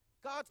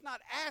 God's not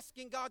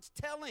asking, God's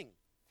telling.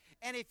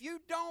 And if you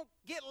don't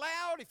get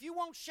loud, if you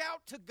won't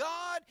shout to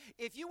God,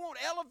 if you won't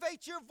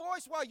elevate your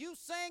voice while you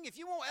sing, if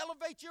you won't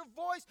elevate your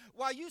voice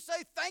while you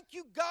say, thank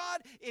you,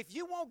 God, if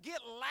you won't get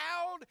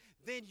loud,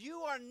 then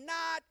you are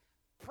not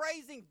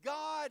praising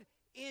God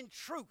in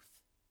truth.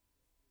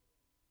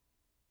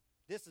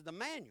 This is the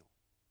manual.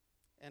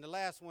 And the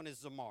last one is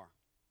Zamar,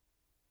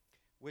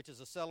 which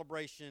is a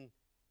celebration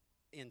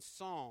in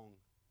song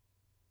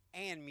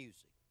and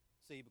music.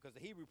 See, because the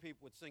Hebrew people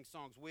would sing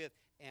songs with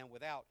and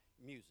without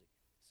music.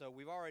 So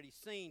we've already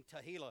seen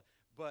Tahila,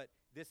 but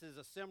this is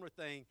a similar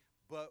thing,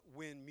 but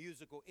when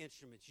musical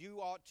instruments. You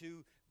ought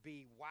to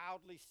be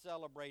wildly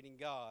celebrating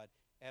God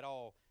at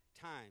all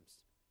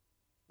times.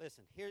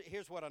 Listen,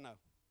 here's what I know.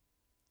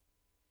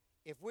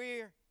 If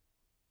we're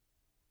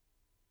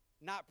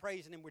not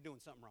praising him, we're doing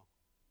something wrong.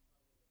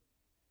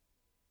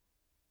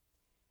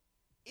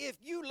 If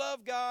you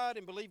love God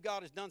and believe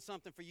God has done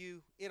something for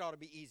you, it ought to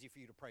be easy for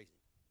you to praise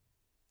him.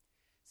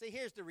 See,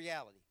 here's the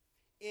reality.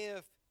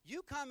 If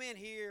you come in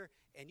here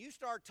and you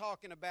start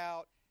talking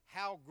about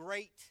how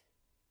great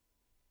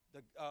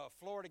the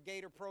Florida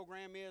Gator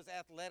program is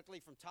athletically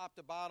from top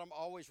to bottom,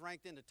 always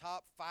ranked in the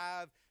top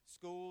 5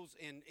 schools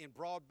in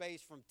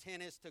broad-based from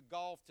tennis to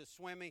golf to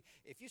swimming.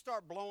 If you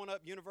start blowing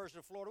up University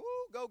of Florida,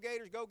 woo, go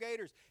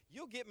Gators,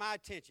 you'll get my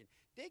attention.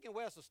 Deacon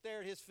West will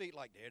stare at his feet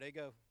like, there they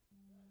go.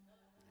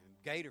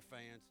 Gator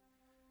fans.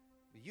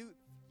 You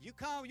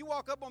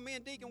walk up on me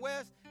and Deacon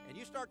West, and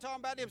you start talking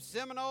about them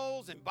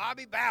Seminoles and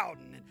Bobby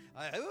Bowden,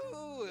 and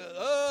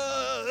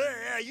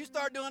you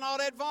start doing all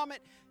that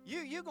vomit,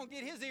 you're going to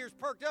get his ears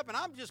perked up, and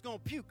I'm just going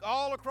to puke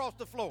all across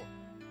the floor.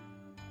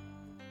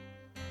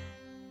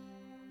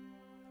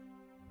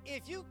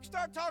 If you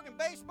start talking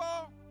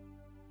baseball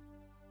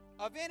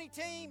of any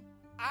team,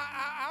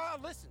 I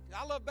listen.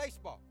 I love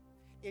baseball.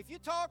 If you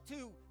talk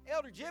to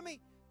Elder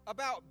Jimmy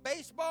about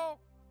baseball,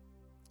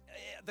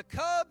 the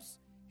Cubs,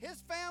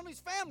 his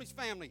family's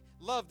family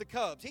love the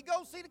Cubs. He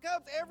goes see the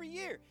Cubs every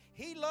year.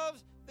 He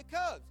loves the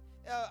Cubs.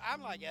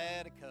 I'm like,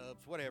 yeah, the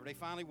Cubs, whatever. They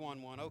finally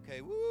won one.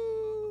 Okay,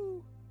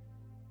 woo.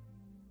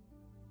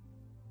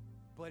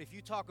 But if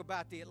you talk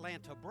about the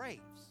Atlanta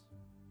Braves,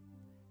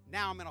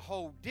 now I'm in a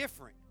whole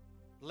different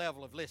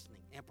level of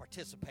listening and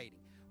participating.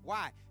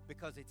 Why?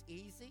 Because it's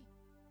easy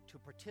to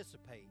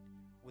participate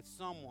with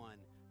someone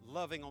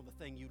loving on the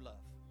thing you love.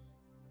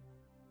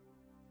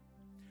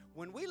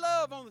 When we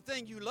love on the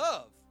thing you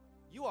love,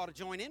 you ought to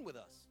join in with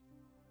us.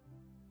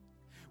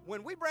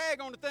 When we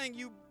brag on the thing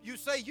you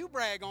say you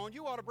brag on,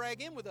 you ought to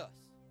brag in with us.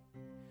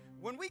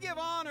 When we give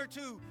honor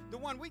to the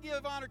one we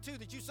give honor to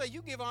that you say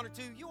you give honor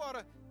to, you ought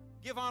to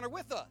give honor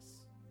with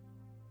us.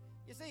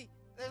 You see,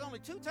 there's only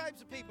 2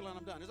 types of people, and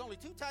I'm done. There's only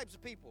 2 types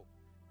of people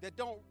that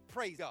don't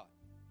praise God.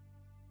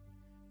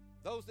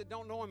 Those that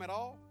don't know him at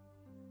all,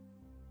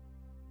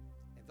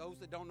 and those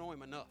that don't know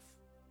him enough.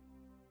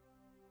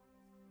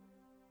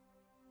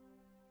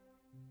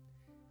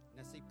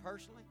 Now, see,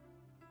 personally,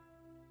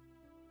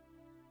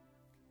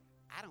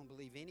 I don't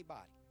believe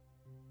anybody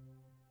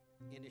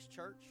in this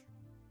church,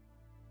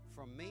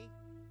 from me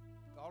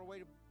all the way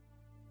to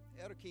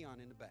Elder Keon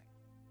in the back,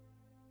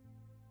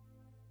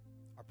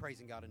 are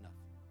praising God enough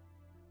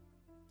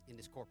in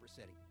this corporate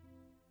setting.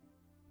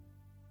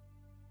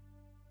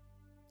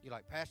 You're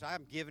like, Pastor,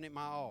 I'm giving it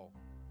my all.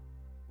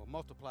 Well,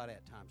 multiply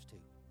that times 2,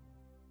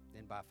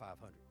 then by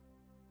 500.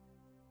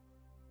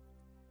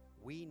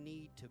 We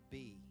need to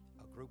be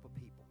a group of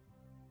people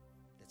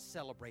that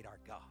celebrate our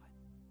God.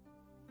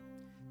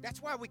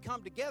 That's why we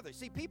come together.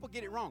 See, people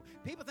get it wrong.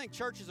 People think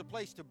church is a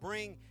place to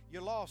bring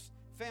your lost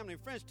family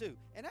and friends to.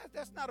 And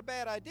that's not a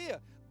bad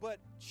idea. But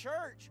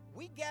church,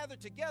 we gather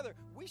together.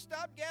 We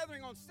stopped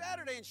gathering on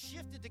Saturday and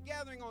shifted to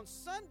gathering on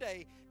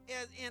Sunday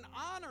in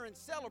honor and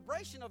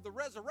celebration of the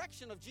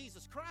resurrection of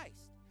Jesus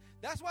Christ.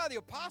 That's why the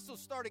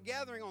apostles started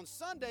gathering on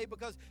Sunday,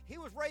 because he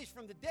was raised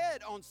from the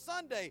dead on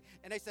Sunday.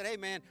 And they said, hey,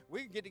 man,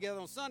 we can get together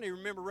on Sunday and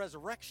remember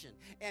resurrection.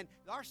 And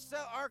our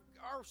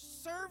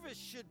service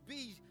should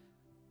be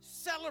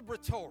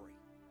celebratory.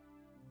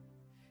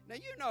 Now,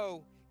 you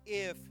know,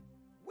 if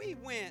we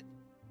went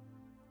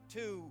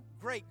to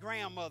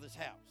great-grandmother's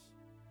house,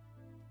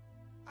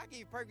 I'll give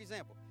you a perfect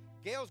example.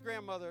 Gail's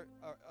grandmother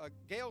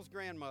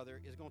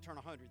is going to turn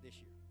 100 this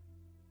year.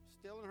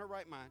 Still in her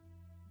right mind.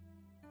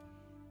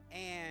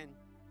 And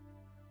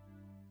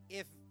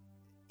if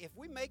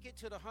we make it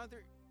to the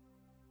 100th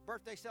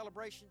birthday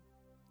celebration,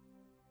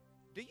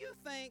 do you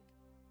think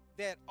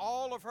that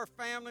all of her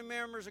family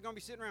members are going to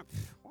be sitting around,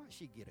 why did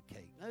she get a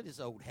cake? Look at this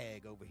old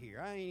hag over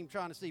here. I ain't even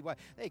trying to see why.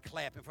 They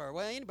clapping for her.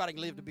 Well, anybody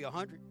can live to be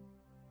 100.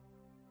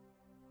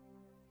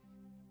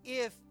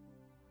 If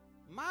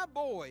my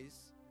boys,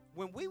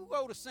 when we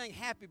go to sing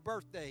happy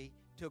birthday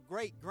to a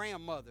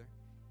great-grandmother,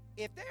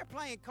 if they're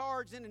playing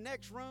cards in the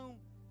next room,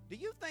 do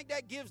you think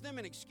that gives them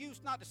an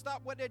excuse not to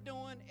stop what they're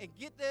doing and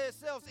get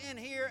themselves in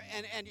here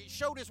and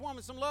show this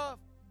woman some love?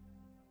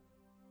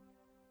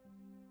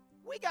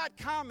 We got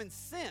common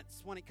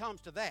sense when it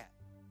comes to that.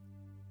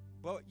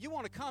 But you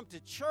want to come to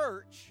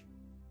church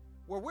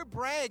where we're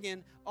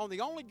bragging on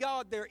the only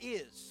God there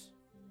is,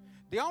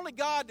 the only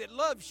God that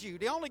loves you,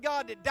 the only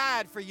God that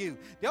died for you,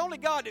 the only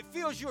God that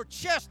fills your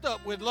chest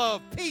up with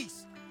love,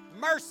 peace,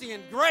 mercy,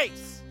 and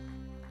grace.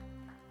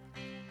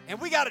 And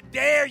we got to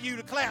dare you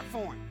to clap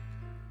for him.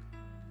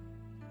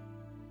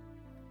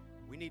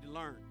 We need to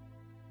learn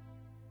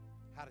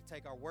how to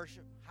take our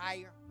worship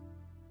higher,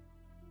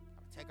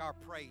 how to take our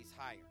praise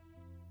higher.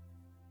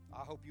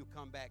 I hope you'll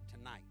come back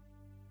tonight.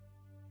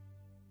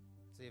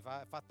 See, if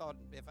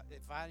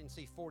I didn't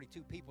see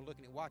 42 people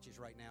looking at watches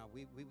right now,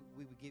 we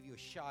would give you a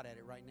shot at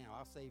it right now.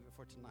 I'll save it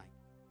for tonight.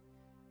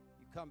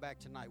 You come back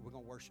tonight, we're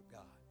going to worship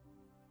God.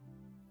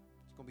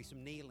 It's going to be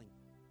some kneeling.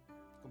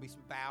 It's going to be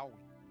some bowing.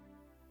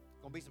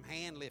 It's going to be some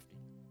hand lifting.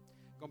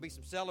 It's going to be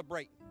some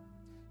celebrating.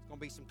 It's going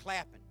to be some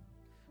clapping.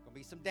 It's going to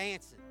be some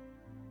dancing.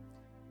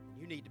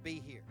 You need to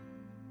be here.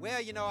 Well,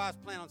 I was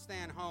planning on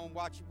staying home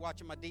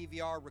watching my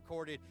DVR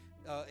recorded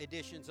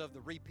editions of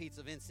the repeats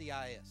of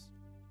NCIS.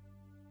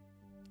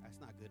 That's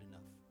not good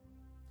enough.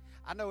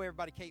 I know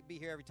everybody can't be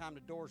here every time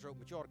the doors are open,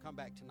 but you ought to come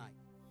back tonight.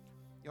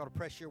 You ought to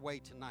press your way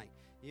tonight.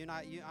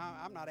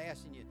 I'm not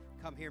asking you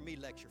to come hear me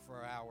lecture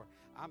for an hour.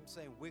 I'm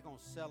saying we're going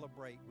to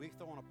celebrate. We're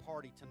throwing a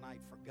party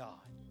tonight for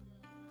God.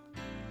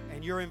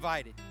 And you're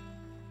invited.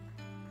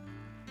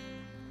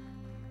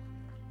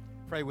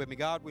 Pray with me.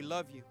 God, we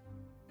love you.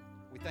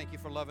 We thank you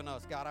for loving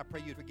us. God, I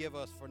pray you forgive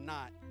us for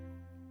not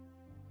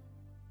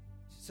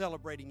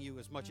celebrating you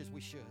as much as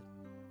we should.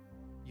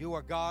 You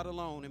are God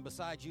alone, and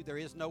besides you, there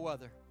is no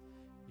other.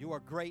 You are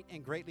great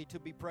and greatly to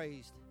be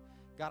praised.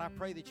 God, I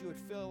pray that you would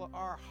fill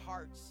our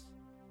hearts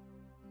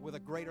with a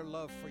greater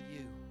love for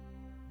you.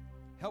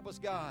 Help us,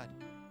 God,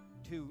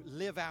 to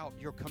live out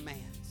your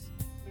commands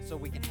so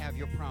we can have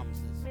your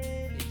promises.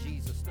 In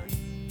Jesus'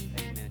 name,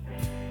 amen.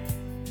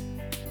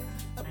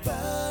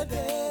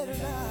 Abundant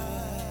life.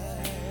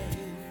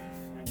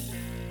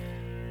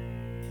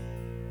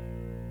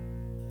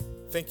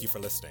 Thank you for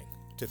listening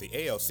to the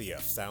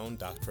ALCF Sound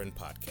Doctrine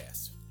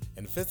Podcast,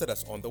 and visit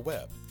us on the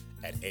web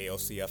at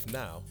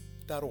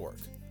alcfnow.org.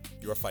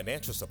 Your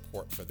financial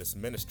support for this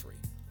ministry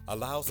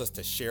allows us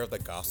to share the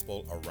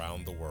gospel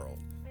around the world.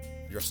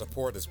 Your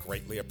support is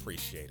greatly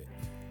appreciated.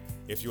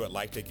 If you would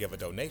like to give a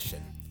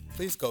donation,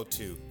 please go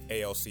to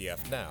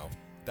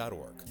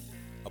alcfnow.org.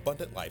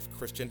 Abundant Life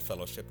Christian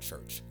Fellowship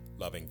Church,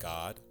 loving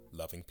God,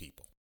 loving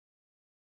people.